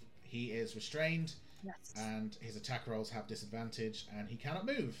 He is restrained, Yes. and his attack rolls have disadvantage, and he cannot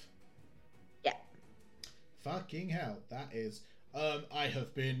move. Yeah. Fucking hell, that is... I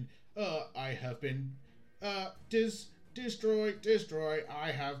have been, destroy,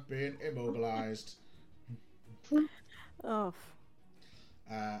 I have been immobilized. Oh.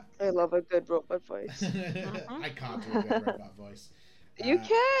 I love a good robot voice. I can't do a good robot voice. You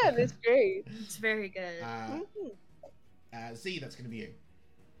can! It's great. It's very good. Z, that's going to be you.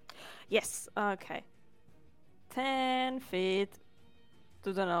 Yes, okay. 10 feet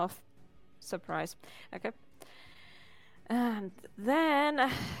to the north. Surprise. Okay. And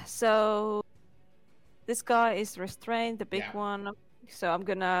then, so this guy is restrained, the big one. So I'm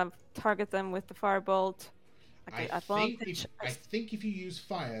gonna target them with the firebolt. Okay, advantage. I think if you use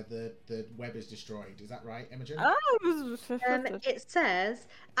fire, the web is destroyed. Is that right, Imogen? It says,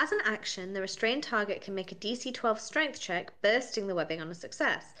 as an action, the restrained target can make a DC 12 strength check, bursting the webbing on a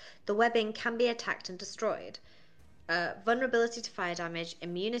success. The webbing can be attacked and destroyed. Vulnerability to fire damage,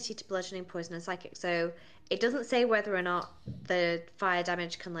 immunity to bludgeoning, poison, and psychic. So it doesn't say whether or not the fire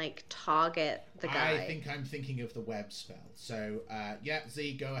damage can like target the guy. I think I'm thinking of the web spell. So yeah,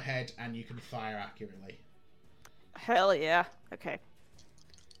 Z, go ahead and you can fire accurately. Hell yeah. Okay.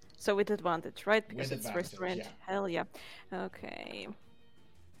 So with advantage, right? Because With it's advantage, restrained. yeah. Hell yeah. Okay.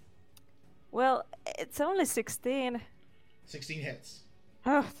 Well, it's only 16. 16 hits.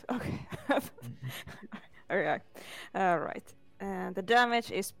 Oh, okay. Alright. Alright. And the damage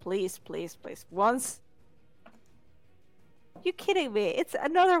is please. Once. You kidding me? It's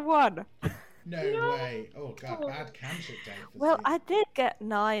another one. No way. Oh god, bad cantrip day. Well, I did get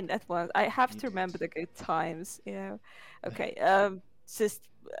 9 at once. I have to remember the good times, you know. Okay, just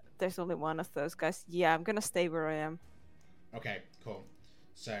there's only one of those guys. Yeah, I'm gonna stay where I am. Okay, cool.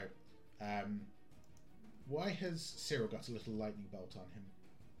 So, why has Cyril got a little lightning bolt on him?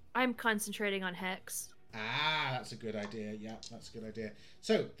 I'm concentrating on Hex. Ah, that's a good idea. Yeah, that's a good idea.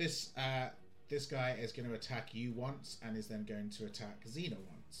 So this guy is going to attack you once, and is then going to attack Xena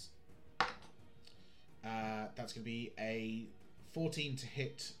once. That's going to be a 14 to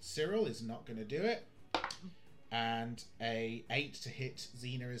hit Cyril, is not going to do it. And a 8 to hit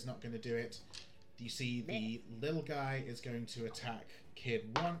Xena is not going to do it. You see the little guy is going to attack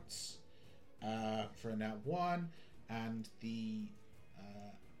Kid once for a nat 1, and the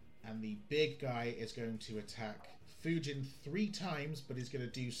big guy is going to attack Fujin 3 times, but is going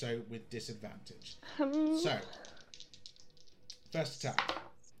to do so with disadvantage. So, first attack.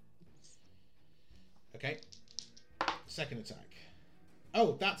 Okay. Second attack.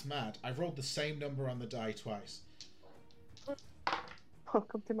 Oh, that's mad. I've rolled the same number on the die twice.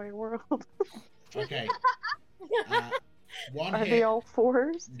 Welcome to my world. Okay. One Are hit. they all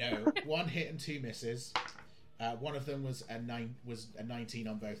 4s? No. 1 hit and 2 misses. One of them was a 19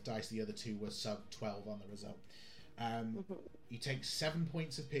 on both dice. The other 2 were sub 12 on the result. You take 7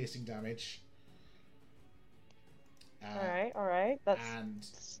 points of piercing damage. All right. That and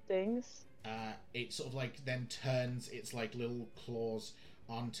stings. It sort of like then turns its like little claws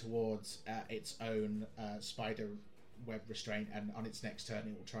on towards its own spider web restraint, and on its next turn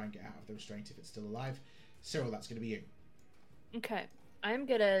it will try and get out of the restraint if it's still alive. Cyril, that's going to be you. Okay, I'm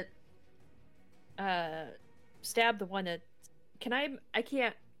gonna stab the one that. Can I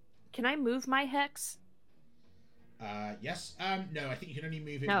move my Hex? Yes. No, I think you can only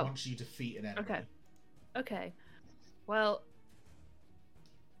move it once you defeat an enemy. Okay. Well,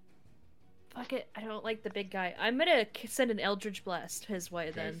 fuck it. I don't like the big guy. I'm gonna send an Eldritch Blast his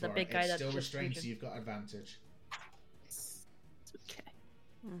way then. The big guy that's still restrained, so you've got advantage. Okay.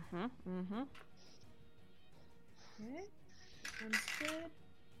 Mm-hmm. Okay. Sounds good.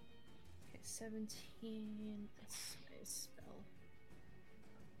 Okay, 17. That's my spell.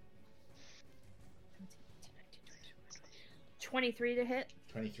 23 to hit.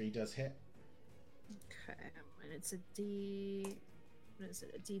 23 does hit. Okay, and it's a D. What is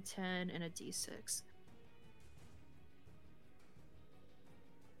it? A D10 and a D6.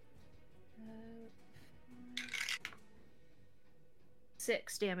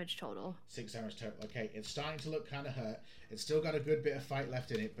 6 damage total. 6 damage total. Okay, it's starting to look kind of hurt. It's still got a good bit of fight left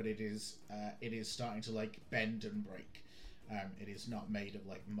in it, but it is starting to like bend and break. It is not made of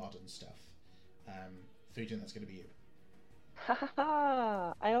like modern stuff. Fujin, that's going to be you.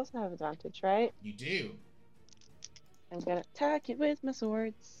 Haha! I also have advantage, right? You do. I'm gonna attack it with my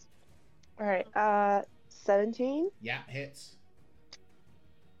swords. All right. 17. Yeah, hits.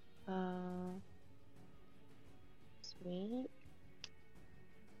 Sweet.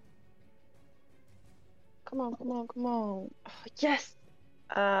 Come on. Oh, yes!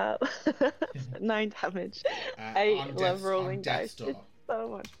 9 damage. I love rolling dice. It's so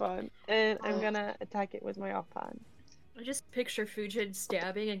much fun. And I'm gonna attack it with my offhand. I just picture Fujin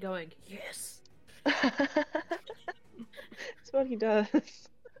stabbing and going, yes! That's what he does.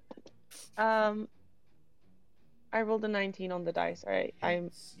 I rolled a 19 on the dice, right?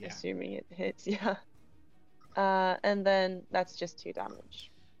 I'm assuming it hits, yeah. And then that's just 2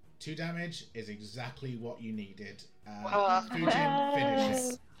 damage. 2 damage is exactly what you needed. Fujin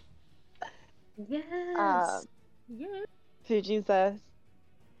finishes. Yes. Fujin says,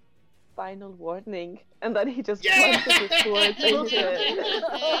 final warning, and then he just plunges his sword into it.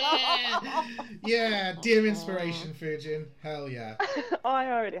 Yeah, dear inspiration, Fujin. Hell yeah. Oh,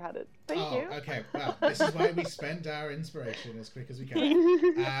 I already had it. Thank you. Okay. Well, this is why we spend our inspiration as quick as we can.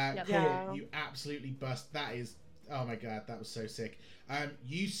 Cool. Yeah. You absolutely bust. That is. Oh my god, that was so sick.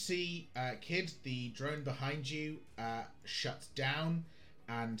 You see, Kid, the drone behind you shuts down,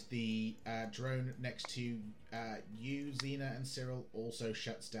 and the drone next to you, Xena, and Cyril also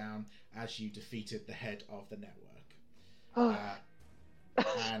shuts down as you defeated the head of the network.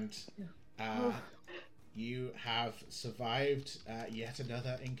 And you have survived yet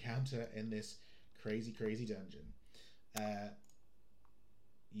another encounter in this crazy, crazy dungeon.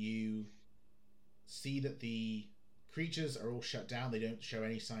 You see that the creatures are all shut down. They don't show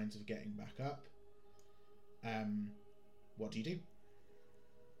any signs of getting back up. What do you do?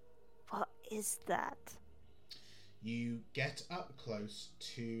 What is that? You get up close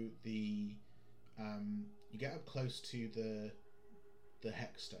to the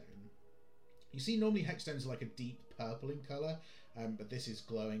hexstone. You see, normally hexstones are like a deep purple in color, but this is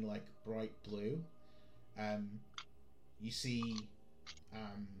glowing like bright blue. You see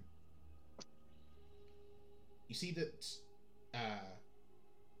that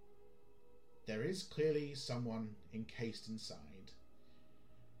there is clearly someone encased inside,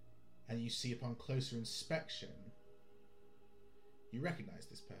 and you see upon closer inspection, you recognize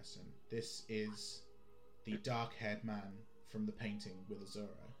this person. This is the dark-haired man from the painting with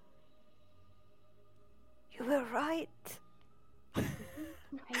Azura. You were right.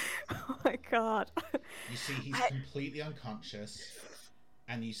 Oh my god. You see he's completely unconscious,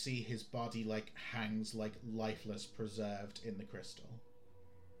 and you see his body like hangs like lifeless, preserved in the crystal.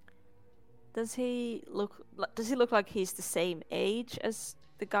 Does he look like he's the same age as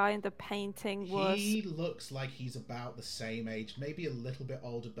the guy in the painting was? He looks like he's about the same age, maybe a little bit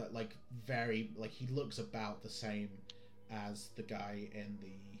older, but like very like he looks about the same as the guy in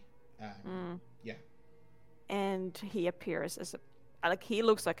the yeah. And he appears as he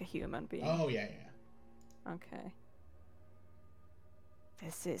looks like a human being. Oh yeah. Okay.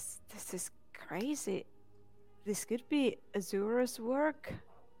 This is crazy. This could be Azura's work,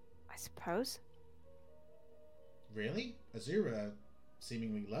 I suppose. Really? Azura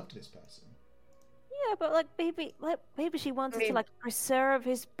seemingly loved this person. Yeah, but maybe she wanted to preserve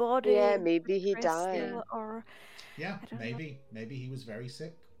his body. Yeah, maybe he died. Or yeah, maybe he was very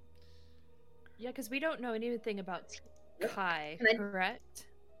sick. Yeah, because we don't know anything about Kai, correct?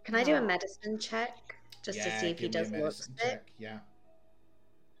 Can I do a medicine check just to see if he does look sick? Yeah.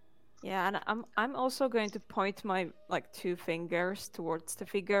 Yeah, and I'm also going to point my 2 fingers towards the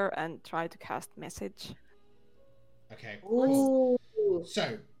figure and try to cast message. Okay. Cool.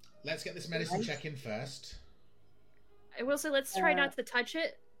 So let's get this medicine check in first. I will say, let's try not to touch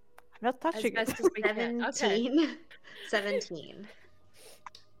it. I'm not touching as it. best as we can. Okay. 17.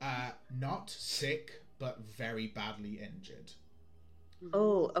 Not sick, but very badly injured.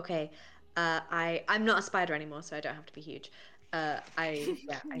 Oh, okay. I'm not a spider anymore, so I don't have to be huge.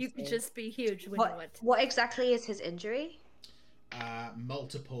 You could just be huge when you want. What exactly is his injury?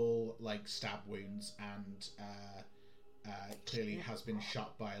 Multiple stab wounds, and clearly has been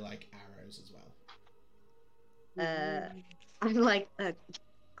shot by arrows as well. I'm like, I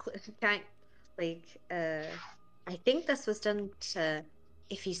think this was done to,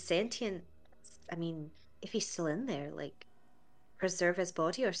 if he's sentient, I mean, if he's still in there, preserve his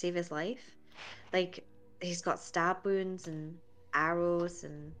body or save his life. He's got stab wounds and arrows,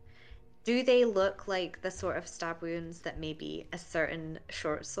 and do they look like the sort of stab wounds that maybe a certain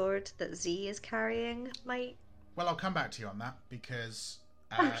short sword that Z is carrying might? Well, I'll come back to you on that, because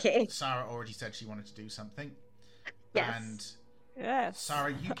Sarah already said she wanted to do something. Yes. And yes.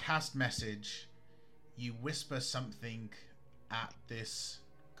 Sarah, you cast message, you whisper something at this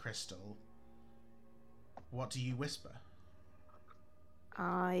crystal. What do you whisper?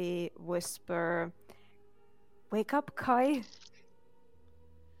 I whisper, "Wake up, Kai."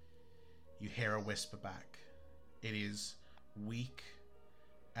 You hear a whisper back. It is weak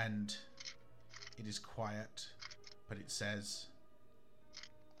and it is quiet, but it says,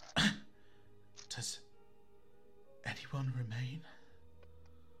 "Does anyone remain?"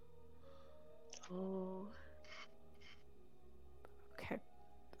 Oh. Okay,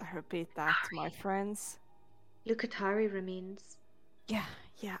 I repeat that to my friends. Lukatari remains. Yeah,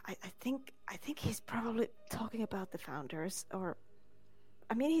 I think he's probably talking about the founders, or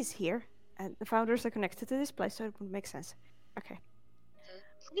I mean, he's here, and the founders are connected to this place, so it would make sense. Okay.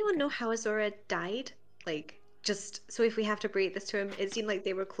 Does anyone know how Azura died? just so if we have to break this to him, it seemed like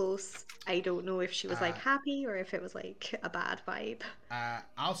they were close. I don't know if she was like happy or if it was like a bad vibe.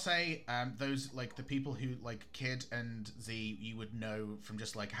 I'll say those like the people who like Kid and Z, you would know from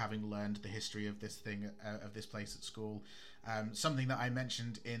just like having learned the history of this thing of this place at school. Something that I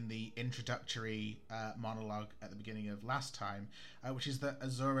mentioned in the introductory monologue at the beginning of last time, which is that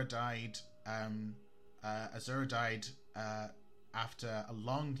Azura died. Azura died after a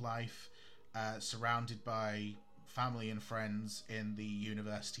long life, surrounded by family and friends in the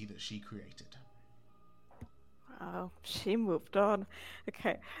university that she created. Oh, she moved on.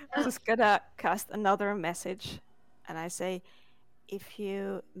 Okay, I'm just gonna cast another message, and I say, if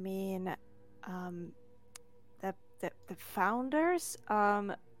you mean the founders,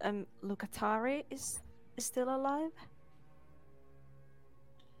 Lucatari is still alive.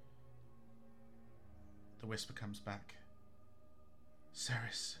 The whisper comes back.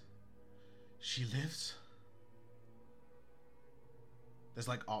 Ceres, she lives. There's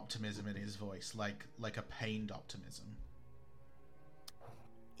like optimism in his voice, like a pained optimism.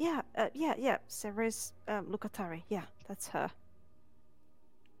 Yeah. Ceres Lucatari. Yeah, that's her.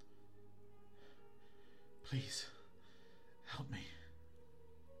 Please, help me.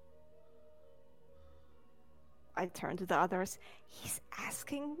 I turn to the others. He's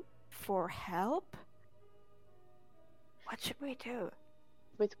asking for help? What should we do?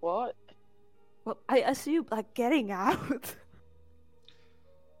 With what? Well, I assume like getting out.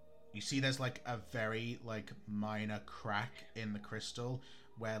 You see there's like a very like minor crack in the crystal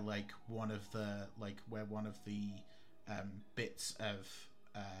where like one of the bits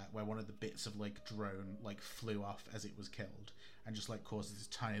of like drone like flew off as it was killed and just like causes this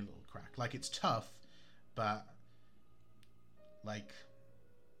tiny little crack. Like it's tough, but like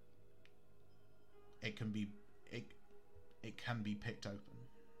it can be picked open.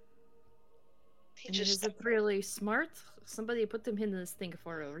 And is it really smart? Somebody put them in this thing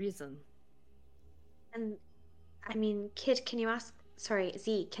for a reason. And I mean, Kid, can you ask? Sorry,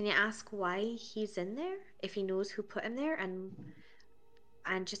 Z, can you ask why he's in there? If he knows who put him there, and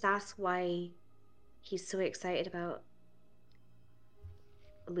just ask why he's so excited about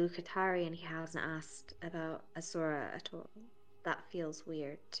Lucatari and he hasn't asked about Azura at all. That feels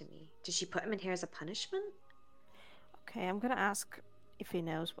weird to me. Did she put him in here as a punishment? Okay, I'm gonna ask if he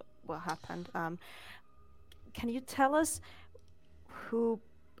knows what happened. Can you tell us who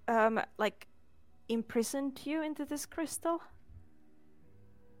like imprisoned you into this crystal?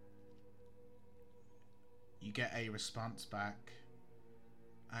 You get a response back.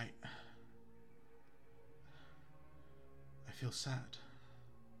 I feel sad.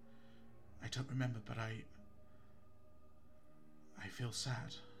 I don't remember, but I feel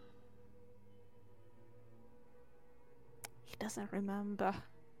sad. He doesn't remember.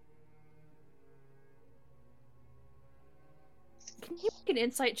 Can you make an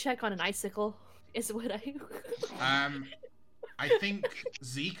insight check on an icicle? Is what I. I think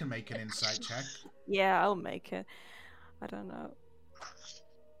Z can make an insight check. Yeah, I'll make it. I don't know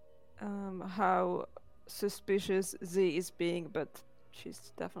how suspicious Z is being, but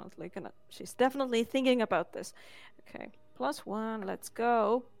she's definitely thinking about this. Okay, +1. Let's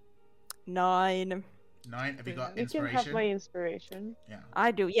go. 9. 9. Have you got You inspiration? can have my inspiration. Yeah.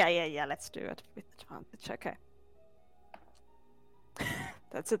 I do. Yeah. Let's do it with advantage. Okay.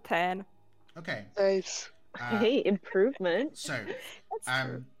 That's a 10. Okay. Nice. Hey, improvement. So,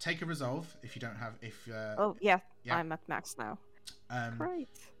 take a resolve if you don't have. Oh yeah, I'm at max now. Great.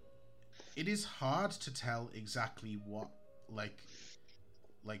 It is hard to tell exactly what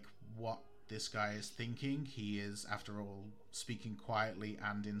what this guy is thinking. He is, after all, speaking quietly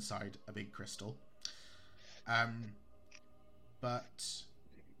and inside a big crystal.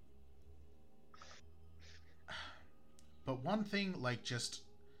 But one thing,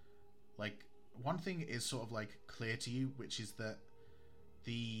 one thing is sort of like clear to you, which is that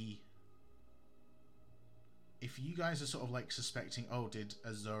if you guys are sort of like suspecting, oh, did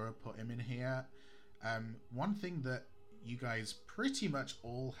Azura put him in here? One thing that you guys pretty much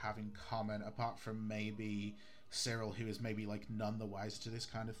all have in common, apart from maybe Cyril, who is maybe like none the wiser to this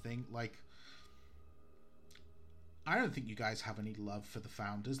kind of thing, like, I don't think you guys have any love for the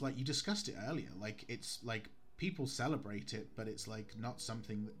founders. Like, you discussed it earlier. Like, it's like people celebrate it, but it's like not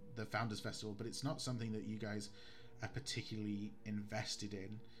something that, the Founders Festival, but it's not something that you guys are particularly invested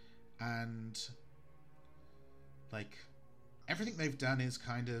in. And like everything they've done is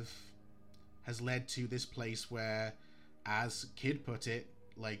kind of has led to this place where, as Kid put it,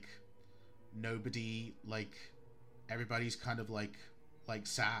 like nobody, like everybody's kind of like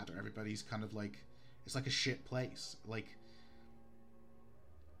sad, or everybody's kind of like, it's like a shit place. Like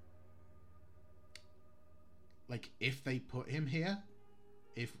like, if they put him here,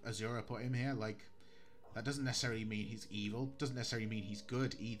 if Azura put him here, like, that doesn't necessarily mean he's evil, doesn't necessarily mean he's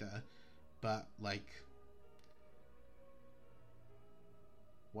good either, but, like,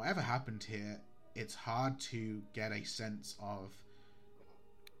 whatever happened here, it's hard to get a sense of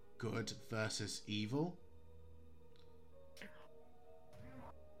good versus evil.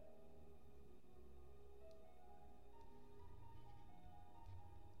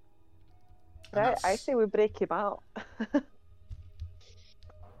 Right, I say we break him out.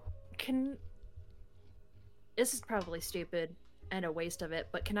 This is probably stupid and a waste of it,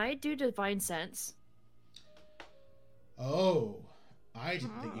 but can I do Divine Sense? Oh, I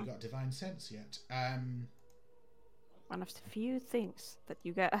didn't think you got Divine Sense yet. One of the few things that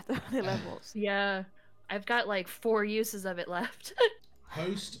you get at early levels. Yeah, I've got like 4 uses of it left.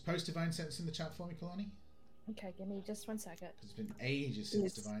 Post Divine Sense in the chat for me, Kalani. Okay, give me just 1 second. It's been ages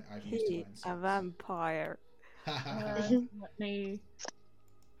since I've used Divine Sense. A vampire. Let me.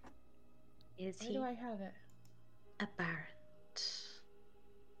 Is Where he do I have it? a Baron?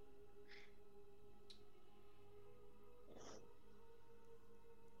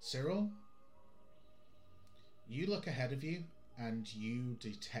 Cyril, you look ahead of you and you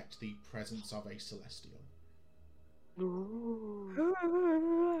detect the presence of a Celestial. Ooh.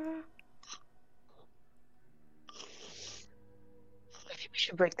 I think we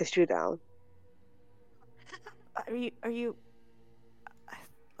should break this dude down. Are you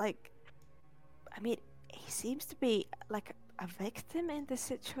like, I mean, he seems to be like a victim in this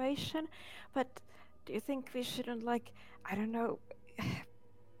situation, but do you think we shouldn't, like, I don't know,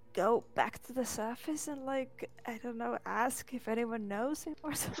 go back to the surface and, like, I don't know, ask if anyone knows him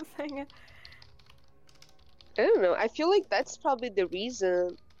or something? I don't know. I feel like that's probably the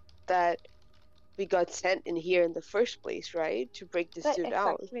reason that we got sent in here in the first place, right? To break this dude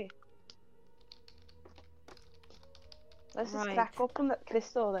down. Exactly. Let's just Right. crack open that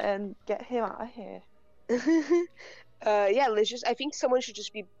crystal and get him out of here. Yeah, let's just. I think someone should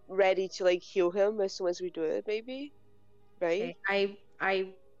just be ready to like heal him as soon as we do it, maybe. Right? Okay,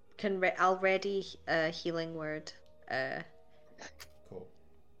 I'll ready a healing word. Cool.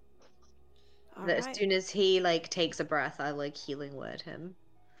 That as soon as he like takes a breath, I like healing word him.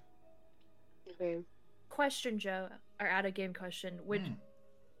 Okay. Question, Joe, or out of game question.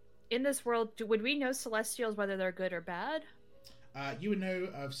 In this world, would we know Celestials whether they're good or bad? You would know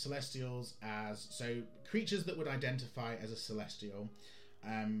of Celestials as creatures that would identify as a Celestial.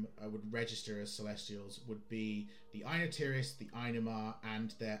 Would register as Celestials would be the Einotiris, the Ainamar,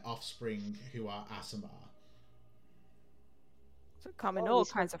 and their offspring, who are Asamar. So come in all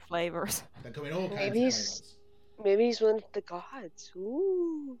kinds of flavors. They come in all kinds of Maybe flavors. Maybe he's one of the gods.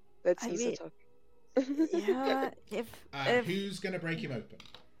 Ooh, that's Lisa talking. Yeah, if Who's gonna break him open?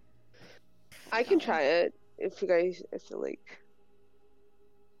 I can try it if you guys. I feel like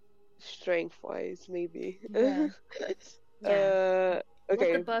strength-wise, maybe. Yeah. Okay.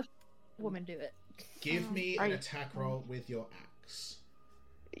 Let the buff woman do it. Give me an attack roll with your axe.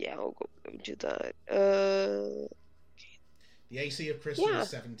 Yeah, I'll go do that. The AC of Crystal is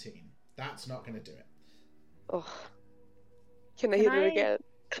 17. That's not going to do it. Oh. Can I hit it again?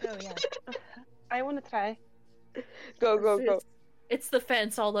 Oh, yeah. I want to try. Go. It's the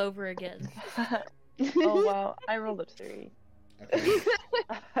fence all over again. Oh wow, I rolled a 3. Okay.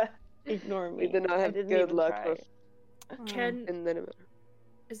 Ignore me. We did not have good luck with. And then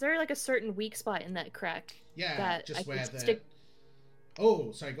Is there like a certain weak spot in that crack? Yeah, that just I where could the. stick,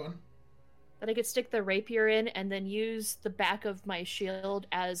 Oh, sorry, go on. that I could stick the rapier in and then use the back of my shield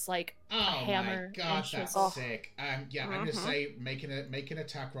as like a hammer. Oh my god, and that's chisel. sick. Yeah, I'm gonna say make an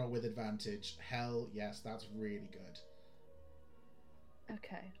attack roll with advantage. Hell yes, that's really good.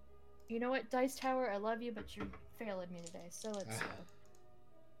 Okay. You know what, Dice Tower, I love you, but you're failing me today. So let's go.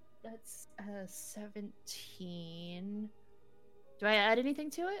 That's 17. Do I add anything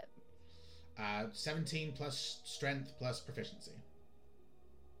to it? 17 plus strength plus proficiency.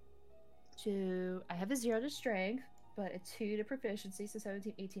 I have a 0 to strength, but a 2 to proficiency, so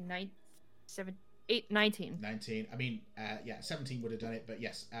 17, 18, 19. 19. I mean, 17 would have done it, but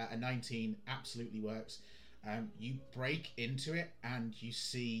yes, a 19 absolutely works. You break into it, and you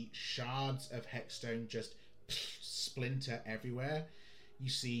see shards of Hexstone just splinter everywhere. You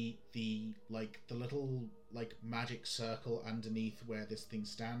see the little magic circle underneath where this thing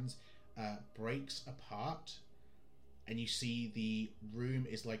stands breaks apart, and you see the room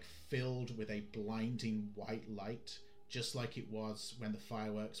is filled with a blinding white light, just like it was when the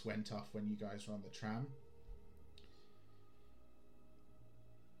fireworks went off when you guys were on the tram.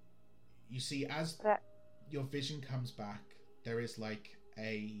 You see, as your vision comes back, there is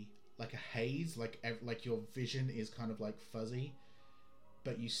a like a haze, like your vision is kind of like fuzzy,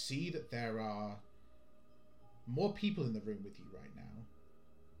 but you see that there are more people in the room with you right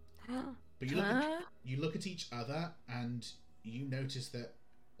now. But you look at each other and you notice that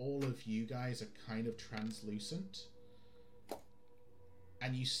all of you guys are kind of translucent,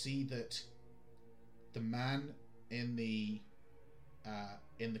 and you see that the man in the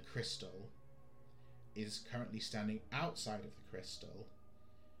crystal is currently standing outside of the crystal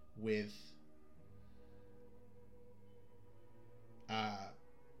with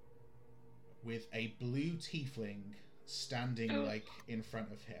a blue tiefling standing like in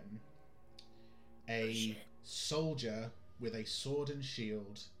front of him, a soldier with a sword and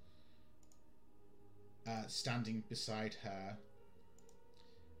shield standing beside her,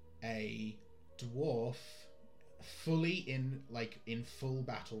 a dwarf fully in full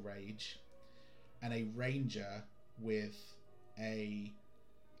battle rage, and a ranger with a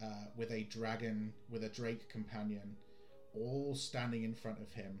dragon, with a drake companion, all standing in front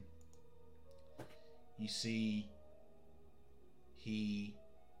of him. You see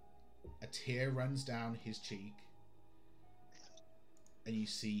a tear runs down his cheek, and you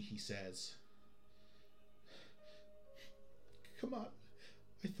see he says, "Come on,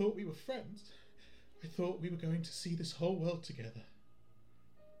 I thought we were friends. I thought we were going to see this whole world together."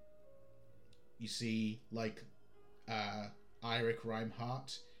 You see, Eirik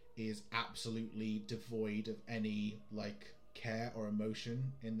Reinhardt is absolutely devoid of any, care or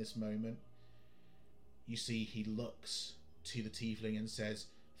emotion in this moment. You see he looks to the tiefling and says,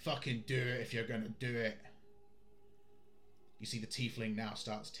 "Fucking do it if you're gonna do it." You see the tiefling now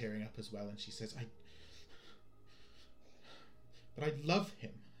starts tearing up as well, and she says, But I love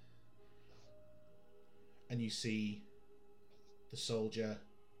him." And you see the soldier,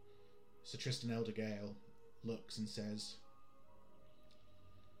 Sir Tristan Eldergale, looks and says,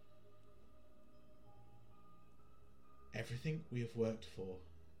 "Everything we have worked for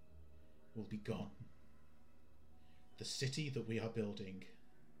will be gone. The city that we are building,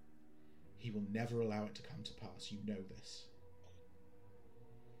 he will never allow it to come to pass. You know this.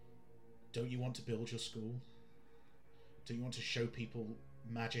 Don't you want to build your school? Don't you want to show people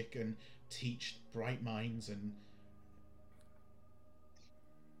magic and teach bright minds?" And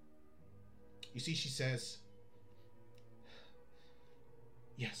you see she says,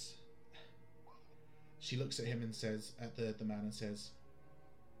 "Yes." She looks at him and says, at the man, and says,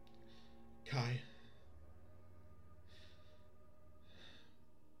 "Kai,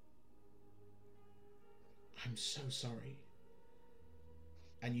 I'm so sorry."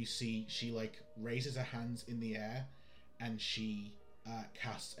 And you see she raises her hands in the air, and she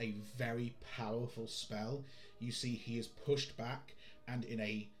casts a very powerful spell. You see he is pushed back, and in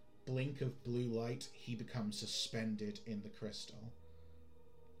a blink of blue light he becomes suspended in the crystal.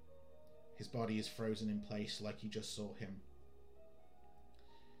 His body is frozen in place like you just saw him.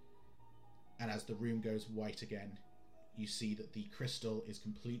 And as the room goes white again, you see that the crystal is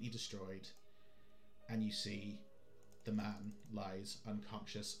completely destroyed, and you see the man lies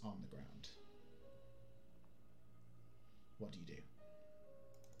unconscious on the ground. What do you do?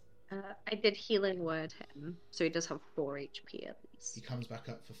 I did healing word him, so he does have 4 HP at least. He comes back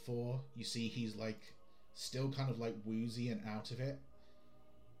up for 4. You see he's still kind of woozy and out of it.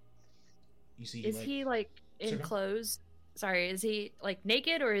 You see is he in clothes? Sorry, is he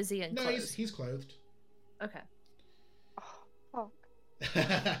naked or is he in clothes? No, he's clothed. Okay. Oh.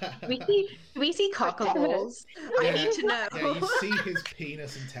 we see cockles. Yeah, I need to know. Yeah, you see his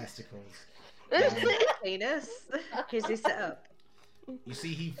penis and testicles. Penis. Here's his setup. You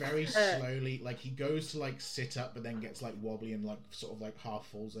see he very slowly, he goes to sit up, but then gets wobbly and half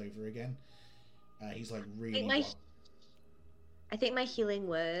falls over again. He's really. I think my healing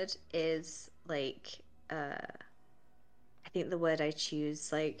word is I think the word I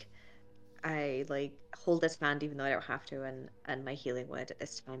choose I hold this hand even though I don't have to, and my healing word at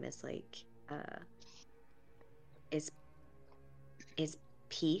this time is is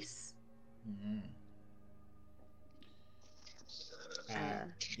peace. Mm-hmm.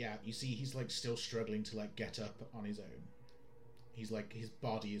 Yeah, you see he's still struggling to get up on his own. He's his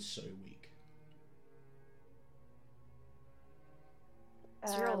body is so weak.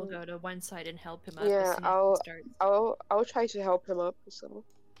 Cyril will go to one side and help him up. Yeah, I'll try to help him up. So.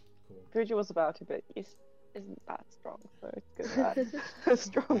 Cool. Gucci was about to, but he isn't that strong, so it's good that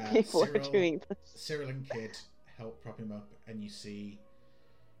strong people are doing this. Cyril and Kid help prop him up, and you see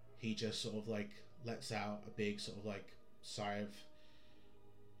he just lets out a big sigh of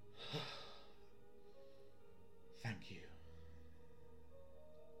thank you.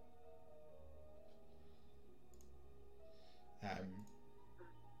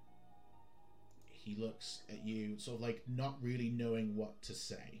 looks at you, sort of like not really knowing what to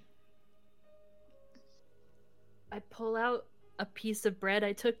say. I pull out a piece of bread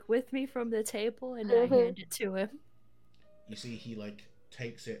I took with me from the table and I hand it to him. You see he like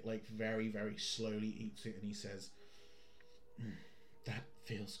takes it like very, very slowly, eats it, and he says,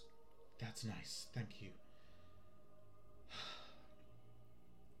 that's nice, thank you.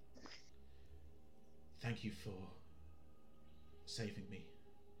 Thank you for saving me.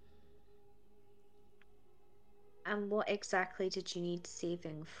 And what exactly did you need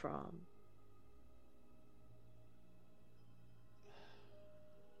saving from?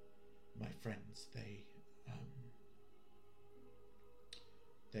 My friends, they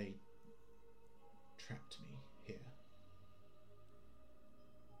trapped me here.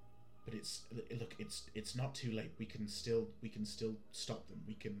 But it's not too late. We can still stop them.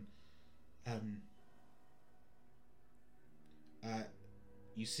 We can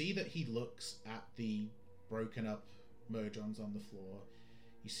you see that he looks at the broken up Mojons on the floor.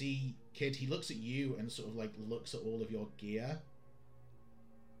 You see, kid, he looks at you and sort of like looks at all of your gear.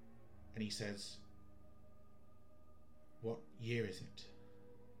 And he says, "What year is it?"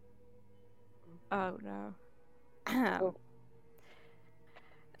 Oh no.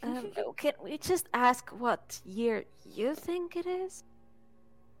 Can we just ask what year you think it is?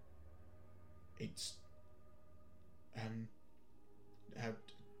 It's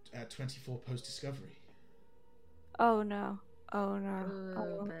 24 post-discovery. Oh no. Oh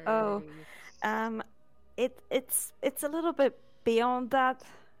no. It's a little bit beyond that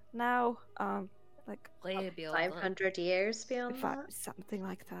now. Like Way beyond that. 500 years beyond that? something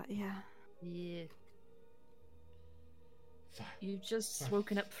like that, yeah. Yeah. Five, You just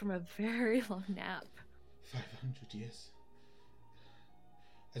woken up from a very long nap. 500 years.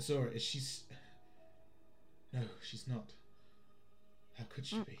 Azora, she's... No, she's not. How could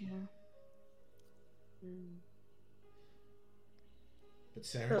she be? But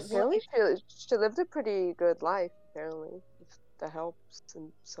Sarah... Apparently she lived a pretty good life, apparently. If that helps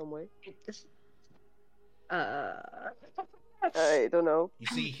in some way. I don't know. You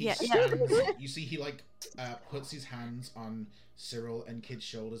see, he Yeah. stands. You see, he like puts his hands on Cyril and Kid's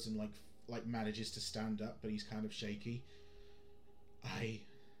shoulders and like manages to stand up, but he's kind of shaky. I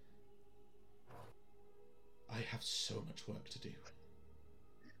have so much work to do.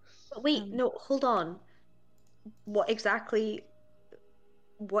 But wait, no, hold on. What exactly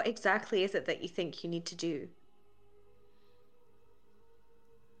is it that you think you need to do?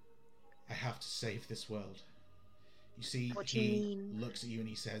 I have to save this world. You see, What do you he mean? looks at you and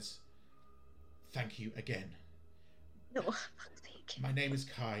he says, "Thank you again. No, for fuck's sake. My name is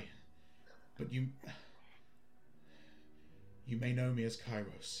Kai, but you may know me as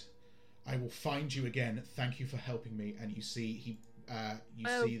Kairos. I will find you again. Thank you for helping me." And you see he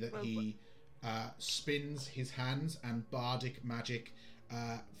spins his hands and bardic magic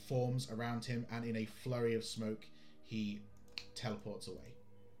forms around him, and in a flurry of smoke he teleports away.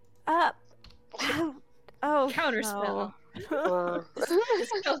 Oh, Counterspell. Wow.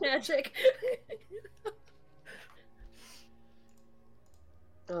 Spell magic.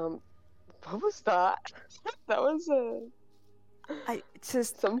 What was that? That was I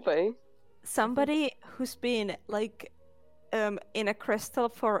just something. somebody who's been like in a crystal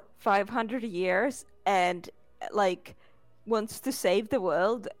for 500 years and like wants to save the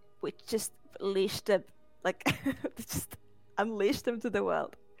world, which just unleashed them, like just unleashed them to the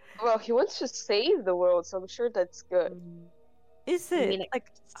world. Well, he wants to save the world, so I'm sure that's good. Is I it mean, like,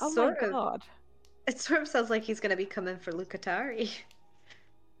 oh my sort of. god? It sort of sounds like he's going to be coming for Lucatari.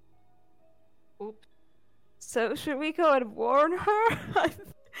 So should we go and warn her?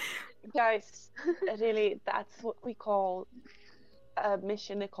 Guys, really, that's what we call a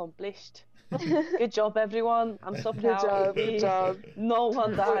mission accomplished. Good job, everyone. I'm so Good proud. job, good job. No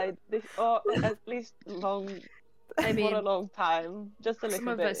one died. At least I for a mean, long time. Just a some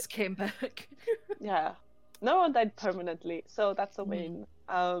little of bit. us came back. Yeah. No one died permanently, so that's a win.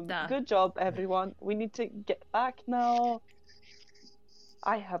 Nah. Good job, everyone. We need to get back now.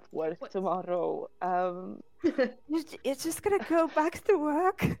 I have work tomorrow. You're just gonna go back to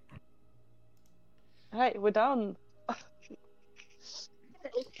work? Right, we're done.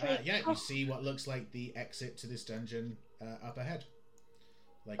 Yeah, you see what looks like the exit to this dungeon up ahead.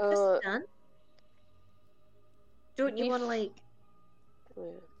 Like, This is done? Don't you Beef- want to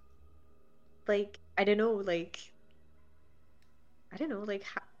Yeah. I don't know,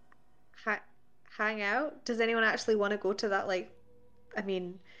 hang out? Does anyone actually want to go to that, I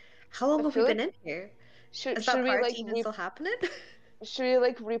mean, how long I have we feel been like- in here? Should Is that we party like even still happening? should we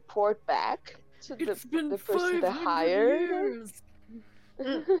like report back to It's been the person that 500 hired? years.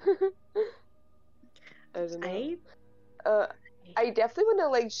 I don't know. I I definitely want to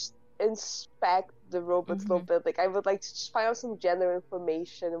like inspect the robots a little bit. Like I would like to just find out some general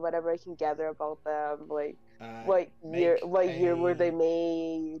information, whatever I can gather about them. Like what year were they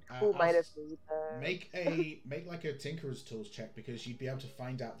made? Who might have made them? Make like a tinkerer's tools check, because you'd be able to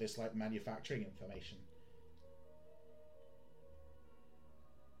find out this like manufacturing information.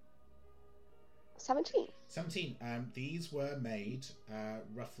 17. 17. These were made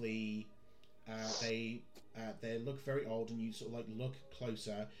roughly. They look very old, and you sort of like look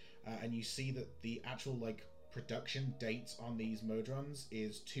closer, and you see that the actual like production date on these modrons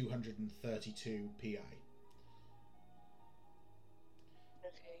is 232 pi.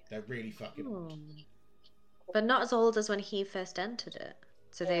 Okay. They're really fucking old. But not as old as when he first entered it.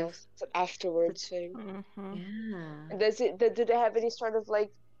 So they've It's an afterwards thing. yeah. Do they have any sort of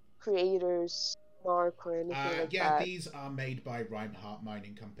like creators mark or anything like that? Yeah, these are made by Reinhardt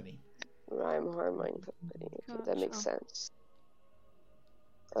Mining Company. Reinhardt Mining Company. Okay, that makes sense.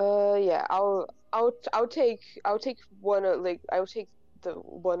 Yeah, I'll take one of the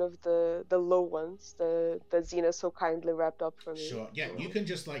one of the low ones, the Xena so kindly wrapped up for me. Sure. Yeah, you can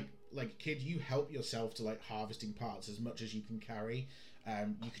just like kid, you help yourself to like harvesting parts as much as you can carry.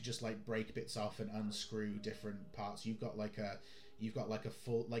 You could just like break bits off and unscrew different parts. You've got like a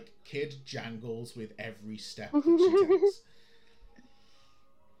full like kid jangles with every step that she takes.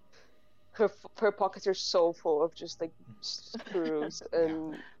 Her pockets are so full of just like screws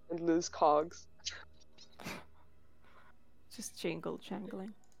and loose cogs. Just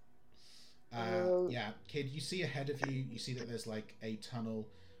jangling. Yeah, kid, you see ahead of you. You see that there's like a tunnel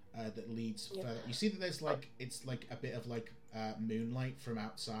that leads further. You see that there's like it's like a bit of like moonlight from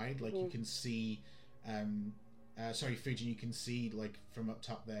outside. Like you can see. Sorry, Fujin. You can see like from up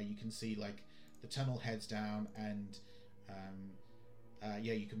top there. You can see like the tunnel heads down, and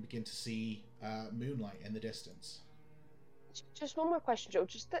yeah, you can begin to see moonlight in the distance. Just one more question, Joe.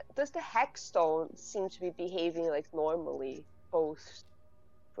 Does the Hexstone seem to be behaving like normally post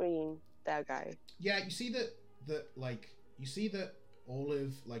freeing that guy? Yeah, you see that all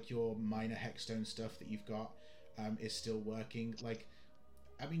of like your minor Hexstone stuff that you've got is still working. Like,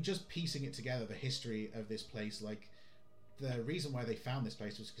 I mean, just piecing it together, the history of this place, like the reason why they found this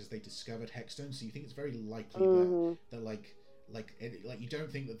place was because they discovered Hexstone. So you think it's very likely that like you don't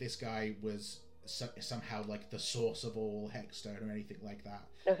think that this guy was somehow like the source of all Hexstone or anything like that.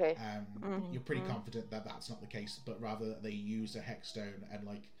 Okay. You're pretty confident that that's not the case, but rather that they used a Hexstone and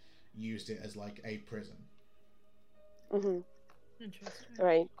like used it as like a prison. Interesting. All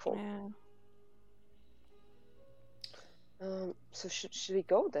right, cool. Yeah. So should we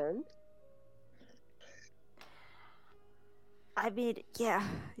go then? I mean, yeah.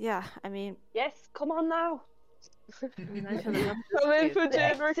 I mean, Yes, come on now. Come in,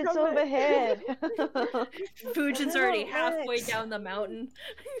 Fujin, we're It's coming. over here. Fujin's already halfway down the mountain.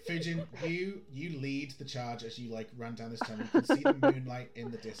 Fujin, you lead the charge as you like run down this tunnel. You can see the moonlight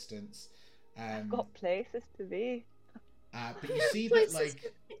in the distance. I've got places to be. But you see that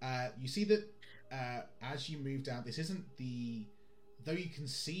like as you move down, this isn't though you can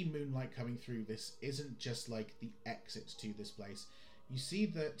see moonlight coming through, this isn't just like the exits to this place. You see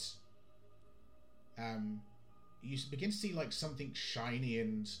that you begin to see like something shiny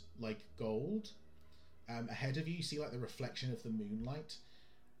and like gold ahead of you. You see like the reflection of the moonlight.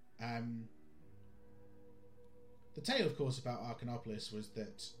 The tale, of course, about Arcanopolis was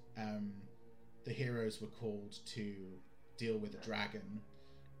that the heroes were called to deal with a dragon,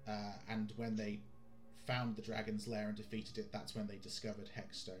 and when they found the dragon's lair and defeated it, that's when they discovered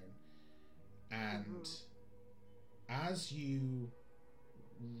Hexstone. And as you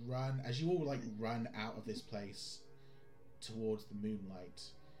all like run out of this place towards the moonlight,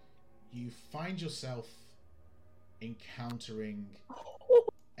 you find yourself encountering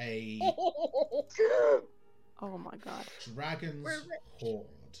a oh my god, dragon's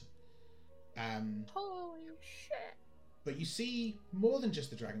horde. Holy shit. But you see more than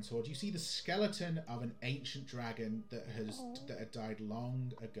just the dragon's horde. You see the skeleton of an ancient dragon that had died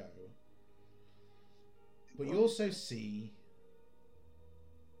long ago. But you also see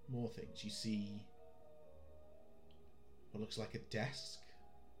more things. You see what looks like a desk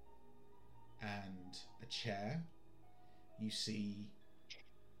and a chair. You see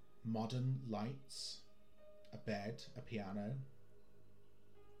modern lights, a bed, a piano.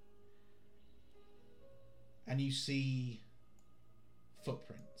 And you see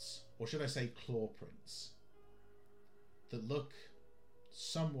footprints, or should I say claw prints, that look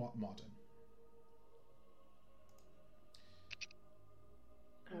somewhat modern.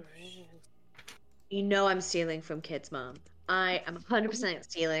 You know I'm stealing from Kid's mom. I am 100%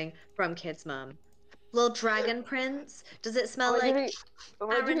 stealing from Kid's mom. Little dragon prince. Does it smell like Am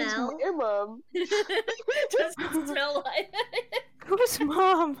I giving Aranel? to my mom? Does it smell like? Who's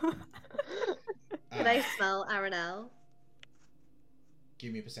mom? Could I smell Aranel?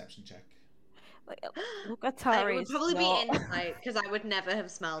 Give me a perception check. Look at It Tari. would probably be insight because I would never have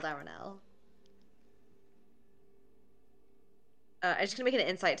smelled Aranel. I'm just gonna make an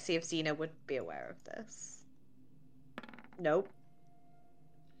insight to see if Xena would be aware of this. Nope.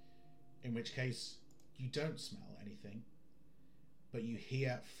 In which case, you don't smell anything, but you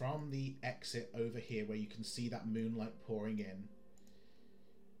hear from the exit over here where you can see that moonlight pouring in,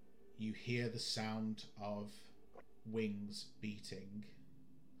 you hear the sound of wings beating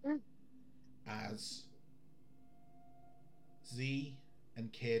as Z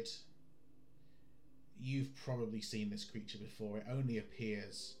and Kid, you've probably seen this creature before. It only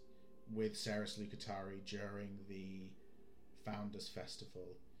appears with Ceres Lucatari during the Founders Festival.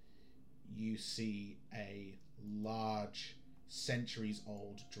 You see a large,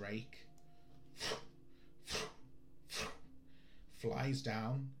 centuries-old drake flies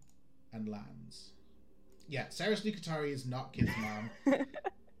down and lands. Yeah, Ceres Lucatari is not Kid's mom.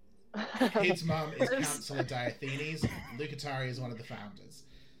 Kid's mom is Councillor Diathenes. Lucatari is one of the founders.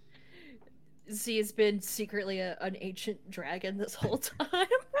 Z has been secretly an ancient dragon this whole time.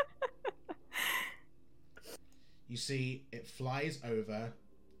 You see it flies over,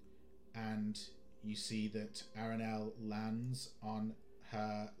 and you see that Aranel lands on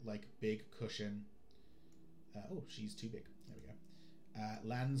her like big cushion. Oh, she's too big. There we go.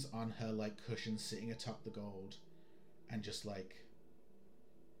 Lands on her like cushion sitting atop the gold, and just like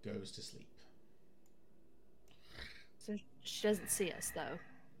goes to sleep. So she doesn't see us though.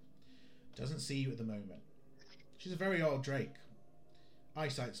 Doesn't see you at the moment. She's a very old drake.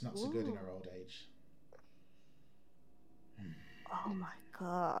 Eyesight's not so good in her old age. Oh my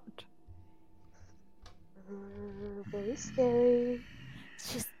god. Very scary.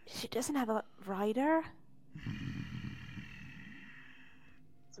 She doesn't have a rider.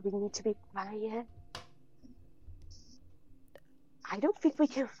 So we need to be quiet. I don't think we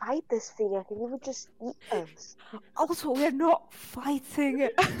can fight this thing. I think it would just eat us. Also, we're not fighting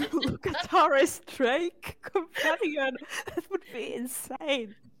Lucatara's Drake companion. That would be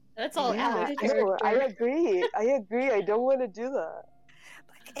insane. That's all Yeah, out of I know, I character. agree. I don't want to do that.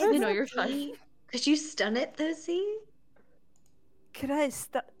 You know you're fine. Could you stun it though, Z? Could I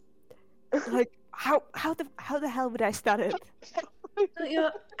stun? Like how the hell would I stun it?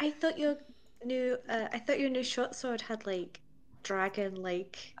 I thought your new short sword had like dragon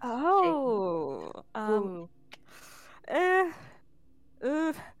like. Oh, Ooh.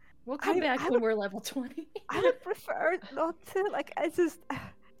 We'll come back when we're level 20. I would prefer not to. Like I just.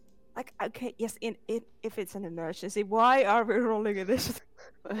 Like okay, yes. If it's an emergency, why are we rolling initiative?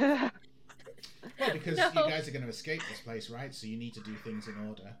 Well, because you guys are going to escape this place, right? So you need to do things in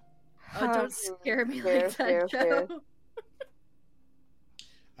order. Oh, don't scare me Fair, like that, fair, fair. Joe.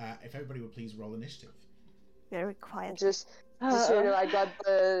 If everybody would please roll initiative. Very quiet. Just so you know, I got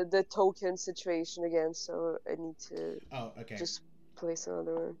the token situation again, so I need to Oh, okay. just place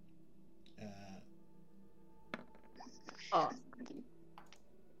another one. Oh,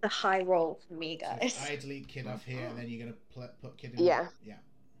 the high roll for me, guys. So I delete Kid off here, and then you're going to put Kid in. Yeah. Yeah.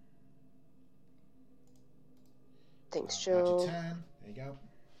 Thanks, Add Joe. your turn. There you go.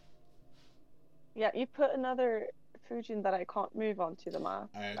 Yeah, you put another Fujin that I can't move onto the map.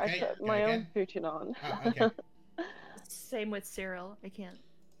 Okay. I put go my own again. Fujin on. Oh, okay. Same with Cyril. I can't.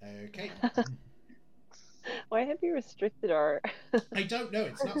 Okay. Why have you restricted our? I don't know.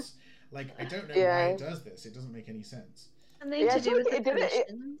 It's not like I don't know Yeah. why it does this. It doesn't make any sense. Something Yeah, I to feel do like with it the didn't-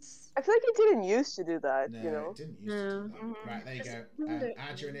 commissions. I feel like it didn't used to do that, No, you know? it didn't used to do that. No. Right, there you Just go. wonder-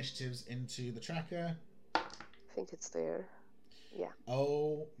 Add your initiatives into the tracker. I think it's there.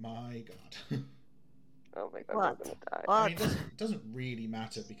 Oh my god. Oh my god, What? I'm gonna die. I What? mean, it doesn't really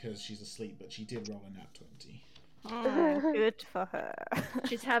matter because she's asleep, but she did roll a nat 20. Good for her.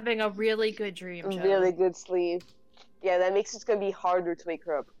 She's having a really good dream, Joe. Really good sleep. Yeah, that makes it gonna be harder to wake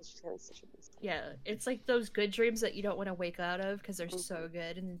her up because she's having such a good sleep. Yeah, it's like those good dreams that you don't want to wake out of because they're so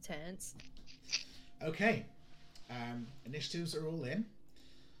good and intense. Okay. Initiatives are all in.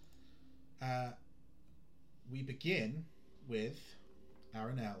 We begin with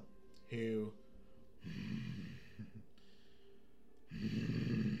Aranel, who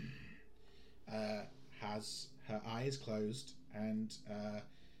has her eyes closed and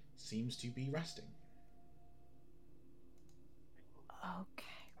seems to be resting. Okay.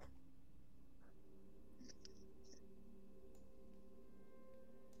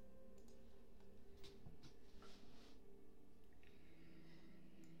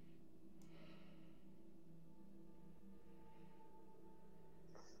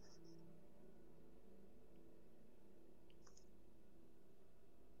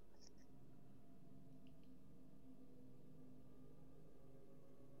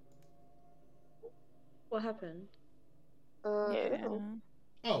 What happened? Yeah.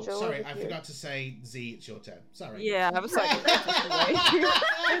 Oh, Joe sorry, over I here. forgot to say Z, it's your turn. Sorry. Yeah, I was like, just waiting.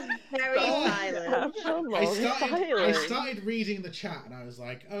 It was very silent. So long I silence. started reading the chat and I was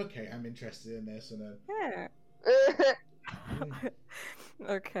like, okay, I'm interested in this, and then Yeah.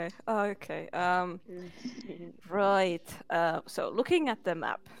 Okay. Okay. Right. So looking at the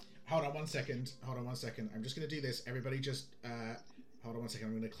map. hold on one second. I'm just gonna do this. Everybody just hold on one second.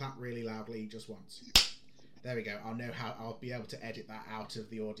 I'm gonna clap really loudly just once. There we go. I'll be able to edit that out of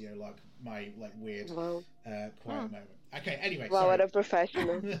the audio, like my weird quiet moment. Okay, anyway, Wow, sorry. what a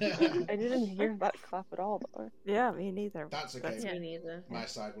professional. I didn't hear that clap at all, though. Yeah, me neither. That's okay. Me neither. My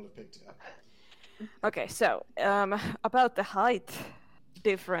side will have picked it up. Okay, so about the height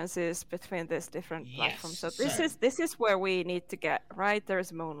differences between these different platforms. So this is where we need to get, right?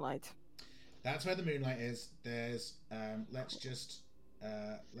 There's moonlight. That's where the moonlight is. There's let's just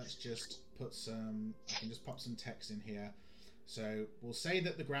put some. I can just pop some text in here. So we'll say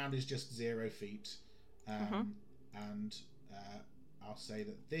that the ground is just 0 feet, and I'll say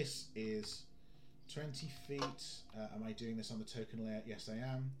that this is 20 feet. Am I doing this on the token layer? Yes, I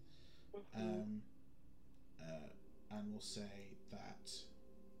am. And we'll say that,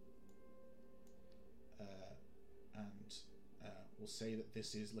 we'll say that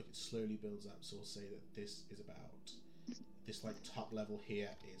this is, look, it slowly builds up. So we'll say that this is about, this top level here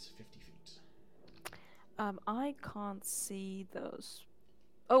is 50 feet. I can't see those.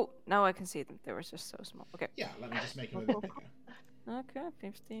 Oh, now I can see them. They were just so small. Okay. Yeah, let me just make it a little bigger. Okay,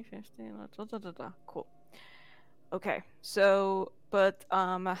 50, 50, cool. Okay, so, but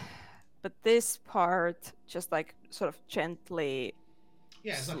this part just sort of gently.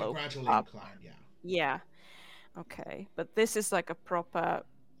 Yeah, it's like a gradual up. incline, yeah. Yeah. Okay, but this is like a proper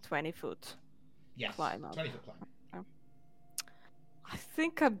 20-foot climb up. 20-foot climb. I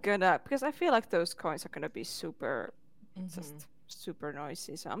think I'm gonna, because I feel like those coins are gonna be super, just super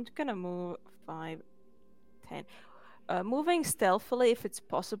noisy. So I'm gonna move 5, 10. Moving stealthily if it's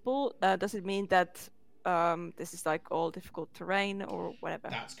possible. Does it mean that this is all difficult terrain or whatever?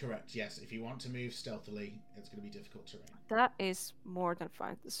 That's correct. Yes, if you want to move stealthily, it's gonna be difficult terrain. That is more than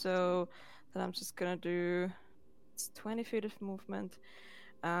fine. So then I'm just gonna do. It's 20 feet of movement.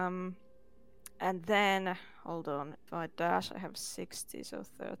 And then, hold on, if I dash, I have 60, so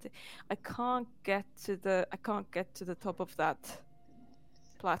 30. I can't get to the top of that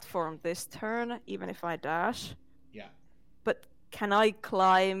platform this turn, even if I dash. Yeah. But can I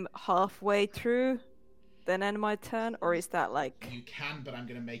climb halfway through, then end my turn, or is that You can, but I'm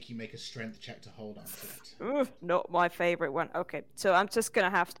going to make you make a strength check to hold on to it. Not my favorite one. Okay, so I'm just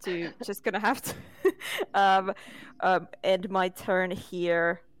gonna have to, end my turn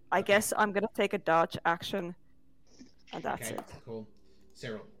here. I guess I'm gonna take a dodge action, and that's it. Cool.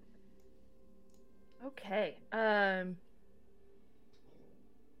 Cyril. Okay. How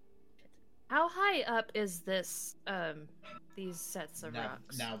high up is this? These sets of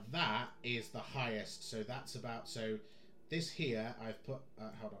rocks. Now that is the highest. So that's about. So this here, I've put.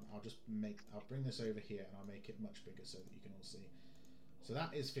 Hold on. I'll bring this over here and I'll make it much bigger so that you can all see. So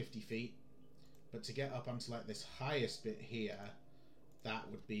that is 50 feet. But to get up onto this highest bit here, that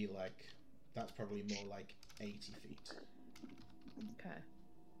would be that's probably more 80 feet. Okay.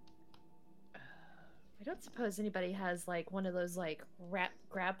 I don't suppose anybody has one of those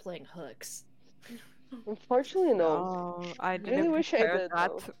grappling hooks. Unfortunately, no. Oh, I really didn't wish I prepare did,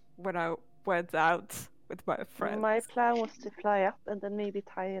 that though. when I went out with my friends. My plan was to fly up and then maybe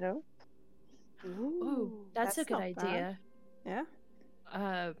tie it up. Ooh, that's a good not idea. Bad.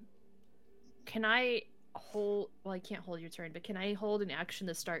 Yeah. Can I hold? Well, I can't hold your turn, but can I hold an action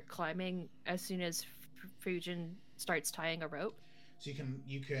to start climbing as soon as Fujin starts tying a rope? So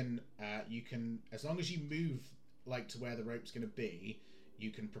you can as long as you move to where the rope's going to be,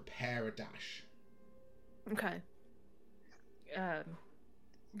 you can prepare a dash. Okay.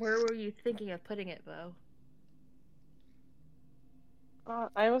 Where were you thinking of putting it, Bo?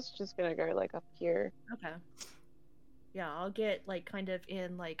 I was just gonna go up here. Okay. Yeah, I'll get kind of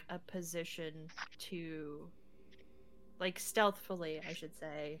in a position to stealthily, I should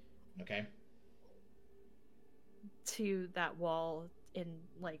say. Okay. To that wall in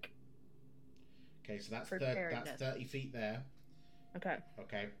Okay, so that's 30 feet there. Okay.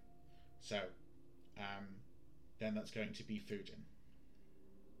 Okay. So then that's going to be Fujin.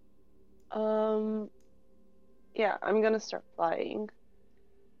 Yeah, I'm gonna start flying.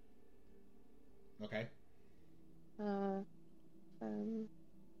 Okay.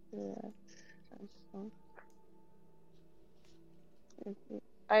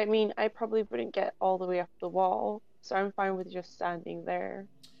 I mean, I probably wouldn't get all the way up the wall, so I'm fine with just standing there.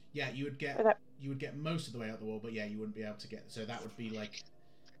 Yeah, you would get would get most of the way out the wall, but yeah, you wouldn't be able to get. So that would be like,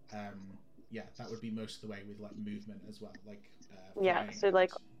 that would be most of the way with like movement as well, like. Yeah. So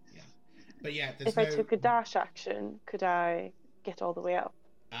like. Yeah. But yeah, there's if I took a dash action, could I get all the way up?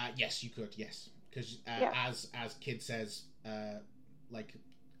 Yes, you could. Yes, because as Kid says, like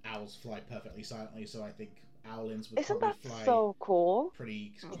owls fly perfectly silently, so I think owlins would Isn't probably that fly so cool?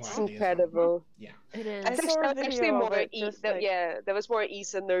 pretty It's quietly. incredible. Yeah, It is. I saw a video more of it, yeah, there was more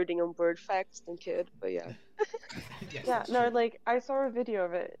Issa nerding on bird facts than Kid, but yeah. Yes, yeah, no, true. like I saw a video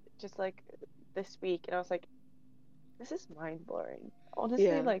of it just like this week, and I was like, this is mind blowing.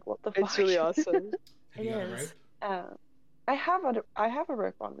 Honestly, like what the fuck? It's really awesome. Have you got a rope? I have a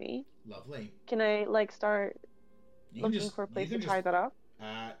rope on me. Lovely. Can I like start looking for a place to tie that up?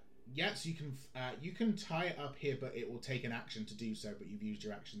 Yes, you can tie it up here, but it will take an action to do so. But you've used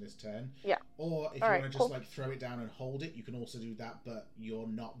your action this turn. Yeah. Or if you want to just like throw it down and hold it, you can also do that. But you're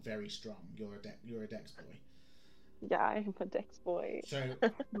not very strong. You're a dex boy. Yeah, I am a dex boy. So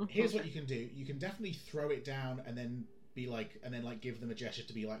here's what you can do. You can definitely throw it down and then give them a gesture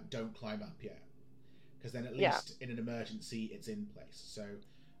to be like, don't climb up yet. Because then at least in an emergency, it's in place. So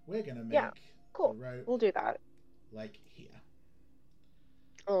we're going to make a rope. We'll do that. Like here.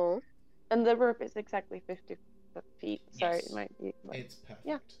 Oh. And the rope is exactly 50 feet, so yes. it might be... Like... It's perfect.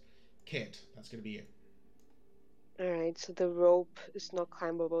 Yeah. Kid, that's going to be you. Alright, so the rope is not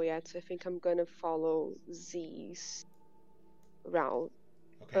climbable yet, so I think I'm going to follow Z's route.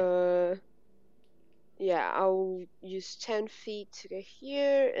 Okay. Yeah, I'll use 10 feet to get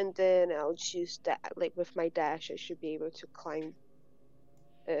here, and then I'll choose that. Like, with my dash, I should be able to climb.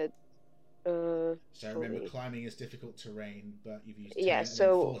 So remember, climbing is difficult terrain, but you've used 10, and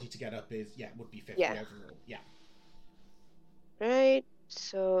so 40 to get up would be 50 overall. Yeah. Right.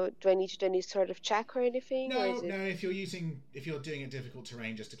 So, do I need to do any sort of check or anything? No, or is it... no. If you're doing a difficult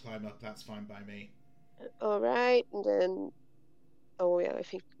terrain just to climb up, that's fine by me. All right, and then, I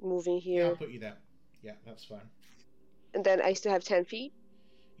think moving here. Yeah, I'll put you there. Yeah, that's fine. And then I still have 10 feet?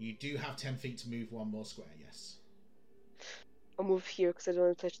 You do have 10 feet to move one more square, yes. I'll move here because I don't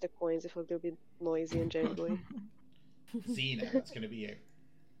want to touch the coins. I feel like they'll be noisy and jangly. Xena, that's going to be you.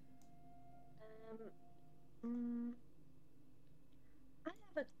 I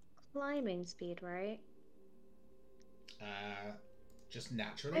have a climbing speed, right? Just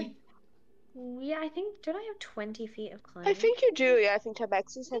naturally? Yeah, I think... Don't I have 20 feet of climbing? I think you do, yeah. I think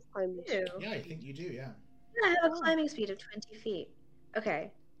Tabaxis has climbing speed. Yeah, I think you do, yeah. I have a climbing speed of 20 feet.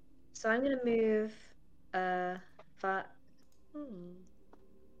 Okay. So I'm going to move... I'm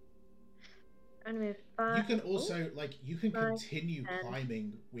going to move 5... You can also, you can continue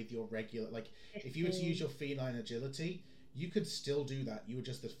climbing with your regular... 15. If you were to use your feline agility, you could still do that. You would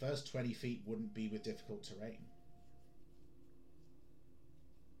just... The first 20 feet wouldn't be with difficult terrain.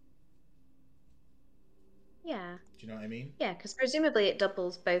 Yeah. Do you know what I mean? Yeah, because presumably it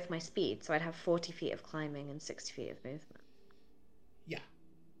doubles both my speed, so I'd have 40 feet of climbing and 60 feet of movement. Yeah.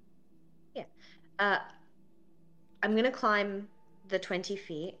 Yeah. I'm going to climb the 20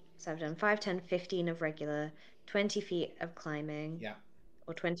 feet. So I've done 5, 10, 15 of regular, 20 feet of climbing. Yeah.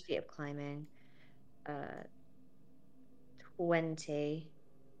 Or 20 feet of climbing. 20.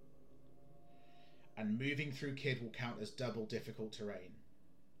 And moving through Kid will count as double difficult terrain.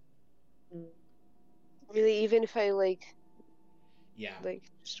 Really, even if I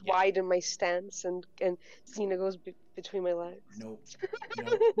just widen my stance and Xena goes between my legs. Nope,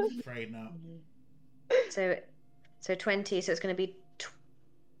 afraid not. So 20. So it's going to be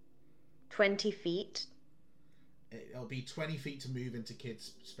 20 feet. It'll be 20 feet to move into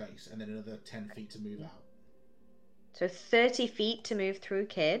Kid's space, and then another 10 feet to move out. So 30 feet to move through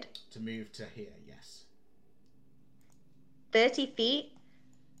Kid. To move to here, yes. 30 feet.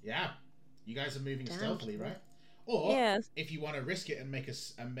 Yeah. You guys are moving stealthily, right? Or if you want to risk it and make a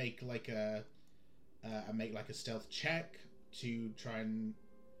stealth check to try and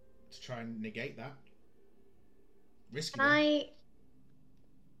negate that.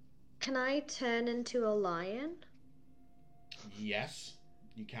 Can I turn into a lion? Yes,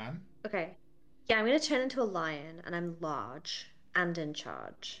 you can. Okay. Yeah, I'm going to turn into a lion, and I'm large and in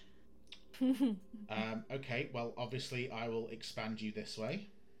charge. Okay, well, obviously I will expand you this way.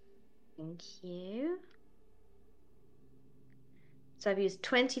 Thank you. So I've used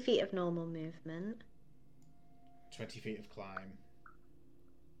 20 feet of normal movement. 20 feet of climb.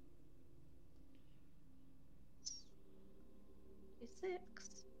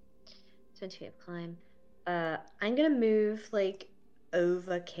 6. 20 feet of climb. I'm gonna move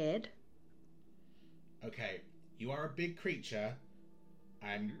over Kid. Okay, you are a big creature,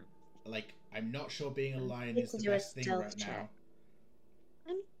 and I'm not sure being a lion is the best thing right now.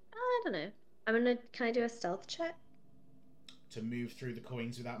 I don't know. Can I do a stealth check? To move through the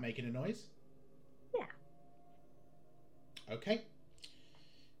coins without making a noise? Yeah. Okay.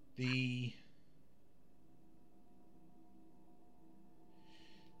 The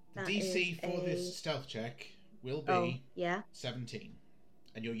DC for this stealth check will be 17.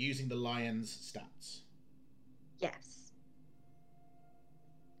 And you're using the lion's stats. Yes.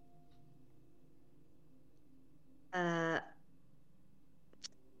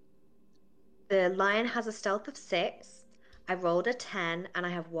 The lion has a stealth of 6. I rolled a 10 and I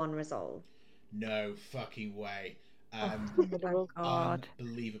have 1 resolve. No fucking way. Oh my god.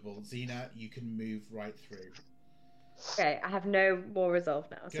 Unbelievable. Xena, you can move right through. Okay, I have no more resolve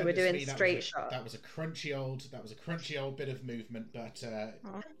now, so we're doing straight shot. That was a crunchy old bit of movement, but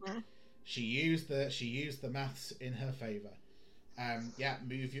she used the maths in her favour.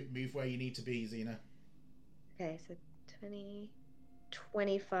 Move where you need to be, Xena. Okay, so 20,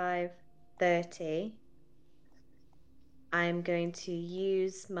 25, 30. I'm going to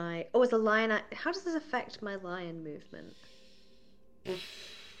use my... Oh, it's a lion... How does this affect my lion movement?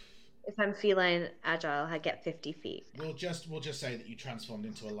 If I'm feline agile, I get 50 feet. We'll just say that you transformed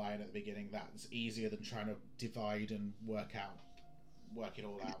into a lion at the beginning. That's easier than trying to divide and work it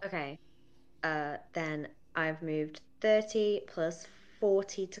all out. Okay. Then I've moved 30 plus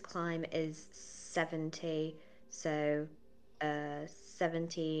 40 to climb is 70. So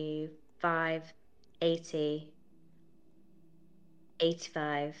 75, 80,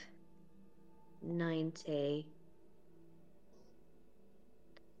 85, 90.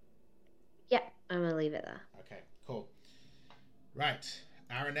 Yeah, I'm going to leave it there. Okay, cool. Right.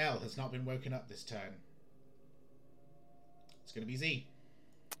 Aranel has not been woken up this turn. It's going to be Z.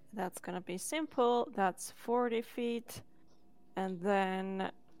 That's gonna be simple. That's 40 feet. And then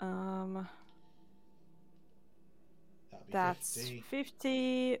that's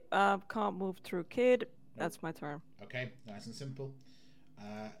 50. Can't move through kid. That's my turn. Okay, nice and simple.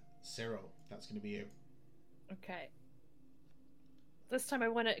 Cyril, that's going to be you. Okay. This time I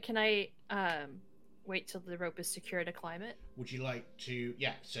want to... Can I wait till the rope is secure to climb it? Would you like to...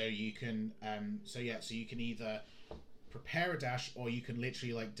 Yeah, so you can... So you can either prepare a dash, or you can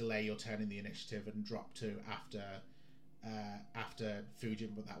literally like delay your turn in the initiative and drop to after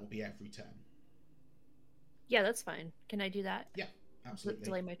Fujin, but that will be every turn. Yeah, that's fine. Can I do that? Yeah, absolutely.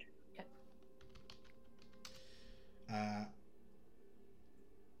 Delay my turn. Okay.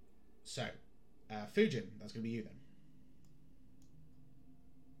 Fujin, that's going to be you then.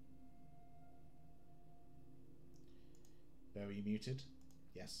 Where were you muted?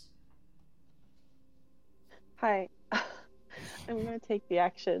 Yes. Hi. I'm going to take the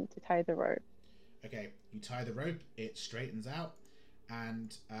action to tie the rope. Okay, you tie the rope, it straightens out,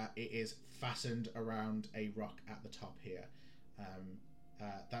 and it is fastened around a rock at the top here.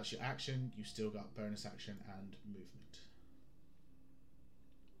 That's your action. You've still got bonus action and movement.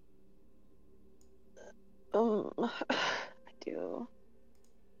 I do.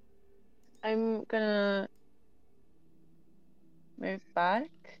 I'm gonna move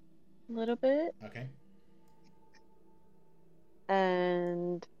back a little bit. Okay.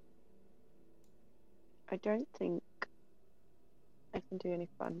 And I don't think I can do any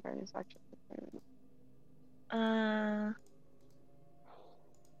fun bonus actions at the moment.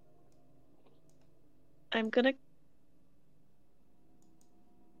 I'm gonna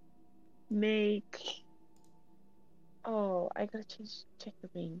make... Oh, I gotta check the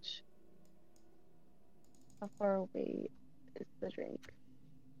range. How far away is the drink?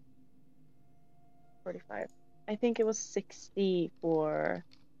 45. I think it was 60 for...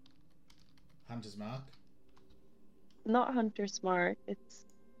 Hunter's Mark? Not Hunter's Mark, it's...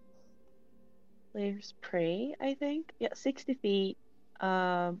 Slayer's Prey, I think. Yeah, 60 feet.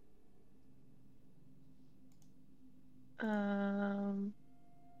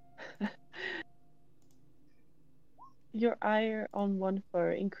 Your ire on one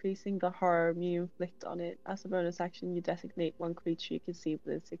foe, increasing the harm you inflict on it. As a bonus action, you designate one creature you can see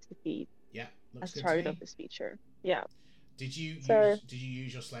within 60 feet. Yeah, looks as good target to me. of this feature. Yeah. Did you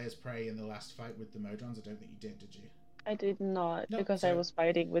use your Slayer's Prey in the last fight with the Modrons? I don't think you did you? I did not, No, because I was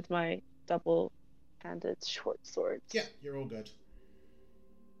fighting with my double-handed short swords. Yeah, you're all good.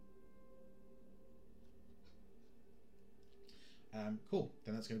 Cool.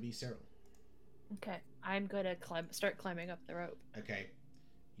 Then that's going to be Cyril. Okay, I'm gonna start climbing up the rope. Okay,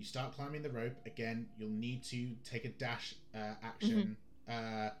 you start climbing the rope. Again, you'll need to take a dash action.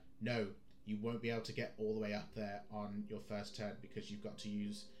 No, you won't be able to get all the way up there on your first turn because you've got to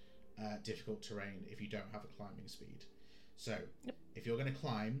use difficult terrain if you don't have a climbing speed. So, if you're going to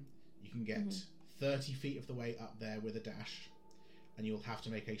climb, you can get 30 feet of the way up there with a dash, and you'll have to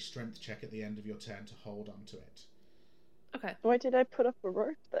make a strength check at the end of your turn to hold onto it. Okay. Why did I put up a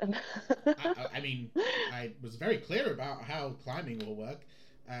rope then? I mean, I was very clear about how climbing will work.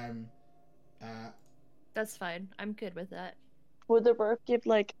 That's fine. I'm good with that. Would the rope give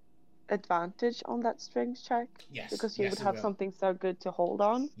like advantage on that strength check? Yes. Because you yes, would it have will. something so good to hold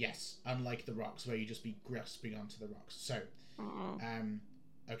on. Yes, unlike the rocks where you just be grasping onto the rocks. So,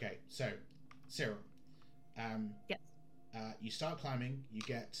 okay, so Cyril, Yes. You start climbing. You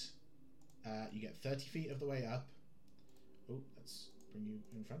get 30 feet of the way up. Oh, let's bring you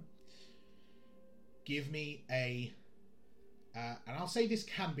in front. Give me a, and I'll say this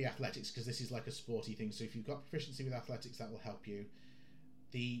can be athletics because this is like a sporty thing. So if you've got proficiency with athletics, that will help you.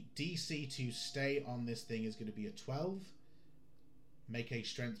 The DC to stay on this thing is going to be a 12. Make a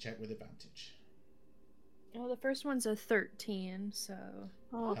strength check with advantage. Well, the first one's a 13, so...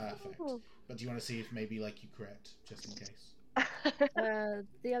 Perfect. But do you want to see if maybe like you crit, just in case?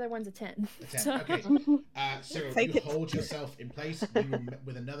 The other one's a 10. A 10. So... Okay. Cyril, Take you it. hold yourself in place. You will,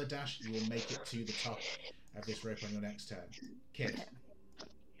 with another dash, you will make it to the top of this rope on your next turn. Kid.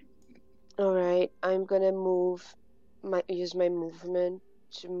 Alright, I'm gonna use my movement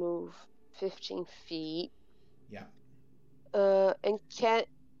to move 15 feet. Yeah. And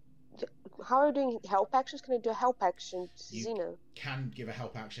how are we doing help actions? Can I do a help action to You Xena? can give a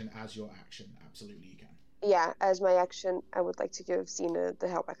help action as your action. Absolutely, you can. Yeah, as my action, I would like to give Xena the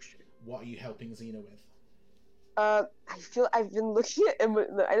help action. What are you helping Xena with? I feel I've been looking at him.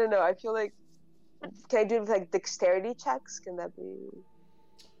 I don't know. I feel like, can I do it with like dexterity checks? Can that be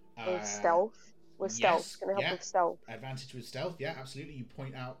or stealth? With yes, stealth, can I help yeah. with stealth? Advantage with stealth, yeah, absolutely. You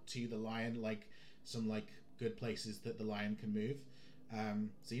point out to the lion like some like good places that the lion can move.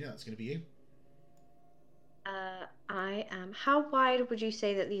 Xena, that's going to be you. I am. How wide would you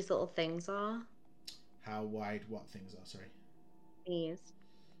say that these little things are? How wide? What things are? Sorry. These.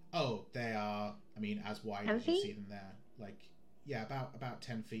 Oh, they are. I mean, as wide 10 as you feet? see them there. Like, yeah, about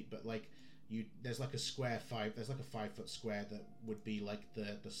 10 feet. But like, there's like a square 5. There's like a 5-foot square that would be like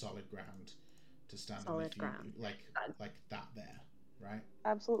the solid ground to stand on. Solid If you, ground. like that there, right?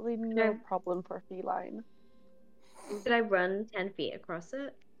 Absolutely no problem for feline. Did I run 10 feet across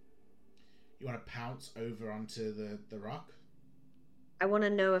it? You want to pounce over onto the rock? I want to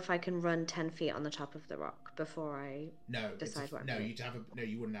know if I can run 10 feet on the top of the rock before I No. decide what I'm no, doing.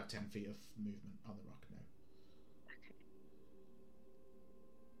 you wouldn't have 10 feet of movement on the rock. No.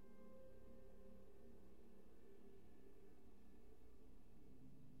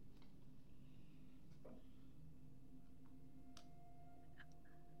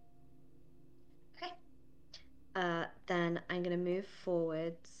 Then I'm going to move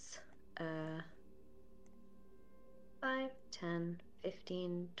forwards 5, 10,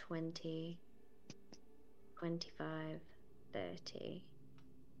 15, 20, 25, 30.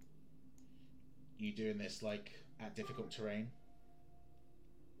 You doing this like at difficult terrain?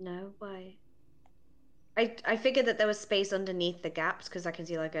 No, why? I figured that there was space underneath the gaps because I can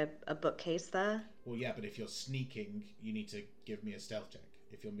see like a bookcase there. Well, yeah, but if you're sneaking, you need to give me a stealth check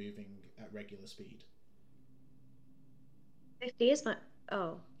if you're moving at regular speed. 50 is my...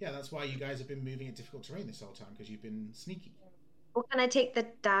 Oh. Yeah, that's why you guys have been moving at difficult terrain this whole time, because you've been sneaky. Well, can I take the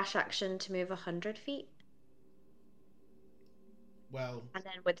dash action to move 100 feet? Well... And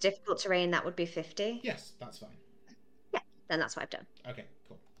then with difficult terrain, that would be 50? Yes, that's fine. Yeah, then that's what I've done. Okay,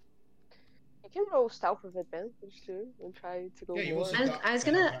 cool. You can roll stealth with advantage too and try to go Yeah, you've more. also got I was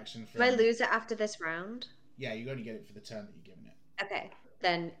the gonna... help action Do I from... lose it after this round? Yeah, you only get it for the turn that you're giving it. Okay,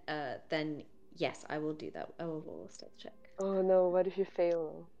 then yes, I will do that. I will roll a stealth check. Oh no, what if you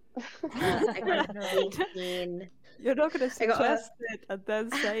fail? I got an 18. You're not going to suggest it and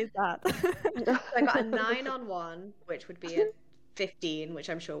then say that. I got a 9 on one, which would be a 15, which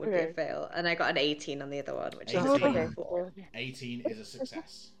I'm sure would be a fail, and I got an 18 on the other one, which is a 24. 18 is a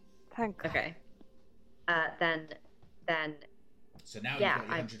success. Thank God. Okay. Then. So now yeah, you've got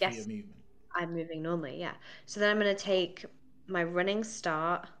your 100 feet of movement. I'm moving normally, yeah. So then I'm going to take my running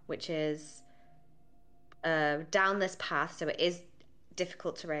start, which is down this path, so it is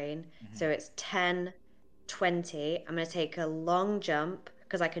difficult terrain. Mm-hmm. So it's 10, 20. I'm going to take a long jump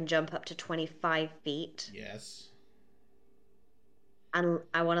because I can jump up to 25 feet. Yes. And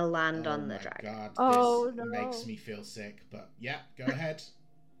I want to land on the dragon. God, Oh, this no. makes me feel sick, but yeah, go ahead.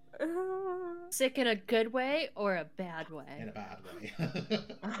 Sick in a good way or a bad way? In a bad way.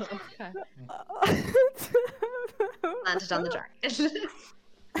 Okay. Landed on the dragon.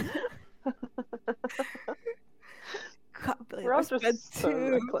 Can't believe We're I all spent just so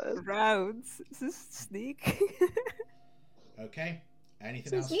 2 reckless. rounds. This is sneak. Okay. Anything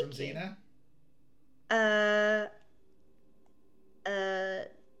So else from sneaky. Xena? No,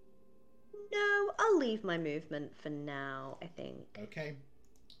 I'll leave my movement for now, I think. Okay.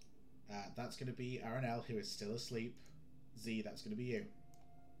 That's going to be Aranel, who is still asleep. Z, that's going to be you.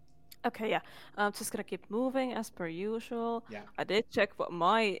 Okay, yeah. I'm just gonna keep moving as per usual. Yeah. I did check what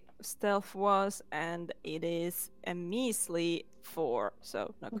my stealth was, and it is a measly 4,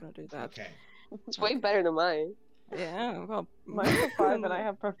 so not gonna do that. Okay. It's way better than mine. Yeah, well, Mine's a 5 and I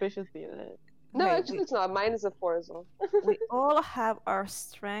have proficiency in it. No, Hey, actually, it's not. Mine is a 4 as well. we all have our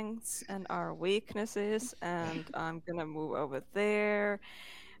strengths and our weaknesses, and I'm gonna move over there.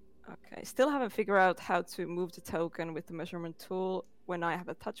 Okay, still haven't figured out how to move the token with the measurement tool when I have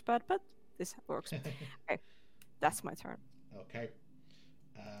a touchpad, but this works. Okay, that's my turn. Okay.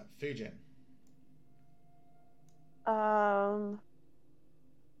 Fujin. Um,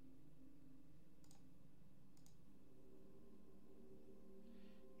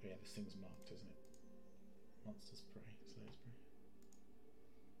 Oh yeah, this thing's marked, isn't it? Monsters prey, slayers prey.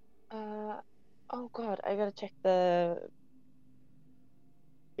 oh god, I gotta check the.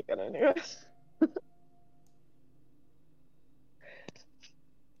 I gotta do it.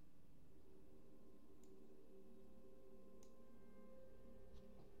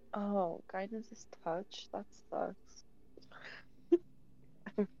 Oh, guidance is touch. That sucks.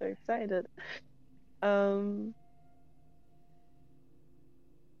 I'm so excited.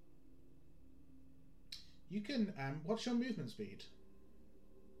 You can. What's your movement speed?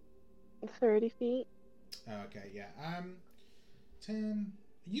 30 feet. Okay, yeah. 10.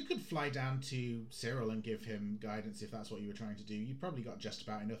 You could fly down to Cyril and give him guidance if that's what you were trying to do. You probably got just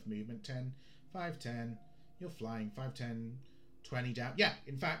about enough movement. 10, 5, 10. You're flying. 5, 10, 20 down. Yeah,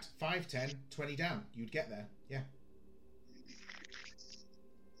 in fact, 5, 10, 20 down. You'd get there. Yeah.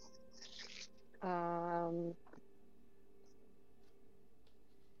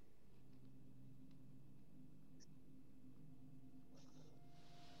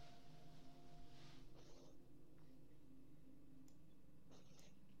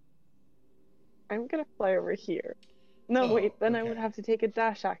 I'm gonna fly over here. No, Oh, wait, then I okay. would have to take a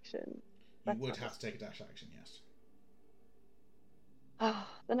dash action. You That's would not have to take a dash action, yes. Ah,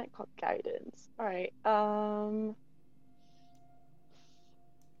 then I got guidance. Alright,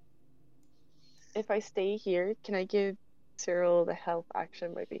 if I stay here, can I give Cyril the help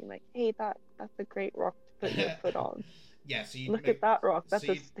action by being like, hey, that's a great rock to put your foot on. Yeah, so you'd Look at that rock, that's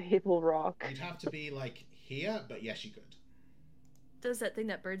so a stable rock. You'd have to be, like, here, but yes, you could. Does that thing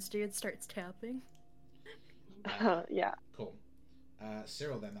that birds do and starts tapping? Yeah. Cool.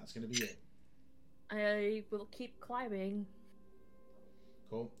 Cyril, then, that's going to be you. I will keep climbing.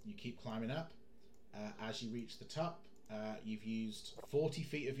 Cool. You keep climbing up. As you reach the top, you've used 40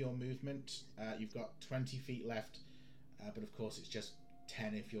 feet of your movement. You've got 20 feet left, but of course it's just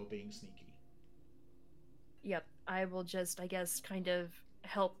 10 if you're being sneaky. Yep, I will just, I guess, kind of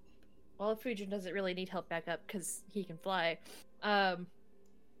help. Well, Fujin doesn't really need help back up because he can fly. I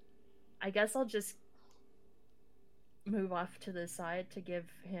guess I'll just move off to the side to give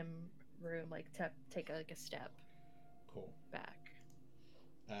him room, like, to take a step. Cool. Back.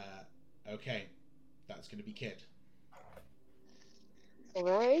 Okay. That's going to be Kid.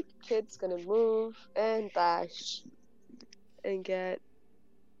 Alright, Kid's gonna move and dash and get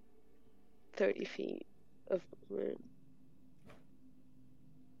 30 feet of movement.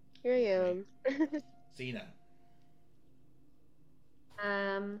 Here I am. Xena.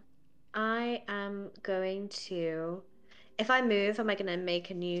 I am going to. If I move, am I going to make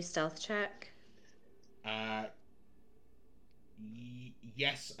a new stealth check?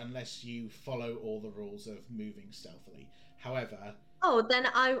 Yes, unless you follow all the rules of moving stealthily. However... Oh, then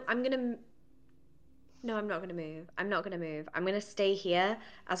I'm going to... No, I'm not going to move. I'm not going to move. I'm going to stay here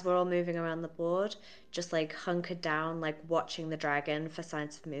as we're all moving around the board, just, like, hunkered down, like, watching the dragon for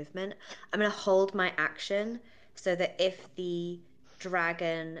signs of movement. I'm going to hold my action so that if the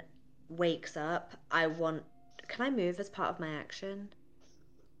dragon wakes up, can I move as part of my action?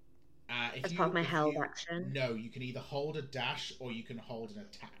 As part of my held action? No, you can either hold a dash or you can hold an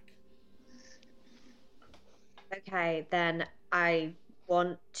attack. Okay, then I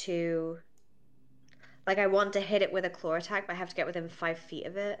want to... Like, I want to hit it with a claw attack, but I have to get within 5 feet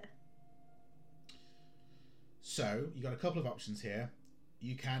of it. So, you got a couple of options here.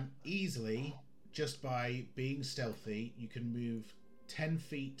 You can easily, just by being stealthy, you can move 10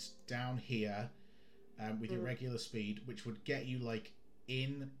 feet down here with your regular speed, which would get you, like,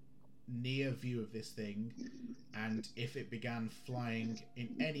 in near view of this thing, and if it began flying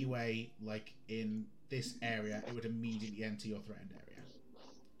in any way, like in this area, it would immediately enter your threatened area.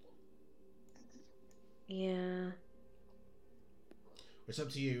 Yeah. It's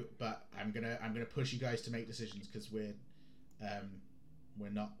up to you, but I'm gonna push you guys to make decisions because we're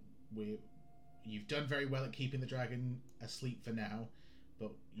You've done very well at keeping the dragon asleep for now,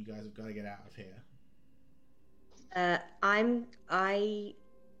 but you guys have got to get out of here. Oh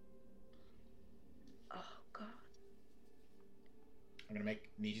god. I'm gonna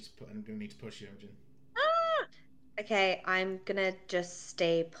need to push you, Imogen. Okay, I'm gonna just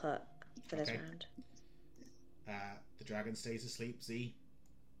stay put for this round. The dragon stays asleep. Z.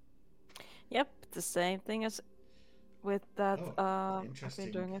 Yep, the same thing as with that. I've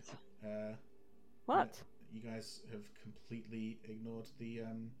Interesting. been doing it. What? You guys have completely ignored the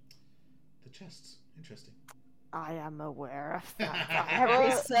chests. Interesting. I am aware of that. I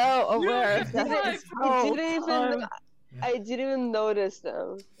am so aware of that. I didn't even notice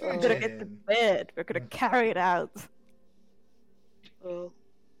them. We're gonna get to bed. We're gonna carry it out. Oh.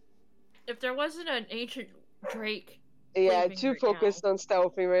 If there wasn't an ancient drake. Yeah, too focused on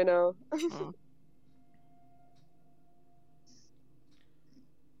stealthing right now.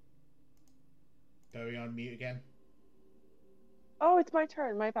 Are we on mute again? Oh, it's my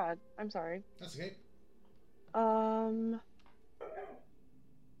turn. My bad. I'm sorry. That's okay.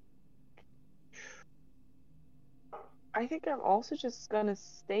 I think I'm also just gonna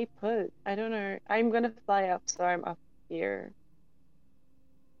stay put. I don't know. I'm gonna fly up, so I'm up here.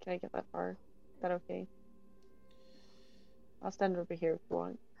 Can I get that far? Is that okay? I'll stand over here if you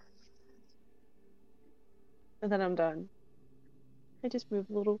want. And then I'm done. I just move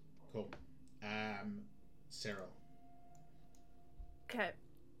a little. Cool. Cyril. Okay.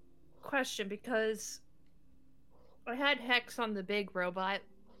 Question, because I had Hex on the big robot.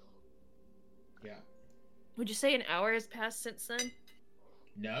 Yeah. Would you say an hour has passed since then?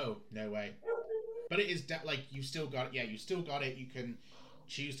 No way. But it is like you still got it. Yeah, you still got it. You can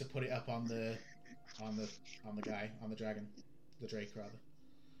choose to put it up on the dragon, the drake rather.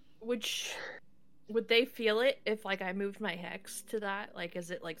 Would they feel it if like I moved my Hex to that? Like,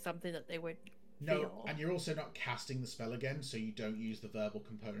 is it like something that they would No, feel? and you're also not casting the spell again, so you don't use the verbal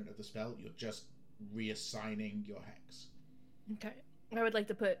component of the spell. You're just reassigning your Hex. Okay. I would like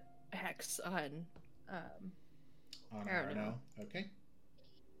to put a Hex on Aranel. Okay.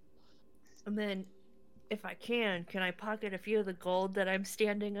 And then, if I can I pocket a few of the gold that I'm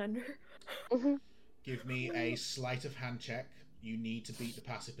standing under? Give me a sleight of hand check. You need to beat the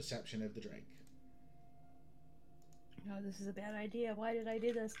passive perception of the drake. Oh, this is a bad idea. Why did I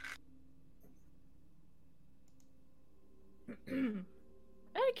do this?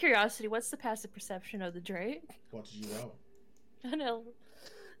 Out of curiosity, what's the passive perception of the drake? What did you roll? I know.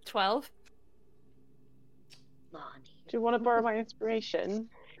 12. Do you want to borrow my inspiration?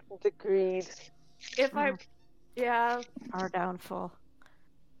 The greed. If I... Yeah. Our downfall.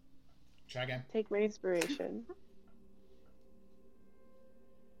 Try again. Take my inspiration.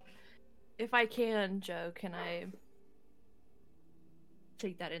 If I can, Joe, can I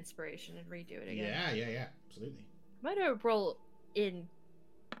take that inspiration and redo it again? Yeah. Absolutely. Might I roll in...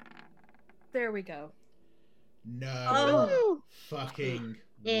 There we go. No fucking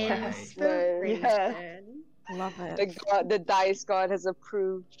way. Yes. Love it. The dice god has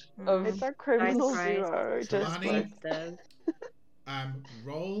approved of It's our criminal Nice duo. Just Kalani, like...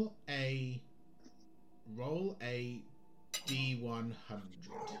 roll a D100.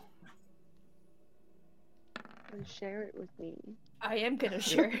 And share it with me. I am gonna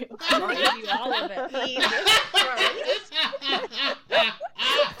share it. I'll give you all of it.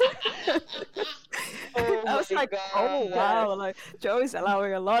 I was like, oh wow, like Joey's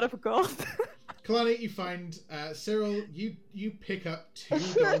allowing a lot of gold. Kalani, you find Cyril. You pick up 2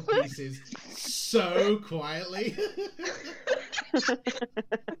 gold pieces so quietly.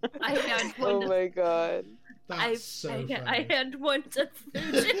 I hand one. Oh my god. That's so funny. I hand one to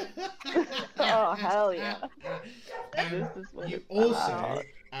Fujin. Oh hell yeah! You also,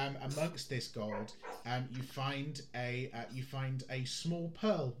 amongst this gold, you find a small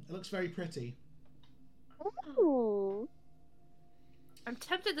pearl. It looks very pretty. Ooh. I'm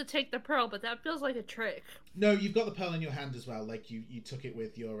tempted to take the pearl, but that feels like a trick. No, you've got the pearl in your hand as well. Like you took it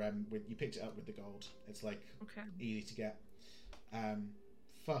with your you picked it up with the gold. It's like easy to get.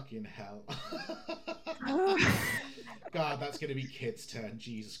 Fucking hell. God, that's gonna be Kid's turn.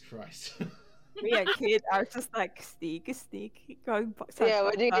 Jesus Christ. Me and Kid are just like sneaky going. Yeah,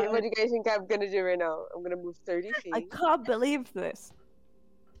 what do you guys think I'm gonna do right now? I'm gonna move 30 feet. I can't believe this.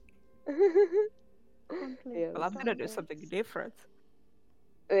 Yeah. Well, I'm gonna do something different.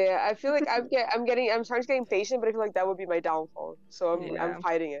 Yeah, I feel like I'm trying to get impatient, but I feel like that would be my downfall. So I'm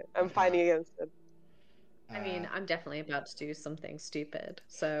fighting it. I'm fighting against it. I mean, I'm definitely about to do something stupid.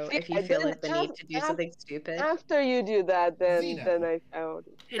 So if you feel like the need to do something stupid, after you do that, then Xena. then I would.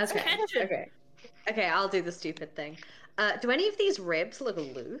 It's okay. Kenshin. Okay. Okay, I'll do the stupid thing. Do any of these ribs look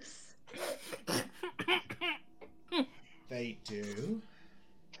loose? They do.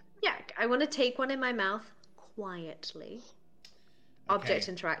 Yeah, I want to take one in my mouth quietly. Object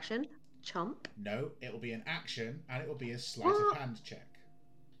Okay. interaction. Chomp. No, it will be an action, and it will be a sleight of hand check,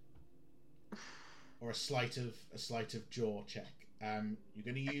 or a sleight of jaw check. You're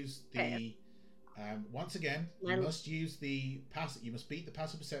going to use the. Okay. Once again, you must use the You must beat the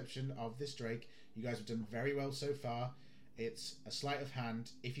passive perception of this Drake. You guys have done very well so far. It's a sleight of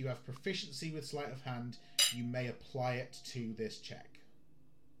hand. If you have proficiency with sleight of hand, you may apply it to this check.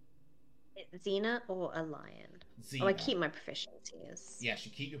 Xena or a lion? Xena. Oh, I keep my proficiencies. Yes,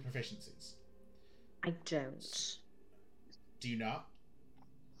 you keep your proficiencies. I don't. Do you not?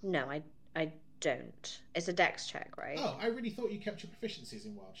 No, I don't. It's a dex check, right? Oh, I really thought you kept your proficiencies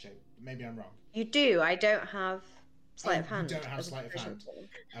in wild shape. Maybe I'm wrong. You do. I don't have sleight of hand. You don't have as a sleight of hand. proficiency.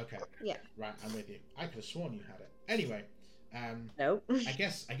 Okay. Yeah. Right, I'm with you. I could have sworn you had it. Anyway, Nope. I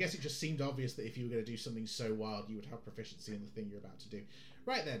guess it just seemed obvious that if you were going to do something so wild, you would have proficiency in the thing you're about to do.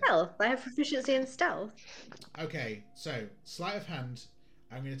 Right then. Stealth. I have proficiency in stealth. Okay, so sleight of hand.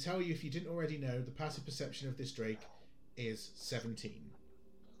 I'm going to tell you, if you didn't already know, the passive perception of this Drake is 17.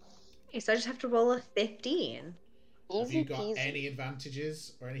 Okay, so I just have to roll a 15. Have you got any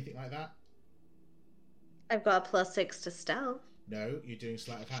advantages or anything like that? I've got a +6 to stealth. No, you're doing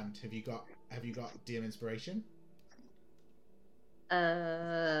sleight of hand. Have you got DM inspiration?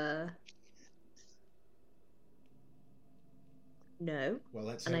 No. Well,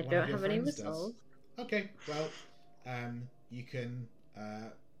 let's and I hope one of don't your have any friends resolve. does. Okay, well, you can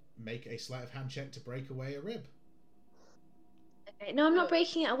make a sleight of hand check to break away a rib. Okay, no, I'm not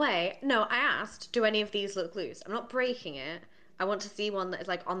breaking it away. No, I asked, do any of these look loose? I'm not breaking it. I want to see one that is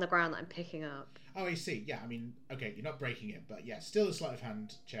like on the ground that I'm picking up. Oh, I see. Yeah, I mean, okay, you're not breaking it, but yeah, still a sleight of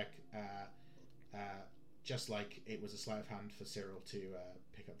hand check. Just like it was a sleight of hand for Cyril to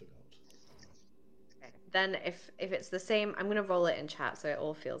pick up the gold. Okay. Then if it's the same, I'm gonna roll it in chat so it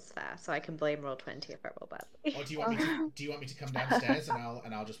all feels fair. So I can blame Roll20 if I roll badly. Or do you want me to come downstairs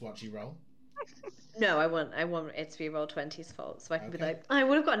and I'll just watch you roll? No, I want it to be Roll20's fault, so I can be like, I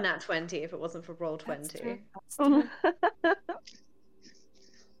would have got nat 20 if it wasn't for Roll20.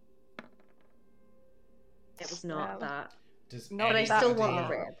 It was not that. But I still want the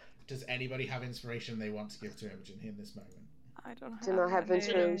rib. Does anybody have inspiration they want to give to Imogen in this moment? I don't have. Do not have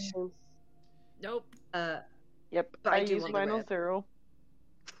inspiration. Nope. Yep. But I do use want mine the on rib. Cyril.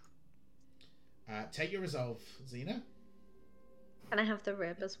 Take your resolve, Xena. Can I have the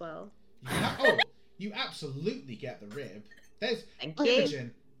rib as well? You absolutely get the rib. There's Thank you.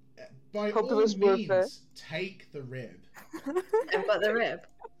 Imogen. By Hope it all was worth it. means, take the rib. I've got the rib.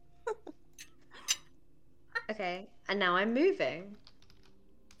 Okay, and now I'm moving.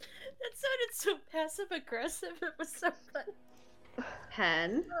 That sounded so passive aggressive. It was so fun.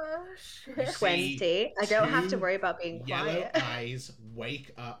 10, Oh You shit. see 20. I don't have to two worry about being Yellow quiet. eyes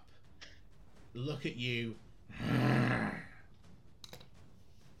wake up, look at you.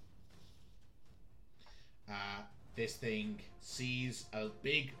 This thing sees a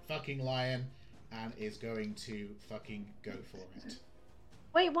big fucking lion and is going to fucking go for it.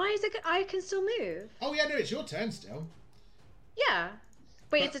 Wait, why is it? I can still move. Oh yeah, no, it's your turn still. Yeah.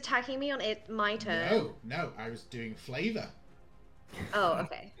 Wait, But- it's attacking me on my turn. No, I was doing flavor. Oh,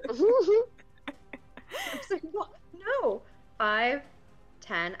 okay. I'm like, what? No. 5,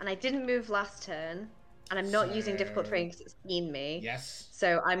 10, and I didn't move last turn, and I'm not using difficult terrain because it's seen me. Yes.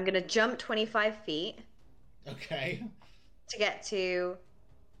 So I'm gonna jump 25 feet Okay. to get to.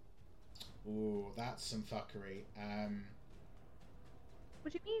 Ooh, that's some fuckery.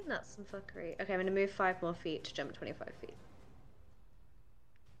 What do you mean that's some fuckery? Okay, I'm gonna move 5 more feet to jump 25 feet.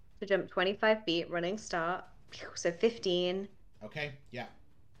 To jump 25 feet, running start. So 15. Okay, yeah,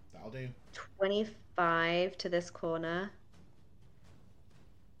 that'll do. 25 to this corner.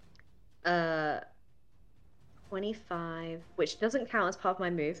 25, which doesn't count as part of my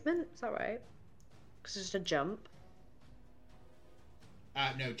movement. Is that right? Because it's just a jump.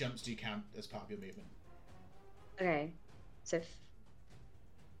 No, jumps do count as part of your movement. Okay, so.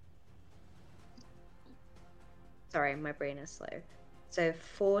 Sorry, my brain is slow. So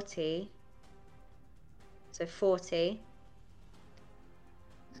 40. So 40.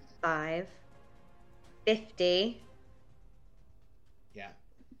 5. 50. Yeah.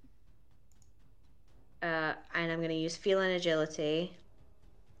 And I'm going to use feel and agility.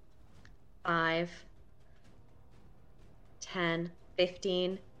 5, 10,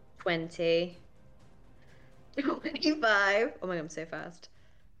 15, 20, 25. Oh my god, I'm so fast.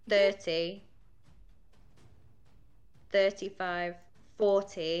 30, 35,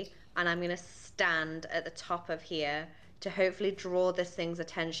 40. and I'm gonna stand at the top of here to hopefully draw this thing's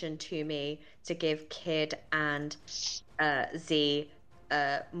attention to me to give Kid and Z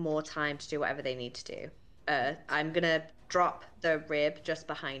more time to do whatever they need to do. I'm gonna drop the rib just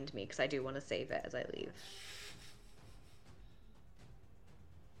behind me because I do want to save it as I leave.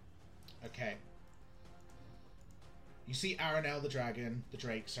 Okay. You see Aranel the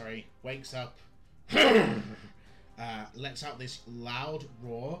drake, wakes up, lets out this loud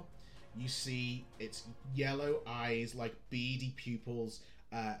roar. You see its yellow eyes, like beady pupils,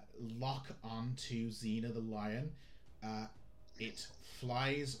 lock onto Xena the lion. It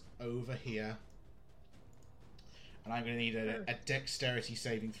flies over here. And I'm going to need a dexterity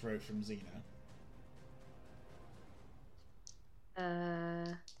saving throw from Xena.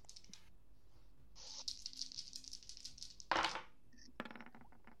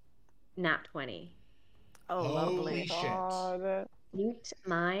 Nat 20. Oh, Holy lovely. shit. Eat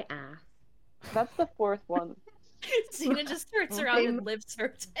my ass. That's the fourth one. Xena just turns around and lifts her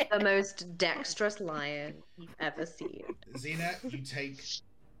tail. The most dexterous lion you've ever seen. Xena,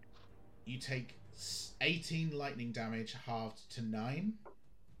 you take 18 lightning damage, halved to 9.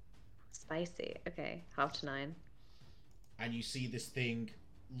 Spicy. Okay, half to 9. And you see this thing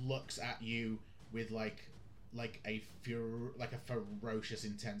looks at you with like a ferocious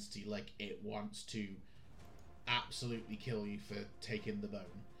intensity, like it wants to absolutely kill you for taking the bone.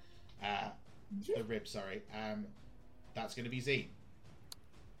 The rib, sorry. That's going to be Z.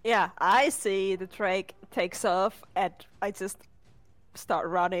 Yeah, I see the drake takes off, and I just start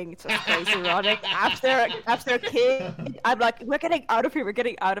running, just crazy running after Kid. I'm like, we're getting out of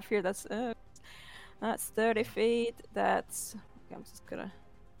here. That's 30 feet. That's okay, I'm just gonna.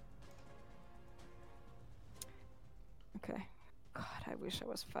 Okay. God, I wish I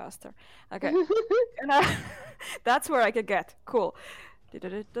was faster. Okay. That's where I could get. Cool.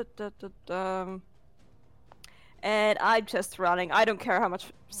 And I'm just running. I don't care how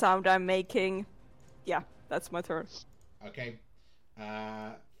much sound I'm making. Yeah, that's my turn. Okay.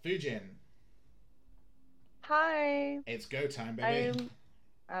 Fujin. Hi. It's go time, baby. I'm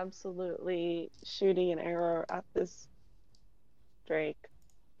absolutely shooting an arrow at this drake.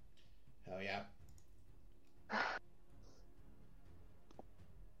 Hell yeah.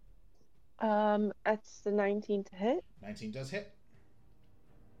 It's the 19 to hit. 19 does hit.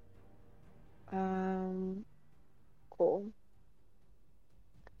 Cool.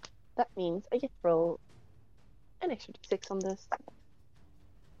 That means I get to roll an extra 6 on this.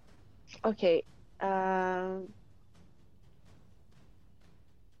 Okay. 12,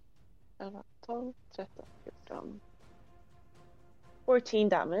 13, 14. 14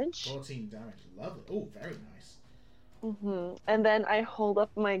 damage. 14 damage. Lovely. Oh, very nice. And then I hold up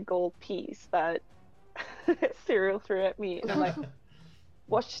my gold piece that Cyril threw at me, and I'm like,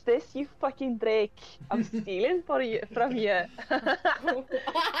 "Watch this, you fucking drake! I'm stealing from you." And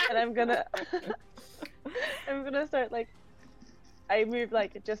I'm gonna start like, I move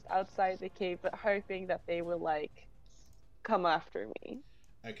like just outside the cave, but hoping that they will like come after me.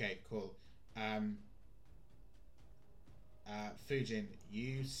 Okay, cool. Fujin,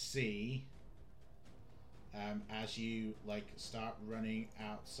 you see, as you like start running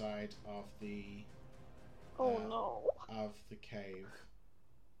outside of the of the cave.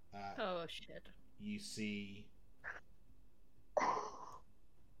 Oh shit! You see. Oh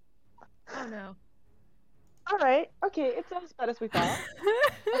no! All right, okay, it's not as bad as we thought.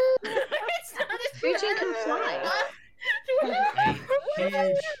 It's not as Fujin can fly. A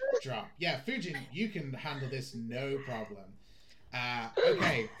huge drop. Yeah, Fujin, you can handle this no problem.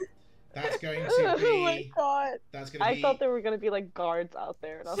 Okay, that's going to be. Oh my god! That's going to be. I thought there were gonna be like guards out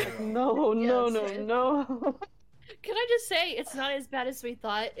there, and I was like, So- no. Can I just say, it's not as bad as we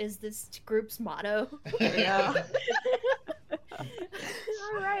thought is this group's motto. Yeah.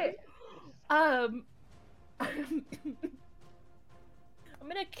 All right. I'm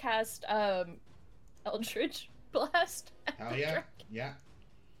gonna cast Eldritch Blast. Hell yeah, yeah.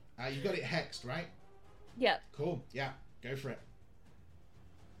 You got it hexed, right? Yeah. Cool. Yeah, go for it.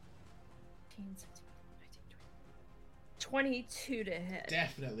 22 to hit.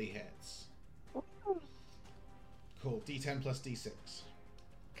 Definitely hits. Cool. D10 plus D6.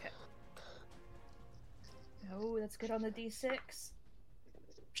 Okay. Oh, that's good on the D6.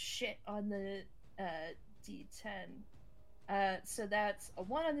 Shit on the D10. So that's a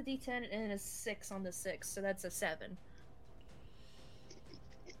 1 on the D10 and a 6 on the 6. So that's a 7.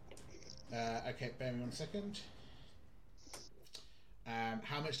 Okay, bear me 1 second.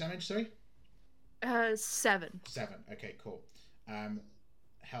 How much damage, sorry? 7. 7. Okay, cool.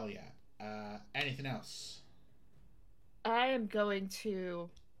 Hell yeah. Anything else? I am going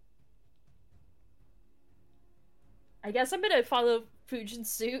to I guess I'm gonna follow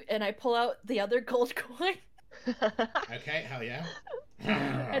Fujin's suit, and I pull out the other gold coin, Okay, hell yeah.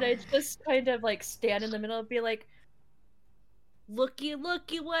 and I just kind of like stand in the middle and be like, "Looky,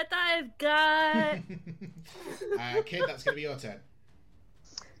 looky, what I've got!" Kid, that's gonna be your turn.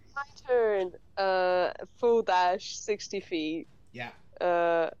 My turn. Full dash 60 feet. Yeah.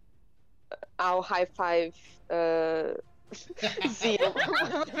 I'll high five. Zia.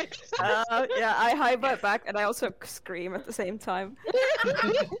 Yeah, I high five back, and I also scream at the same time.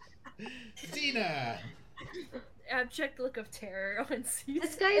 Xena! Abject look of terror on Caesar.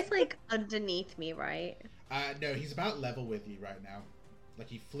 This guy is like underneath me, right? No, he's about level with you right now. Like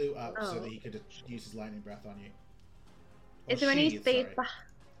he flew up so Oh. that he could use his lightning breath on you. Is there any space?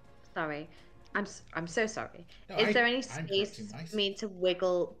 Sorry, I'm so sorry. No, Is there any I'm space correcting for myself. me to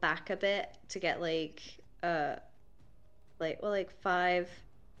wiggle back a bit to get like 5?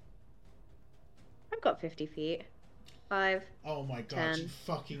 I've got 50 feet. 5. Oh my god, 10, you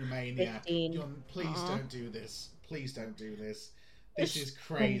fucking maniac. 15. Please don't do this. Please don't do this. This is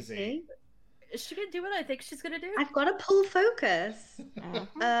crazy. 20. Is she gonna do what I think she's gonna do? I've got to pull focus. Mhm.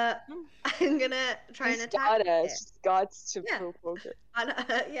 I'm gonna try and attack it. She's got to Yeah. pull focus.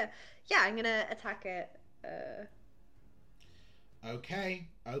 Yeah, I'm gonna attack it. Okay.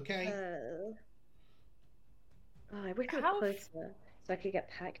 Oh, I wish I was How closer so I could get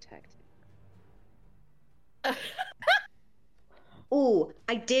pack tagged. Oh,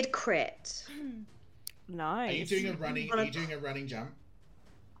 I did crit. Nice. Are you doing a running jump?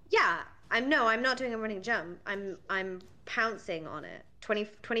 Yeah, I'm not doing a running jump. I'm pouncing on it.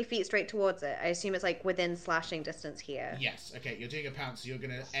 20 feet straight towards it. I assume it's like within slashing distance here. Yes, okay, you're doing a pounce, so you're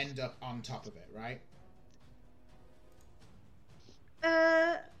gonna end up on top of it, right?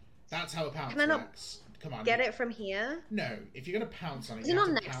 That's how a pounce Can I not works. Come on. get it from here? No, if you're gonna pounce on it, Is you it have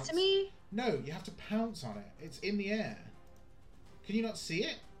not to next pounce. to me? No, you have to pounce on it. It's in the air. Can you not see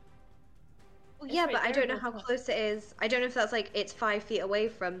it? Well, It's yeah, right but I there, don't know how that's not- close it is. I don't know if that's like it's 5 feet away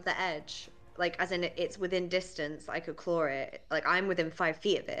from the edge. Like, as in it's within distance. I could claw it. Like, I'm within 5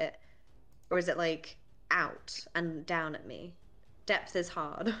 feet of it. Or is it like out and down at me? Depth is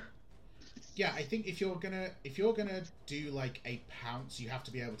hard. Yeah, I think if you're gonna do like a pounce, you have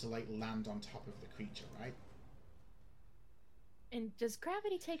to be able to like land on top of the creature, right? And does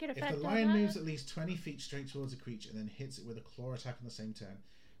gravity take an If effect the on lion that? moves at least 20 feet straight towards a creature and then hits it with a claw attack on the same turn,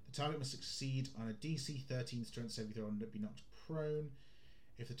 the target must succeed on a DC 13 strength saving throw and be knocked prone.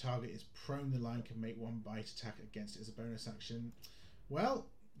 If the target is prone, the lion can make one bite attack against it as a bonus action. Well,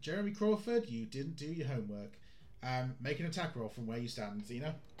 Jeremy Crawford, you didn't do your homework. Make an attack roll from where you stand,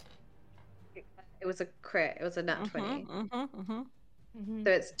 Xena. It was a crit. It was a nat 20. Mhm. So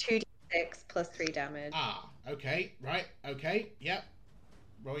it's 2d6 plus 3 damage. Ah, okay, right, okay, yep.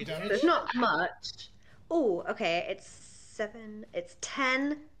 Roll your So damage. it's not much. Oh, okay. It's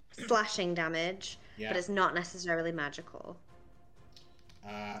 10 slashing damage, Yeah. but it's not necessarily magical.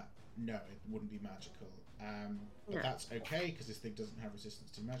 No, it wouldn't be magical. But No. that's okay because this thing doesn't have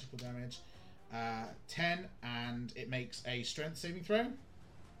resistance to magical damage. 10, and it makes a strength saving throw.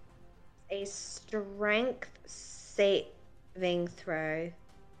 A strength saving throw.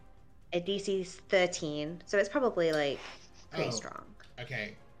 A DC is 13, so it's probably like pretty Oh. strong.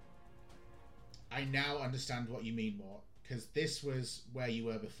 Okay. I now understand what you mean more because this was where you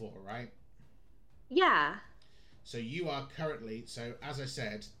were before, right? Yeah. So you are currently, so as I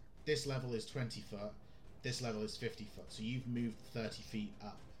said, this level is 20 foot, this level is 50 foot, so you've moved 30 feet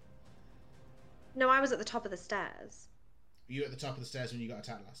up. No, I was at the top of the stairs. Were you at the top of the stairs when you got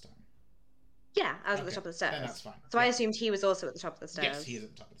attacked last time? Yeah, I was at the Okay, top of the stairs. then that's fine. So I Yeah. assumed he was also at the top of the stairs. Yes, he is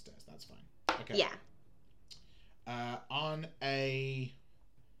at the top of the stairs, that's fine. Okay. Yeah. On a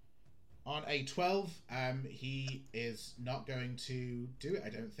 12, he is not going to do it, I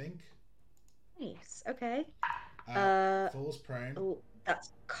don't think. Nice. Okay. Falls prone. Oh,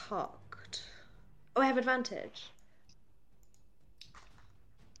 that's cocked. Oh, I have advantage.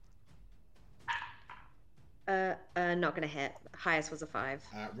 Not gonna hit. Highest was a 5.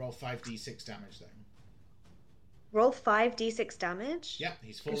 Roll 5d6 damage though. Roll 5d6 damage? Yeah,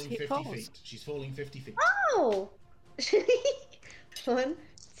 he's falling he 50 falls. feet. She's falling 50 feet. Oh! 1,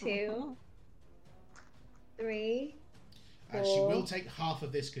 2, 3. She will take half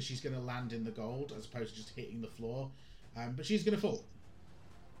of this because she's going to land in the gold as opposed to just hitting the floor. But she's going to fall.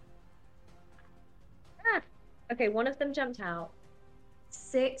 Okay, one of them jumped out.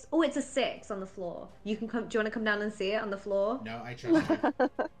 6. Oh, it's a 6 on the floor. You can come. Do you want to come down and see it on the floor? No, I trust you.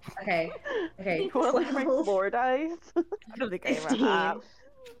 Okay. Okay. What are my 12, floor dice? I don't think I ever 15, have.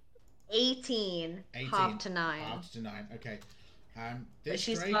 18. 18. Half to 9. Half to 9. Okay. This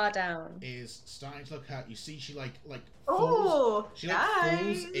She's drake far down. is starting to look hurt. You see, she like Oh, falls. She like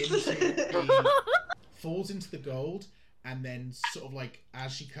falls into the gold, and then sort of like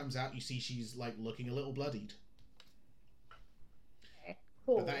as she comes out, you see she's like looking a little bloodied. Okay,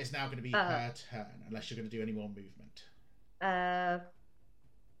 cool. But that is now going to be her turn, unless you're going to do any more movement.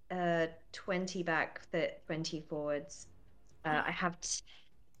 20 back, 20 forwards. I have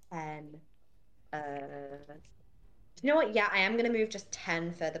 10. You know what? Yeah, I am going to move just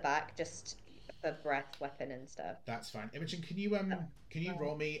 10 further back, just for breath, weapon, and stuff. That's fine. Imogen, can you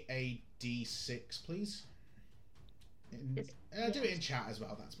roll me a d6, please? Do it in chat as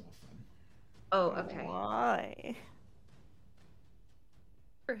well. That's more fun. Oh, okay. Why?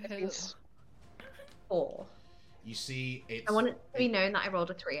 For who? 4. You see, I want it to be known that I rolled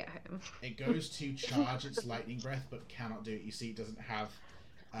a 3 at home. It goes to charge its lightning breath, but cannot do it. You see, it doesn't have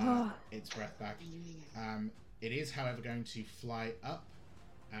its breath back. It is, however, going to fly up,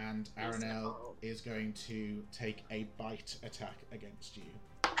 and Aranel is going to take a bite attack against you.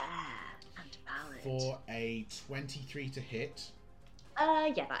 And valid. For a 23 to hit.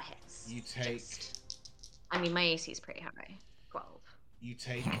 Yeah, that hits. You take. I mean, my AC is pretty high. 12. You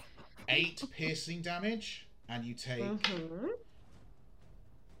take 8 piercing damage, and you take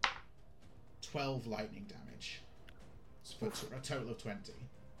 12 lightning damage. For a total of 20.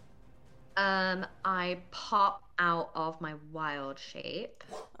 I pop out of my wild shape.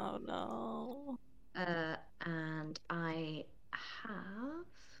 Oh no. And I have.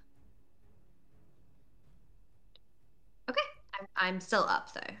 Okay, I'm still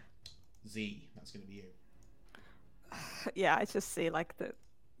up though. Z, that's going to be you. Yeah, I just see like the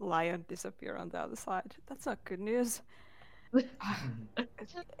lion disappear on the other side. That's not good news.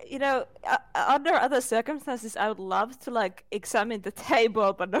 You know, under other circumstances, I would love to like examine the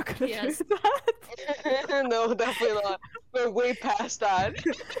table, but not gonna do that. No, definitely not. We're way past that.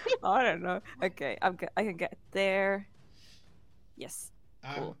 I don't know. Okay, I can get there. Yes.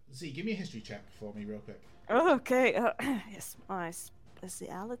 Cool. Z, give me a history check for me, real quick. Okay. Yes, my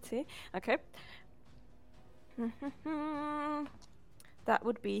speciality. Okay. That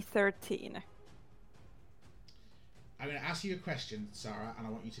would be 13. I'm going to ask you a question, Sarah, and I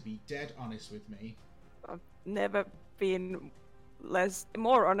want you to be dead honest with me. I've never been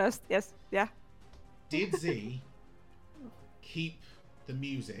more honest. Yes, yeah. Did Z keep the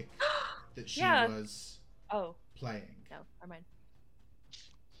music that she was playing? No, never mind.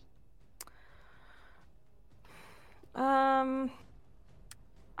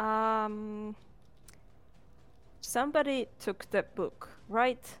 Somebody took the book,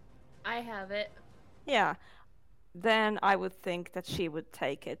 right? I have it. Yeah. Then I would think that she would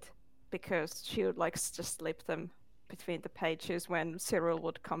take it, because she would like just slip them between the pages when Cyril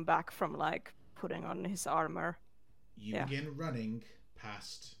would come back from like putting on his armor. You begin running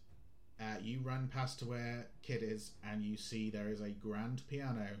past. You run past to where Kid is, and you see there is a grand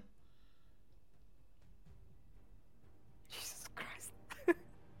piano. Jesus Christ.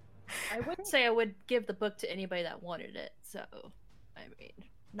 I would say I would give the book to anybody that wanted it. So, I mean,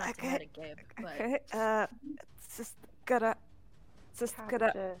 not to let it give, but okay. Just gotta.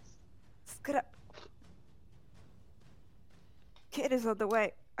 Kid is on the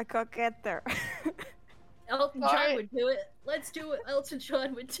way. I can't get there. Elton John would do it. Let's do what Elton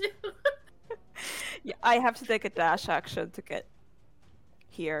John would do. Yeah, I have to take a dash action to get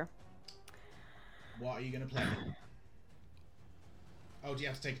here. What are you going to play? Oh, do you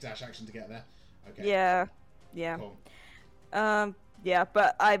have to take a dash action to get there? Okay. Yeah. Cool. Yeah,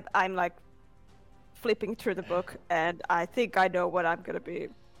 but I'm like flipping through the book, and I think I know what I'm gonna be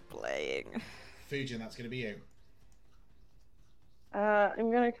playing. Fujin, that's gonna be you.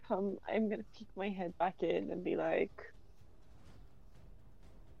 I'm gonna peek my head back in and be like,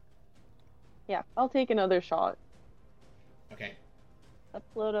 yeah, I'll take another shot. Okay.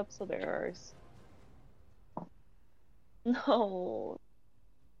 Let's load up so there's. No.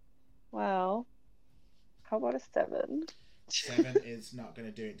 Wow. How about a 7? 7 is not going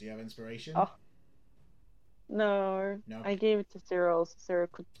to do it. Do you have inspiration? Oh. No. I gave it to Cyril so Cyril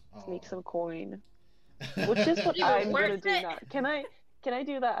could make some coin. Which is what I'm going to do now. Can I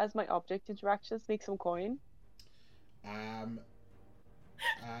do that as my object interactions? Make some coin? I'll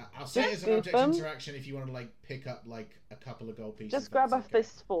say it as an object interaction if you want to like pick up like a couple of gold pieces. Just grab a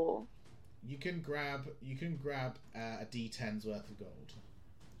fistful. You can grab a D10's worth of gold.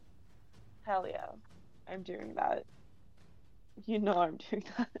 Hell yeah. I'm doing that. You know I'm doing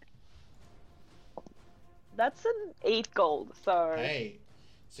that. That's an 8 gold, so... Hey,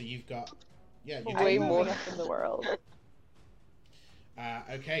 so you've got... Yeah, you're way more in the world.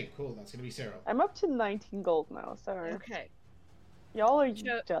 Okay, cool. That's going to be Cyril. I'm up to 19 gold now, sorry. Okay. Y'all are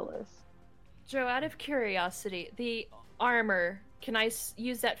Joe- jealous. Joe, out of curiosity, the armor, can I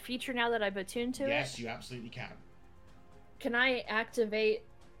use that feature now that I've attuned to it? Yes, you absolutely can. Can I activate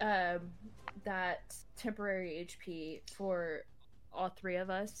that temporary HP for all three of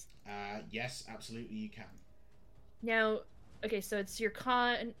us? Yes, absolutely you can. Now, okay, so it's your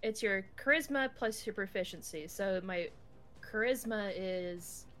charisma plus your proficiency. So my charisma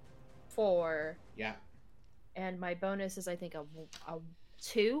is 4. Yeah. And my bonus is, I think, a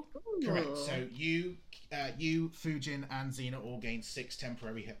 2. Correct. So you, Fujin, and Xena all gain 6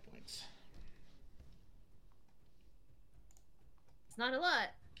 temporary hit points. It's not a lot,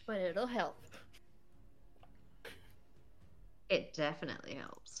 but it'll help. It definitely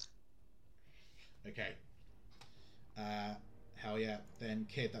helps. Okay. Hell yeah. Then,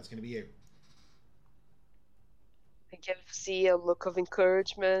 Kid, that's going to be you. I give Z a look of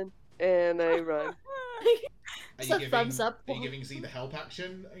encouragement, and I run. Are It's a thumbs up. Are you giving Z the help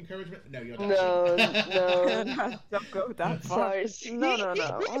action encouragement? No, you're No, dashing. no. Don't go that far. Sorry, Z. No.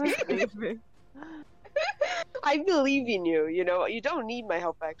 Leave me. I believe in you. You know, you don't need my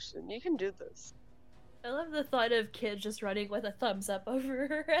help action. You can do this. I love the thought of Kid just running with a thumbs up over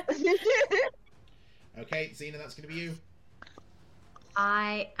her head. Okay, Xena, that's going to be you.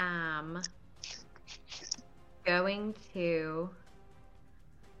 I am going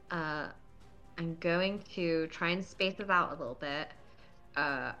to try and space this out a little bit.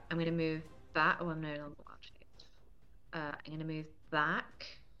 I'm going to move back. Oh, I'm no longer watching. I'm going to move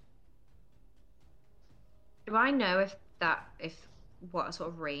back. Do I know if what sort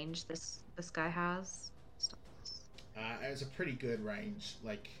of range this guy has? It's a pretty good range.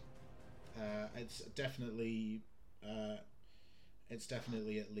 Like, it's definitely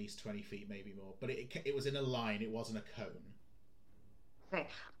at least 20 feet, maybe more. But it was in a line. It wasn't a cone. Okay,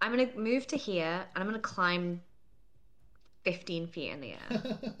 I'm gonna move to here, and I'm gonna climb 15 feet in the air.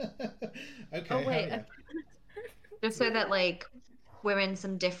 Okay. Oh, wait. Hell Just so that, like, we're in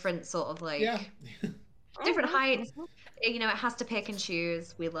some different sort of, like, yeah. different heights. You know, it has to pick and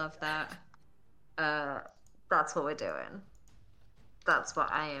choose. We love that. That's what we're doing. That's what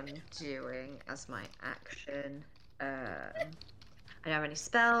I am doing as my action. I don't have any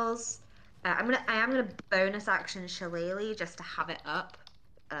spells. I am gonna bonus action Shillelagh just to have it up.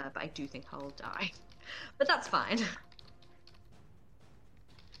 But I do think I'll die. But that's fine.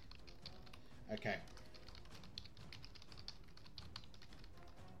 Okay.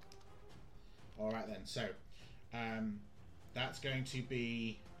 All right then. So, that's going to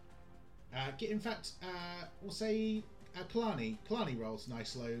be. In fact, we'll say Kalani. Kalani rolls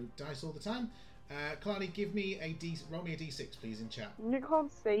nice low dice all the time. Kalani, roll me a d6, please, in chat. You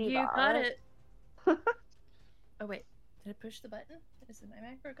can't say You that. got it. Oh, wait. Did I push the button? Is my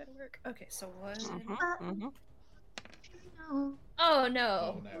macro gonna work? Okay, so one. No. Oh,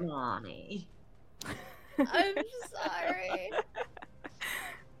 no. Oh no. Kalani. I'm sorry.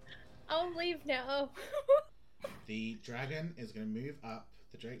 I'll leave now. The dragon is going to move up.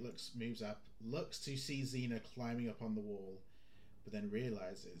 The Drake moves up, looks to see Xena climbing up on the wall, but then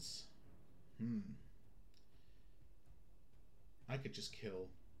realizes, I could just kill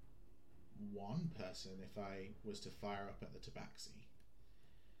one person if I was to fire up at the Tabaxi.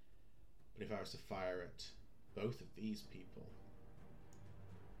 But if I was to fire at both of these people,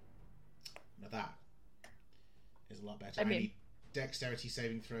 now that is a lot better. I need dexterity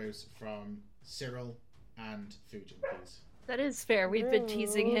saving throws from Cyril and Fujin, please. That is fair. We've been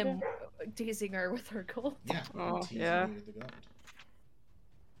teasing her with her gold. Yeah, Oh, teasing yeah. you with the gold.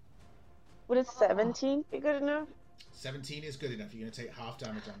 Would a 17 be good enough? 17 is good enough. You're going to take half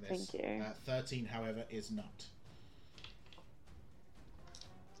damage on this. Thank you. 13, however, is not.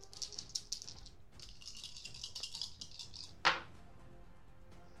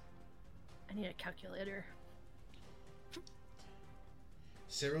 I need a calculator.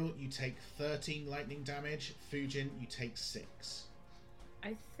 Cyril, you take 13 lightning damage. Fujin, you take 6.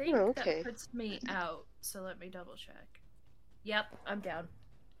 I think okay. that puts me out, so let me double check. Yep, I'm down.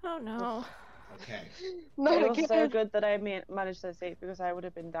 Oh no. Okay. Not It was so again. good that I managed to save because I would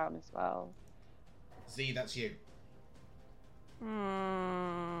have been down as well. Z, that's you.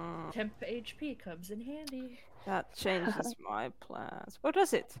 Temp HP comes in handy. That changes my plans. Or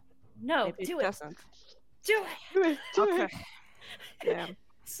does it? No, Maybe do it it. doesn't. Do it. Okay. Yeah.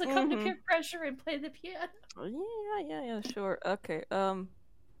 Succumb to peer pressure and play the piano. Yeah, sure. Okay. But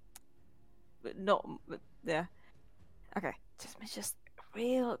no, but yeah. Okay. Let me just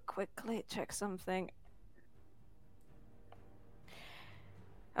real quickly check something.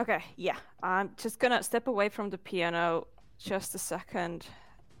 Okay, yeah. I'm just gonna step away from the piano just a second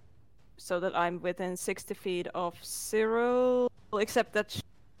so that I'm within 60 feet of Cyril except that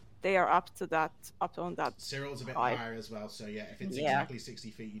they are up on that. Cyril's a bit height. higher as well, so yeah, if it's Yeah. exactly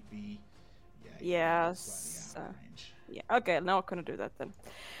 60 feet, you'd be Yeah, slightly out of range. Yeah, okay, not gonna do that then.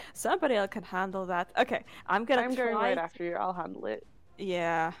 Somebody else can handle that. Okay, I'm going right after you. I'll handle it.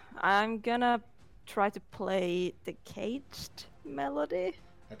 Yeah, I'm gonna try to play the caged melody.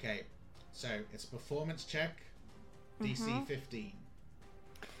 Okay, so it's a performance check, DC 15.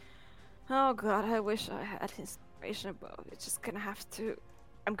 Oh god, I wish I had inspiration, but we're just gonna have to.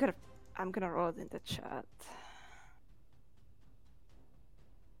 I'm gonna roll it in the chat.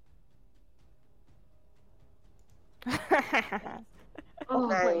 Oh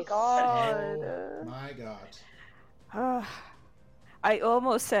my god. Oh my god. I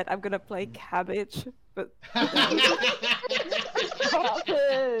almost said I'm gonna play cabbage, but Oh,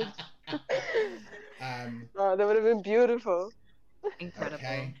 that would have been beautiful. Incredible.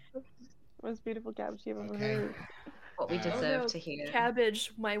 Okay. Most beautiful cabbage you've ever Okay. heard. What we deserve to hear.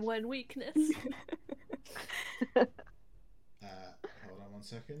 Cabbage, my one weakness. Hold on 1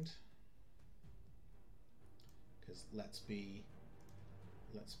 second. Because let's be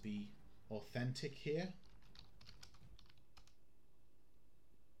authentic here.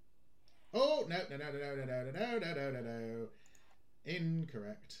 Oh no!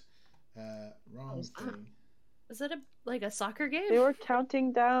 Incorrect. Wrong thing. Is that like a soccer game? They were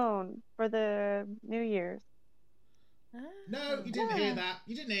counting down for the New Year's. No, you didn't hear that.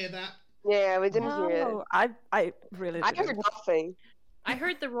 You didn't hear that. Yeah, we didn't hear it. I really I didn't. heard nothing. I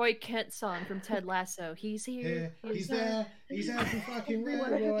heard the Roy Kent song from Ted Lasso. He's here. He's there. He's every fucking where.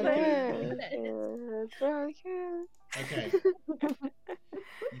 Okay.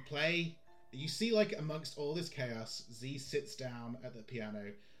 You play. You see, like, amongst all this chaos, Z sits down at the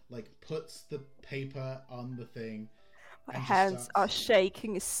piano, like, puts the paper on the thing. My and hands just are starts-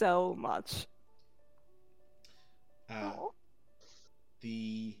 shaking so much.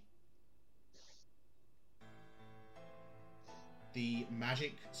 The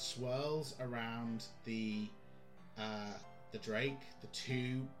magic swirls around the Drake, the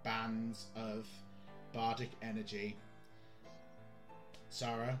two bands of bardic energy.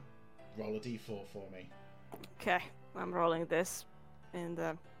 Sarah, roll a d4 for me. Okay, I'm rolling this in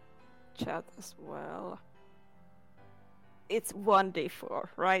the chat as well. It's 1d4,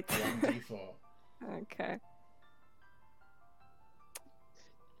 right? 1d4. Okay.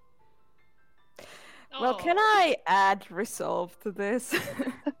 Well, can I add resolve to this?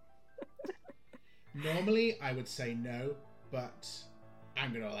 Normally, I would say no, but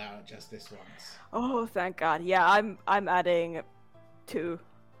I'm going to allow it just this once. Oh, thank God. Yeah, I'm adding 2.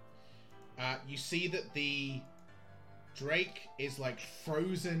 You see that the Drake is, like,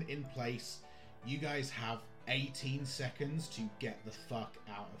 frozen in place. You guys have 18 seconds to get the fuck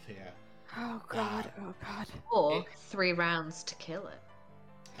out of here. Oh God, oh God. Or 3 rounds to kill it.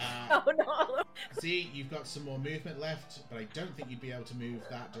 Oh no! See, you've got some more movement left, but I don't think you'd be able to move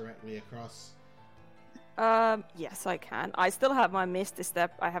that directly across. Yes, I can. I still have my Misty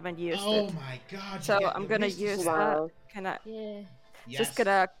Step. I haven't used it. Oh my god! So I'm gonna use that. Can I? Yeah. Yes. Just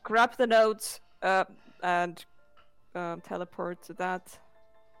gonna grab the notes and teleport to that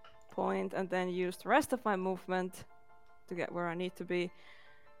point, and then use the rest of my movement to get where I need to be.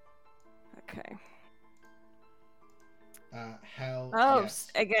 Okay. Hell. Oh, yes.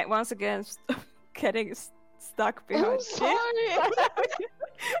 once again, getting stuck behind. I'm sorry.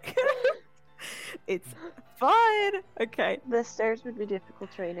 It's fine. Okay. The stairs would be difficult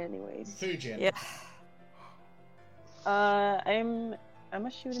terrain anyways. Fujin. Yeah. I'm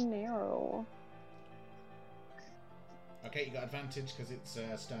a shooting arrow. Okay, you got advantage because it's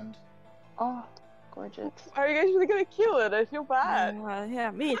stunned. Oh, gorgeous. Are you guys really gonna kill it? I feel bad.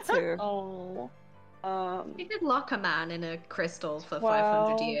 Yeah, me too. Oh. You could lock a man in a crystal for Well,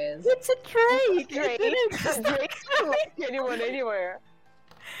 500 years. It's a Drake. Drake can lock anyone anywhere.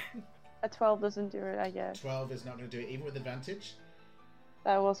 A 12 doesn't do it, I guess. 12 is not going to do it, even with advantage.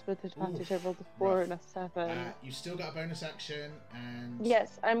 That was with advantage. Oof, I rolled a 4 rough. and a 7. You still got a bonus action, and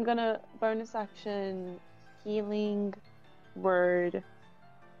Yes, I'm gonna bonus action healing word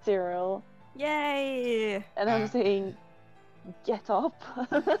Cyril, Yay! and I'm saying get up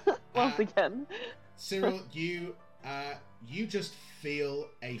once again. Cyril, you just feel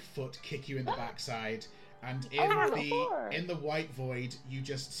a foot kick you in the backside, and in the white void, you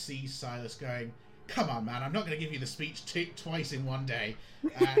just see Silas going, "Come on, man! I'm not going to give you the speech twice in one day."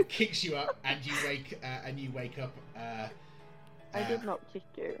 Kicks you up, and you wake up. I did not kick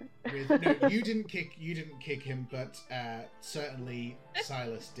you. No, you didn't kick him, but certainly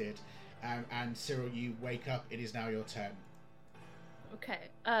Silas did. And Cyril, you wake up. It is now your turn. Okay.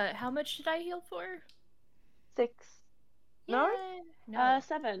 How much did I heal for? 6. No? Yay! No.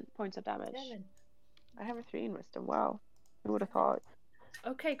 7 points of damage. 7. I have a 3 in wisdom. Wow. Who would have thought?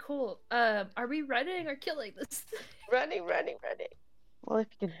 Okay, cool. Are we running or killing this thing? Running. Well, if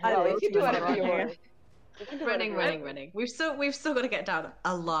you can Well, hit you can do it, whatever you running. want. You can do Running. whatever you want. We've still got to get down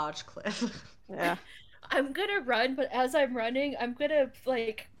a large cliff. Yeah. I'm gonna run, but as I'm running, I'm gonna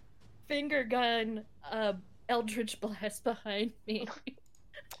like finger gun Eldritch Blast behind me.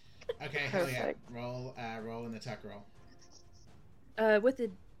 Okay, hell yeah. Perfect. Roll an attack roll.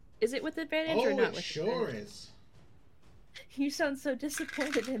 Is it with advantage or Oh, not it with sure advantage? is. You sound so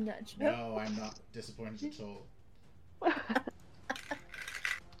disappointed in that joke. No, I'm not disappointed at all.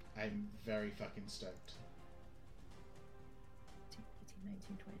 I'm very fucking stoked. 18,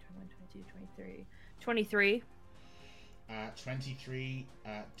 19, 20, 21, 22, 23. 23. 23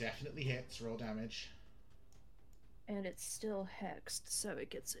 definitely hits. Roll damage. And it's still hexed, so it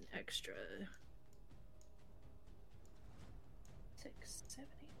gets an extra 6, 7,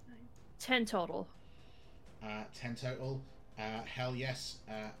 8, 9, 10 total. 10 total. Hell yes.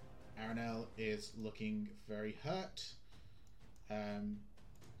 Aranel is looking very hurt.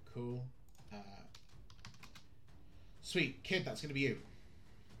 Cool. Sweet. Kid, that's gonna be you.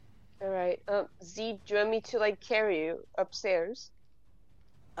 Alright. Z, do you want me to like carry you upstairs?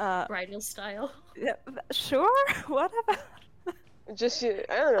 Bridal style. Yeah, sure. Whatever. Just you,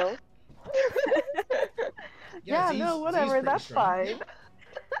 I don't know. Yeah, Z's- no, Z's whatever, pretty that's strong. fine.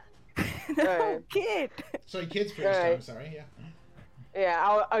 No, Alright. kid. Sorry, kid's pretty Alright. strong, sorry, yeah.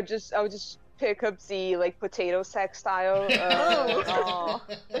 Yeah, I'll just pick up Z like potato sack style. Oh.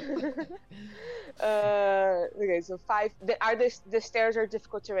 Okay, so 5. Are the stairs are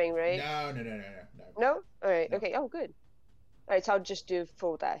difficult terrain, right? No. No? Alright, No. okay, oh good. Alright, so I'll just do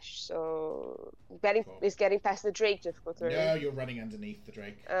full dash. So getting Cool. is getting past the Drake difficult terrain. No, you're running underneath the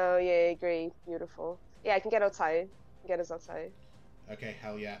Drake. Oh yeah, great, beautiful. Yeah, I can get outside. Get us outside. Okay,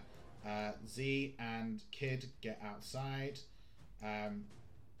 hell yeah. Z and Kid get outside.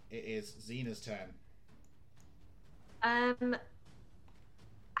 It is Xena's turn.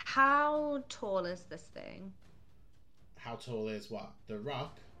 How tall is this thing? How tall is what? The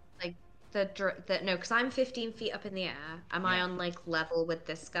rock? No, because I'm 15 feet up in the air. Am I Yeah. on like level with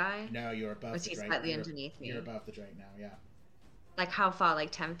this guy? No, you're above Or is the he Drake. slightly You're- underneath me? You're above the Drake now, yeah. Like how far?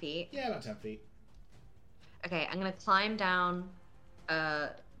 Like 10 feet? Yeah, about 10 feet. Okay, I'm gonna climb down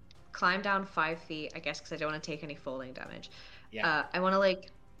 5 feet, I guess, because I don't want to take any falling damage. Yeah. I want to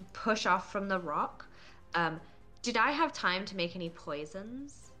like push off from the rock. Did I have time to make any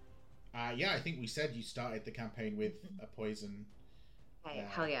poisons? Yeah, I think we said you started the campaign with a poison. Okay,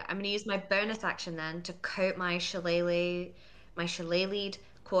 hell yeah. I'm gonna use my bonus action then to coat my shillelagh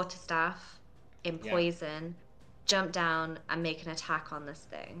quarterstaff in Yeah. poison, jump down and make an attack on this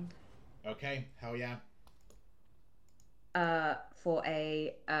thing. Okay, hell yeah. For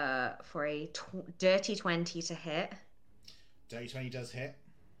a dirty 20 to hit. Dirty 20 does hit.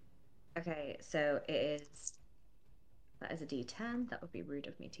 Okay, so that is a D10. That would be rude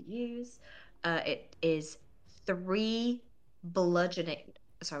of me to use. It is 8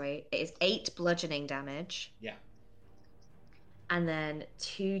 bludgeoning damage. Yeah. And then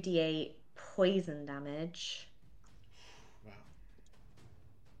 2d8 poison damage.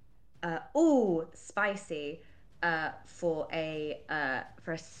 Wow. Ooh, spicy. For a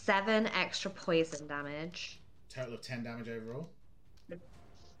 7 extra poison damage. Total of 10 damage overall.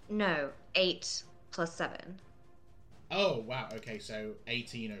 No, 8 plus 7. Oh, wow. Okay, so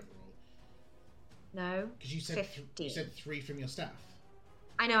 18 overall. No, Because you said 15. you said 3 from your staff.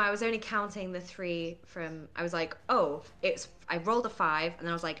 I know, I was only counting the 3 from... I was like, oh, I rolled a 5, and then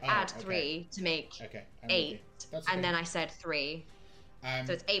I was like, Oh, add okay. 3 to make Okay. I'm with 8. you. That's okay. And then I said 3. Um,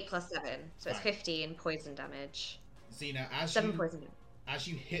 So it's 8 plus 7. So it's fine. 15 poison damage. Xena, 7 poison damage. as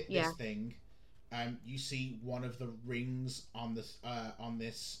you hit this Yeah. thing, you see one of the rings on this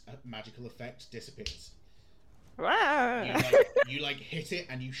magical effect disappears. Wow. You hit it,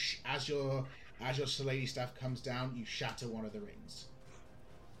 and as your shillelagh staff comes down, you shatter one of the rings.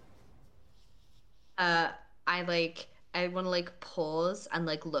 I want to pause and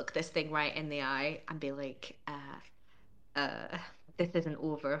look this thing right in the eye and be like, this isn't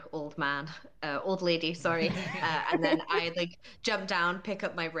over, old old lady, sorry. And then I jump down, pick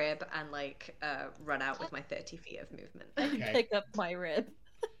up my rib, and run out with my 30 feet of movement. Okay. Pick up my rib.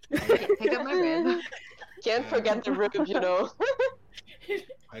 Pick up my rib. Can't forget the rib, you know.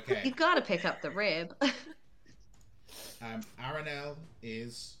 Okay. You gotta pick up the rib. Aranel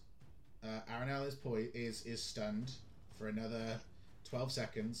is stunned for another 12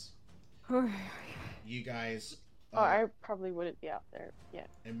 seconds. You guys Oh, I probably wouldn't be out there yet.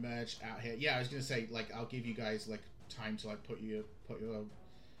 emerge out here. Yeah, I was gonna say, I'll give you guys time to like put your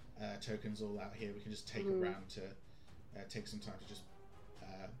tokens all out here. We can just take a round to take some time to just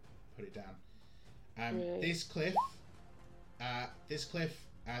put it down. This cliff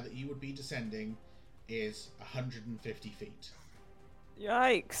that you would be descending is 150 feet.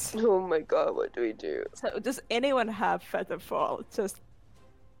 Yikes! Oh my god, what do we do? So does anyone have featherfall? Just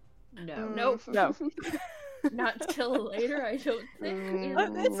No. Nope. no. Not till later, I don't think.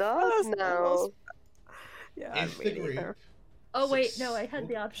 It's Not close, now. almost. Yeah, If me the group neither. Oh wait, no, I had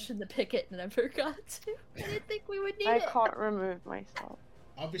the option to pick it and I forgot to. I didn't think we would need I it. can't remove myself.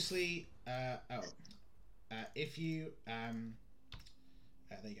 obviously, if you there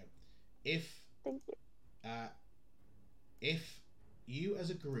you go. Thank you. If you as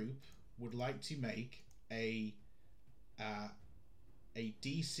a group would like to make a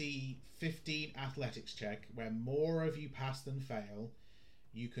DC 15 athletics check where more of you pass than fail,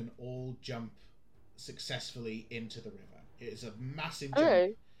 you can all jump successfully into the river. It is a massive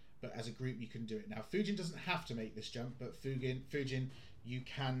jump, but as a group you can do it. Now Fujin doesn't have to make this jump, but Fujin, you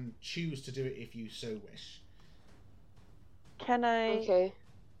can choose to do it if you so wish. Can I Okay.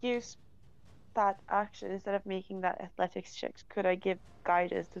 use that action instead of making that athletics check? Could I give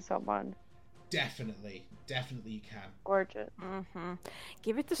guidance to someone? Definitely you can. Gorgeous. Mm-hmm.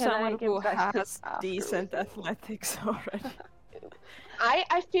 Give it to Can I someone give who guidance has after decent with you? athletics already.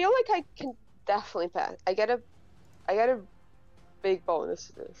 I feel like I can definitely pass. I get a big bonus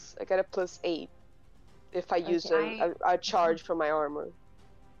to this. I get a +8 if I use a charge for my armor.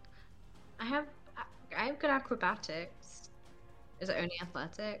 I have good acrobatics. Is it only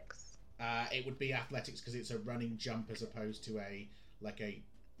athletics? It would be athletics because it's a running jump as opposed to a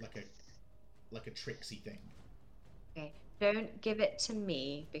tricksy thing. Okay. Don't give it to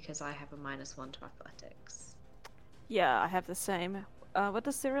me because I have a -1 to athletics. Yeah, I have the same. What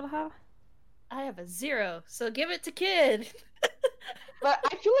does Cyril have? I have a 0, so give it to Kid. But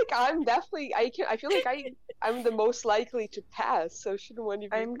I feel like I'm definitely I feel like I'm the most likely to pass. So shouldn't one of you?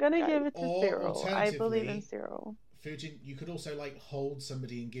 I'm gonna give it to Or Cyril. I believe in alternatively- Cyril. Fujin, you could also like hold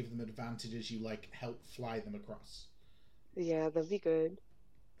somebody and give them advantage as you like help fly them across. Yeah, that'd be good.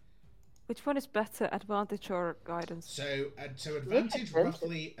 Which one is better, advantage or guidance? So advantage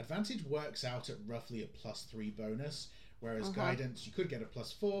works out at roughly a +3 bonus, whereas guidance you could get a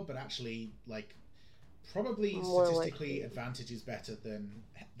 +4, but actually like probably More statistically likely. advantage is better than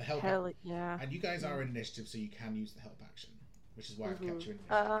the help. Hell yeah. And you guys are in initiative, so you can use the help action, which is why I've kept you in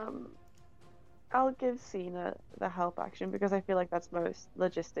initiative. I'll give Cena the help action because I feel like that's most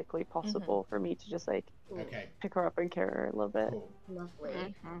logistically possible for me to just like Okay, pick her up and carry her a little bit. cool.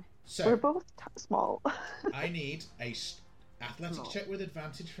 Lovely. We're So both small. I need a athletics check with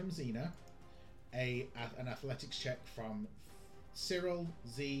advantage from Xena, an athletics check from Cyril,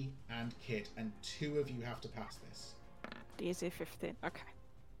 Z, and Kid, and 2 of you have to pass this. DC 15. Okay.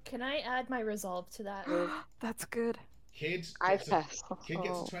 Can I add my resolve to that? That's good. Kid I gets pass. Kid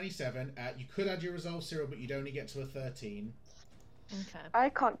gets a 27. You could add your resolve, Cyril, but you'd only get to a 13. Okay. I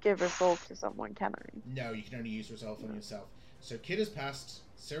can't give resolve to someone, can I? No, you can only use resolve on yourself. So Kid has passed,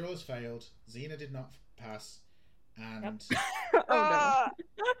 Cyril has failed, Xena did not pass, and Oh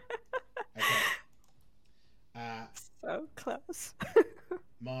okay. no. So close.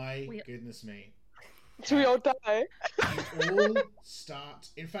 My goodness me. Do we all die? You all start.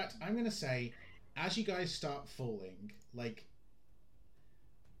 In fact, I'm going to say, as you guys start falling, like,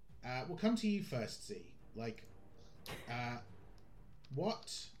 we'll come to you first, Z. Like,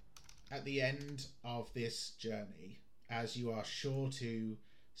 what at the end of this journey, as you are sure to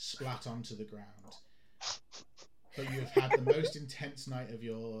splat onto the ground, but you have had the most intense night of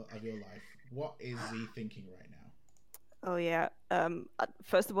your life, what is Z thinking right now? Oh yeah.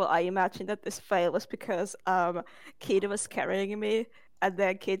 First of all, I imagine that this fail was because Kid was carrying me, and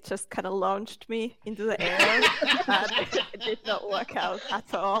then Kid just kind of launched me into the air, and it did not work out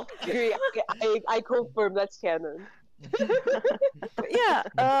at all. I confirm that's canon. But yeah.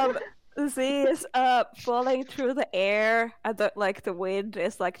 Z is falling through the air, and the wind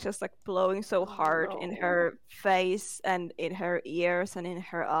is just blowing so hard in her face and in her ears and in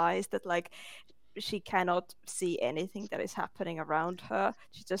her eyes that she cannot see anything that is happening around her.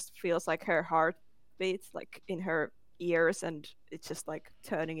 She just feels like her heart beats in her ears, and it's just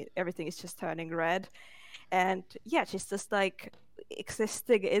everything is just turning red. And yeah, she's just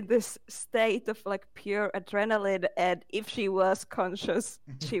existing in this state of pure adrenaline, and if she was conscious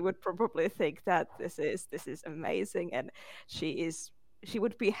she would probably think that this is amazing, and she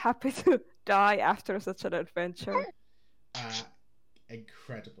would be happy to die after such an adventure.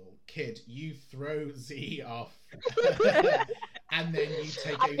 Incredible. Kid, you throw Z off And then you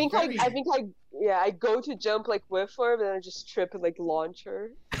take I think I go to jump like with her, but then I just trip and like launch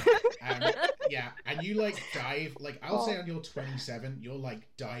her. And you like dive, like I'll say on your 27, you're like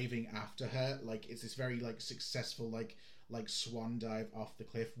diving after her, like it's this very like successful like swan dive off the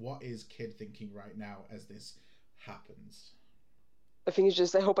cliff. What is Kid thinking right now as this happens? I think it's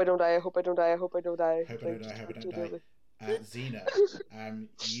just, I hope I don't die, I hope I don't die, I hope I don't die. Hope I don't die, hope I don't die. Xena,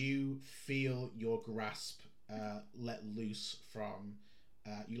 you feel your grasp let loose from,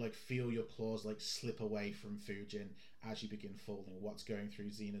 you like feel your claws like slip away from Fujin as you begin falling. What's going through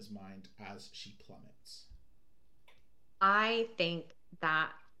Xena's mind as she plummets? I think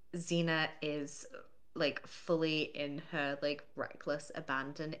that Xena is like fully in her like reckless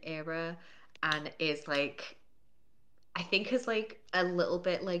abandon era and is like I think has like a little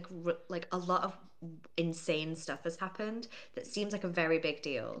bit like a lot of insane stuff has happened that seems like a very big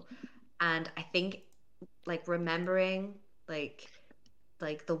deal. And I think like remembering like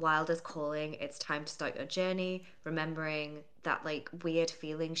the wild is calling, it's time to start your journey, remembering that like weird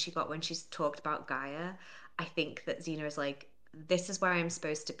feeling she got when she's talked about Gaia. I think that Xena is like, this is where I'm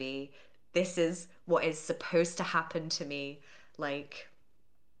supposed to be, this is what is supposed to happen to me. Like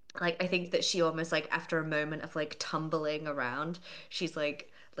I think that she almost like after a moment of like tumbling around, she's like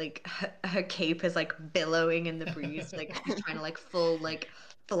her cape is like billowing in the breeze, like she's trying to like full like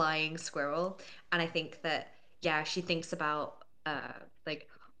flying squirrel. And I think that yeah, she thinks about like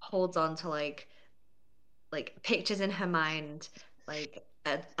holds on to like pictures in her mind, like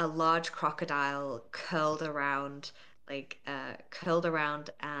a large crocodile curled around an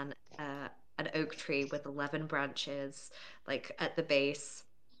oak tree with 11 branches like at the base,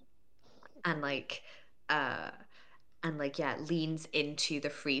 and uh like yeah, leans into the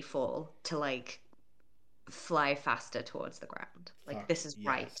free fall to like fly faster towards the ground. Like Fuck this is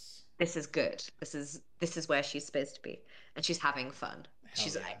right, yes. this is good, this is where she's supposed to be, and she's having fun. Hell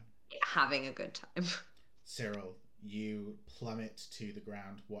She's yeah. having a good time. Cyril, you plummet to the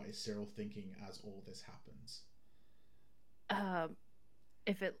ground. What is Cyril thinking as all this happens?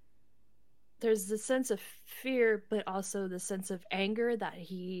 If it there's the sense of fear, but also the sense of anger that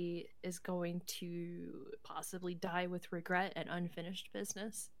he is going to possibly die with regret and unfinished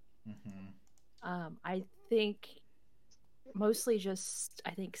business. Mm-hmm. I think mostly just,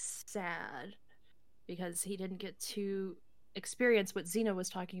 I think, sad because he didn't get to experience what Xena was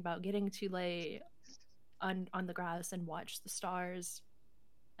talking about, getting to lay on the grass and watch the stars.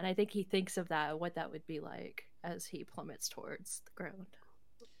 And I think he thinks of that, what that would be like as he plummets towards the ground.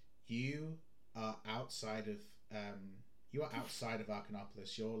 You are outside of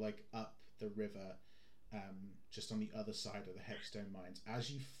Arcanopolis. You're like up the river, just on the other side of the Hexstone Mines. As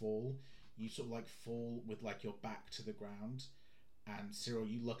you fall, you sort of like fall with like your back to the ground, and Cyril,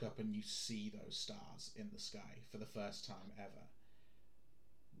 you look up and you see those stars in the sky for the first time ever,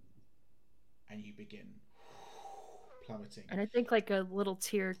 and you begin plummeting. And I think like a little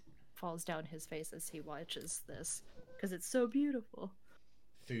tear falls down his face as he watches this because it's so beautiful.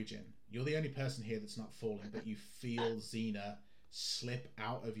 Fujin, you're the only person here that's not falling, but you feel Xena slip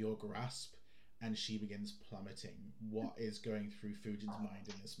out of your grasp and she begins plummeting. What is going through Fujin's mind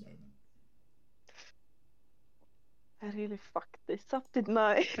in this moment? I really fucked this up, didn't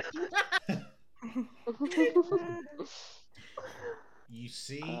I? You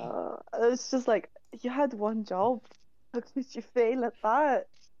see, it's just like, you had one job. How could you fail at that?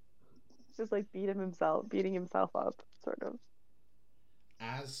 It's just like beating himself up, sort of.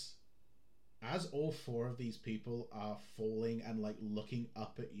 As all four of these people are falling and like looking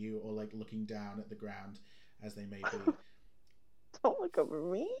up at you or like looking down at the ground as they may be, don't look over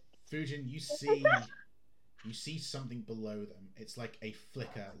me. Fujin, you see something below them. It's like a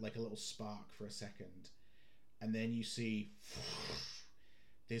flicker, like a little spark for a second, and then you see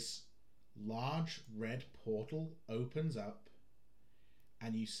this large red portal opens up,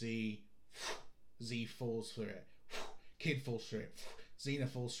 and you see Z falls through it, Kid falls through it, Xena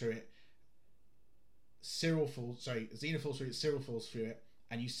falls through it, Xena falls through it, Cyril falls through it,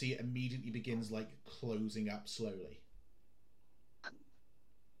 and you see it immediately begins like closing up slowly.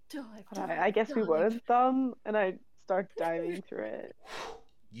 I guess we would have done, and I'd start diving through it.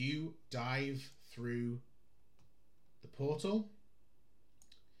 You dive through the portal.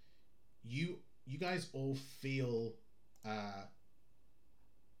 You guys all feel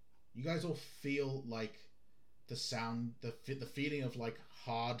like the sound, the feeling of like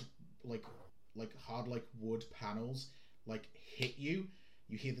hard wood panels like hit you.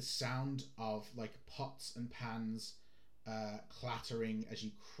 You hear the sound of like pots and pans clattering as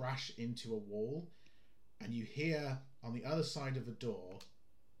you crash into a wall, and you hear on the other side of a door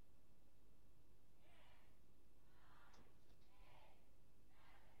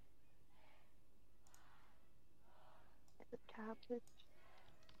cabbage.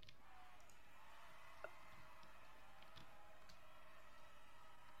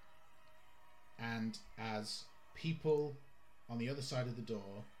 And as people on the other side of the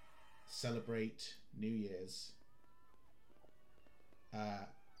door celebrate New Year's,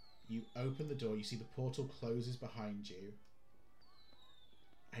 you open the door, you see the portal closes behind you,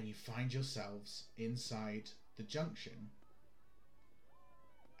 and you find yourselves inside the junction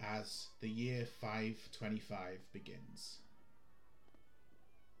as the year 525 begins.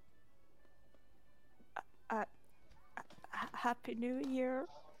 Happy New Year.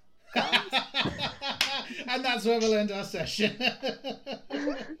 And that's where we'll end our session.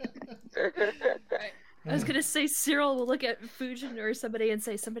 Right. I was gonna say Cyril will look at Fujin or somebody and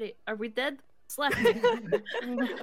say, "Somebody, are we dead? Slap me."